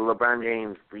 Either LeBron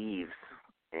James leaves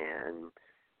and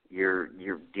you're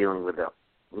dealing with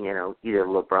either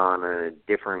LeBron on a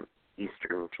different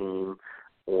Eastern team,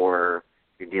 or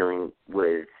you're dealing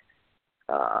with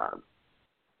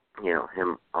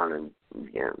him on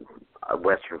a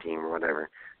Western team or whatever.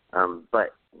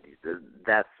 But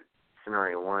that's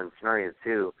scenario one. Scenario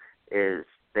two is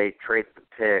they trade the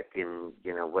pick and,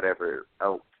 whatever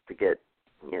else to get,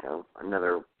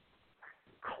 another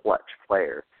clutch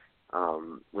player,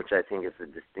 which I think is a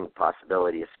distinct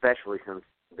possibility, especially since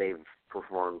they've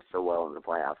performed so well in the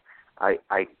playoffs.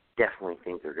 I definitely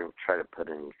think they're going to try to put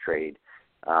in a trade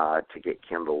to get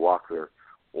Kemba Walker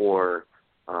or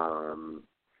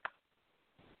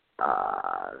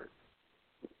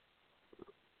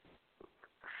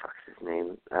fuck's his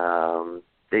name?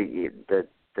 The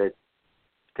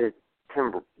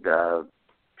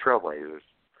Trailblazers.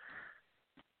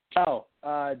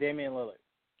 Damian Lillard.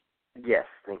 Yes,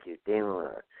 thank you, Damian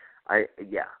Lillard. I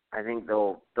think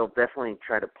they'll definitely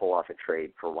try to pull off a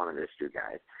trade for one of those two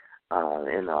guys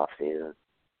in the offseason.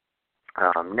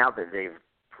 Now that they've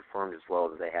performed as well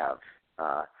as they have,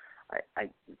 I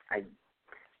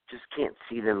just can't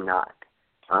see them not.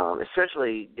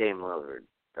 especially Dame Lillard,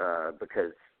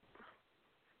 because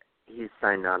he's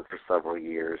signed on for several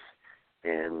years,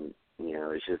 and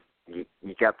it's just you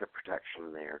got the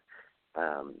protection there.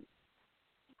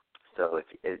 So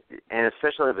and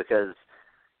especially because,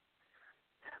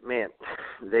 man,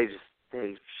 they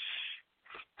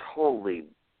totally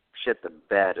shit the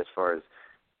bed as far as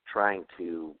trying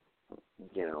to,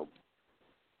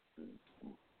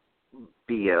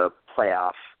 be a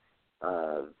playoff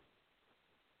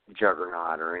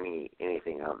juggernaut or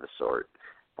anything of the sort.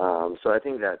 So I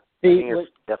think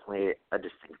it's definitely a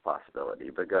distinct possibility.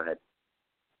 But go ahead.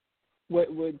 What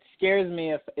scares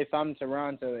me if I'm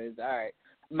Toronto is, all right,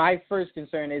 my first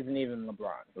concern isn't even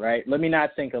LeBron, right? Let me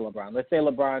not think of LeBron. Let's say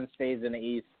LeBron stays in the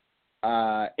East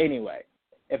anyway.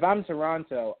 If I'm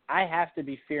Toronto, I have to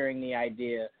be fearing the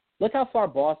idea, look how far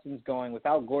Boston's going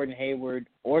without Gordon Hayward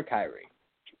or Kyrie.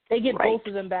 They get both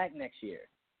of them back next year.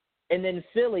 And then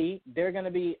Philly, they're going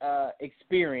to be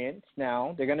experienced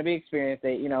now. They're going to be experienced.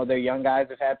 They, their young guys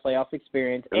have had playoff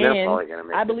experience. And they're probably going to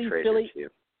make I believe Philly. Too.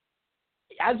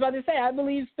 I was about to say, I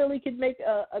believe Philly could make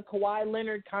a Kawhi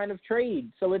Leonard kind of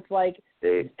trade. So it's like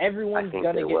everyone's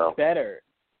going to get better.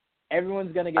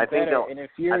 Everyone's going to get better. And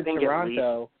if you're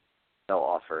Toronto, they'll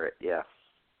offer it, yeah.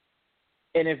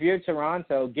 And if you're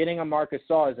Toronto, getting a Marc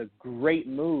Gasol is a great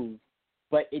move,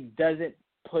 but it doesn't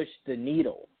push the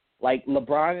needle. Like,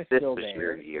 LeBron is still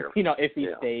there, if he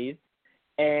stays.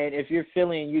 And if you're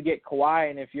Philly and you get Kawhi,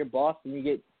 and if you're Boston, you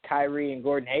get Kyrie and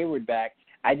Gordon Hayward back,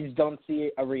 I just don't see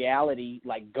a reality,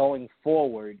 like, going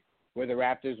forward where the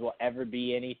Raptors will ever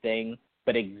be anything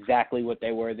but exactly what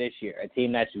they were this year. A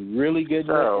team that's really good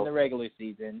in the regular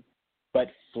season, but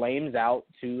flames out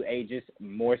to a just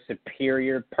more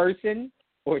superior person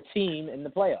or team in the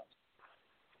playoffs.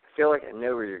 I feel like I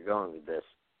know where you're going with this.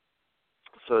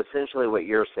 So essentially what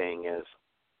you're saying is,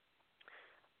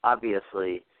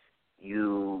 obviously,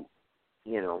 you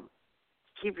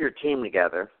keep your team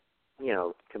together,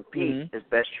 compete as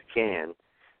best you can,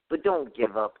 but don't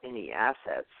give up any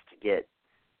assets to get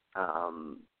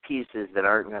pieces that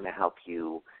aren't going to help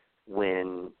you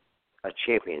win a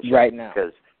championship. Right now.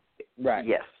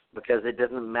 Yes, because it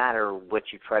doesn't matter what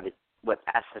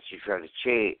assets you try to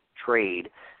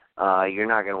trade, you're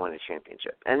not going to win a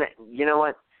championship. And you know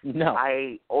what? No.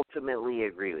 I ultimately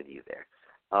agree with you there,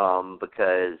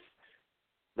 because,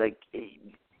 like,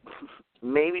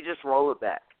 maybe just roll it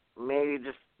back. Maybe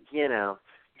just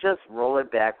roll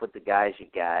it back with the guys you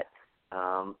got.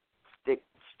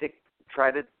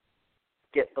 Try to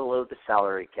get below the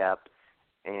salary cap,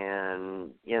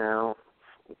 and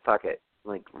fuck it.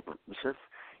 Like,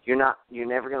 you're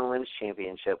never going to win a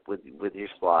championship with your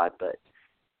squad, but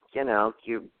you're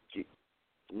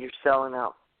selling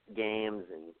out games,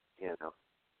 and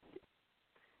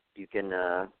you can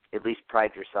at least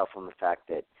pride yourself on the fact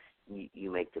that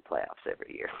you make the playoffs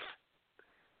every year.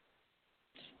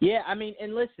 Yeah, I mean,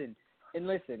 and listen,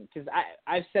 because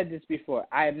I've said this before.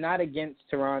 I am not against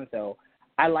Toronto.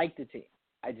 I like the team.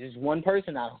 I just one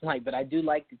person I don't like, but I do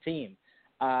like the team.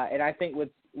 And I think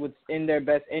what's in their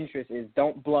best interest is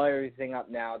don't blow everything up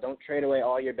now. Don't trade away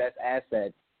all your best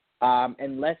assets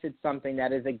unless it's something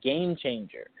that is a game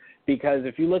changer. Because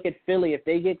if you look at Philly, if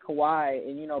they get Kawhi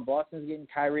and, Boston's getting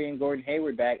Kyrie and Gordon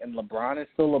Hayward back and LeBron is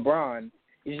still LeBron,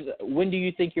 when do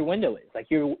you think your window is? Like,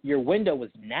 your window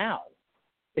is now.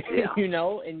 Yeah.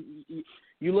 And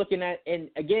you're looking at,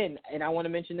 and again, and I want to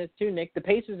mention this too, Nick, the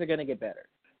Pacers are going to get better.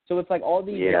 So it's like all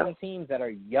these young teams that are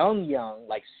young,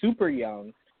 like super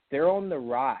young, they're on the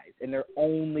rise, and they're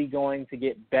only going to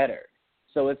get better.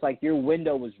 So it's like your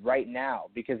window was right now,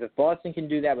 because if Boston can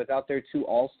do that without their two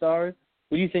all-stars,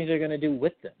 what do you think they're going to do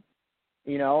with them?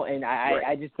 And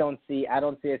I just don't see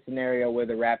a scenario where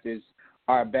the Raptors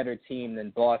are a better team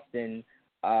than Boston,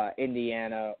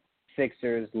 Indiana,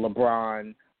 Sixers,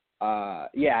 LeBron.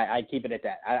 I keep it at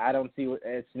that. I don't see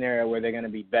a scenario where they're going to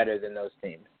be better than those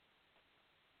teams.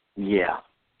 Yeah,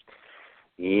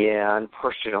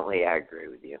 unfortunately, I agree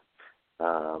with you.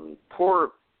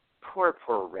 Poor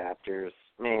Raptors,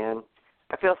 man.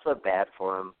 I feel so bad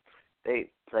for them.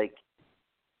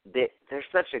 They're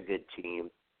such a good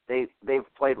team. They've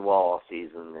played well all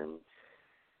season, and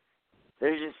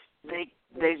they just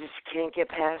can't get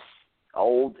past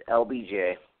old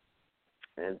LBJ.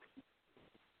 And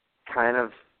kind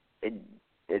of it.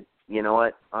 You know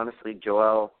what? Honestly,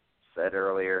 Joel said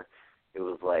earlier, it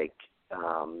was like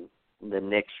the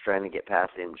Knicks trying to get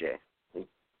past MJ. They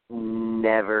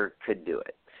never could do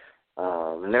it.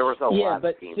 And there was a lot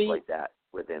of teams like that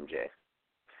with MJ.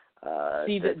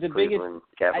 The Cleveland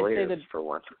Cavaliers, for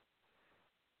one.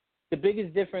 The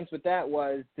biggest difference with that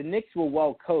was the Knicks were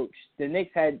well coached. The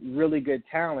Knicks had really good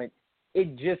talent,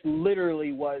 it just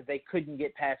literally was they couldn't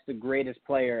get past the greatest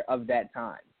player of that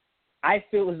time. I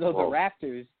feel as though the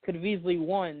Raptors could have easily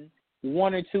won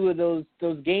one or two of those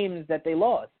games that they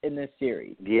lost in this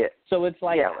series. Yeah. So it's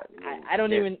like I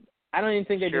don't even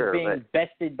think they're just being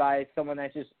bested by someone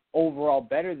that's just overall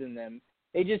better than them.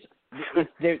 They're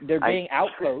being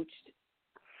outcoached.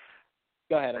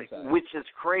 Go ahead, I'm sorry. Which is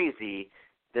crazy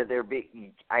that they're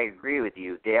being. I agree with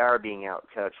you. They are being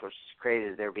outcoached, which is crazy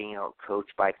that they're being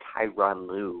outcoached by Tyronn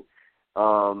Lue.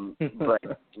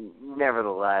 But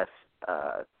nevertheless,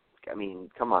 I mean,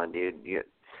 come on, dude.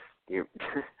 You're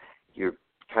you're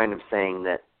kind of saying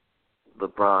that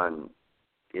LeBron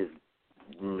is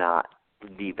not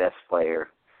the best player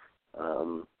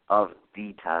of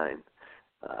the time.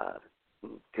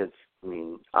 Because I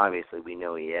mean, obviously we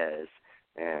know he is,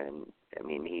 and I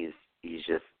mean he's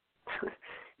just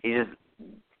he's just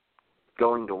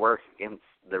going to work against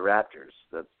the Raptors.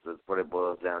 That's what it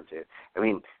boils down to. I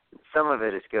mean, some of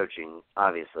it is coaching,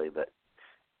 obviously, but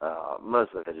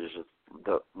most of it is just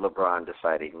LeBron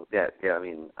deciding that. Yeah, I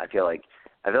mean, I feel like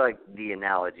the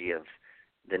analogy of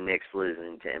the Knicks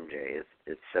losing to MJ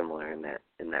is similar in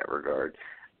that regard.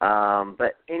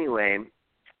 But anyway,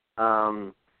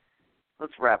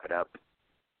 let's wrap it up.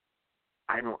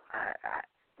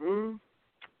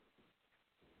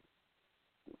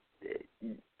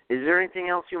 Is there anything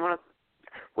else you want to?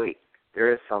 Wait,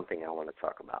 there is something I want to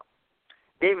talk about.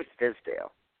 David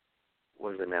Fizdale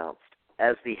was announced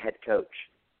as the head coach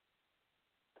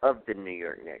of the New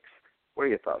York Knicks. What are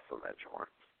your thoughts on that,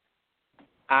 Jordan?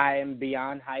 I am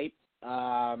beyond hyped.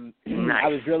 Nice. I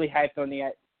was really hyped on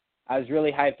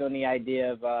the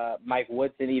idea of Mike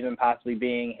Woodson even possibly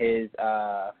being his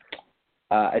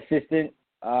assistant.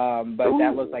 But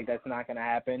that looks like that's not going to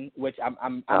happen. Which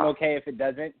I'm okay if it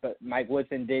doesn't. But Mike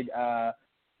Woodson did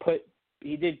put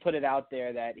it out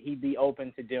there that he'd be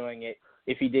open to doing it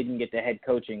if he didn't get the head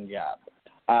coaching job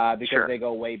because they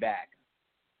go way back.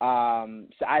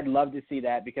 So I'd love to see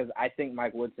that because I think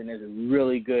Mike Woodson is a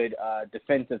really good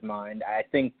defensive mind. I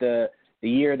think the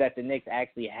year that the Knicks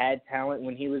actually had talent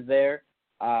when he was there,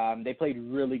 they played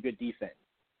really good defense.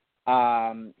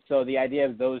 So the idea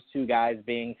of those two guys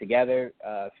being together,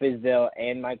 Fizdale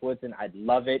and Mike Woodson, I'd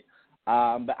love it.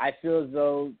 But I feel as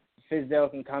though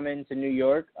Fizdale can come into New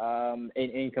York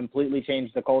and completely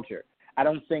change the culture. I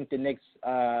don't think the Knicks,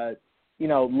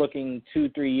 looking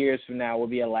 2-3 years from now will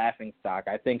be a laughing stock.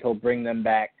 I think he'll bring them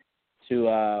back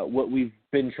to what we've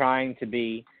been trying to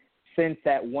be since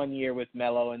that 1 year with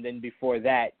Melo, and then before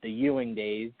that, the Ewing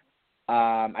days.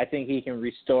 I think he can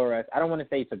restore us. I don't want to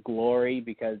say it's a glory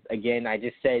because, again, I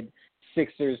just said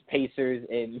Sixers, Pacers,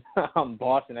 and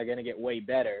Boston are going to get way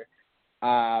better.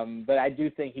 But I do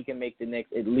think he can make the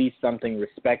Knicks at least something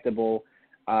respectable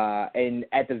and,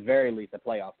 at the very least, a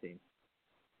playoff team.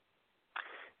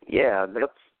 Yeah,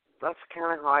 that's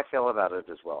kind of how I feel about it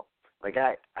as well. Like,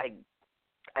 I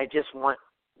just want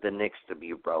the Knicks to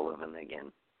be relevant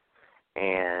again.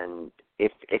 And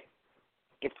if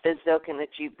Fizdale can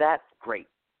achieve that, great.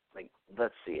 Like,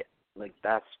 let's see it. Like,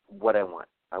 that's what I want.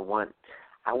 I want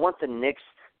the Knicks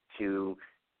to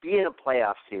be in a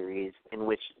playoff series in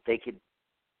which they could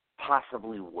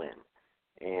possibly win.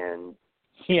 And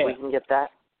if we can get that,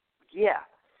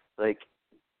 like,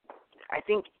 I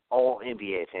think all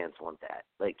NBA fans want that.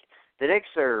 Like, the Knicks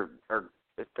are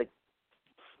like,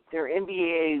 they're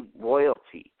NBA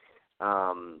royalty.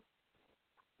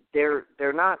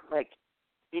 They're not like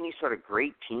any sort of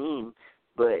great team,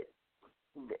 but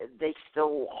they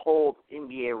still hold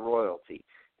NBA royalty,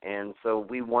 and so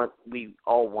we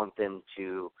all want them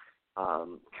to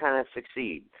kind of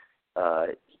succeed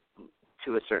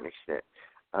to a certain extent.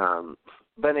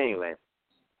 But anyway,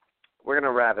 we're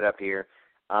gonna wrap it up here.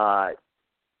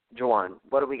 Juwan,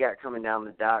 what do we got coming down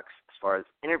the docks as far as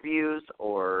interviews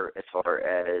or as far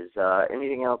as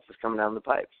anything else that's coming down the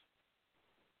pipes?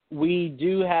 We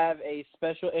do have a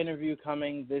special interview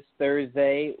coming this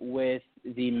Thursday with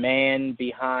the man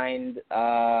behind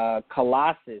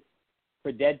Colossus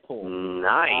for Deadpool.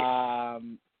 Nice.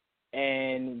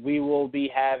 And we will be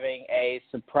having a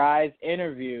surprise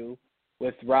interview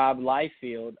with Rob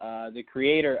Liefeld, the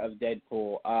creator of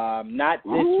Deadpool. Not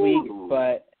this week,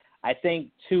 but I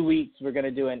think 2 weeks we're going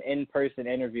to do an in-person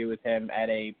interview with him at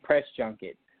a press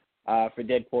junket for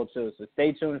Deadpool 2. So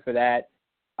stay tuned for that.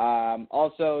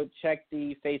 Also, check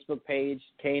the Facebook page,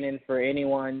 Kanan for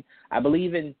Anyone. I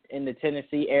believe in the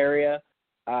Tennessee area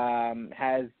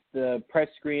has the press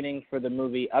screening for the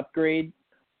movie Upgrade.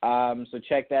 So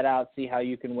check that out, see how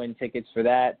you can win tickets for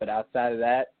that. But outside of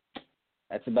that,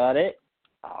 that's about it.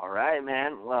 All right,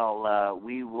 man. Well,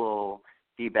 we will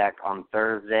be back on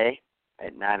Thursday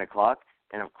at 9 o'clock.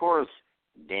 And, of course,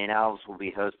 Dan Alves will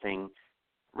be hosting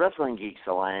Wrestling Geeks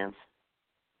Alliance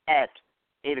at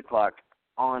 8 o'clock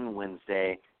on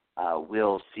Wednesday.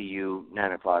 We'll see you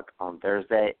 9 o'clock on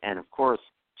Thursday. And, of course,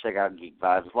 check out Geek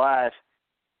Vibes Live,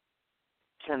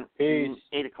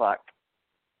 8 o'clock.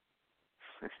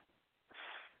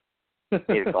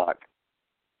 8 o'clock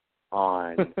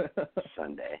on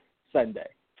Sunday.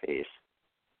 Peace.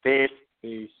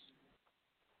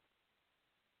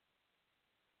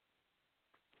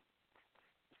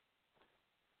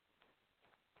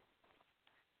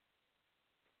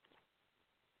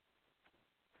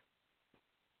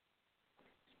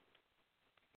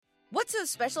 What's so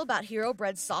special about Hero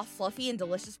Bread's soft, fluffy, and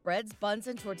delicious breads, buns,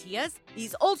 and tortillas?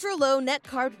 These ultra-low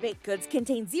net-carb baked goods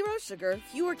contain zero sugar,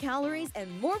 fewer calories,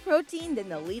 and more protein than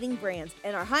the leading brands,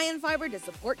 and are high in fiber to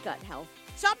support gut health.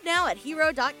 Shop now at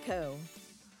Hero.co.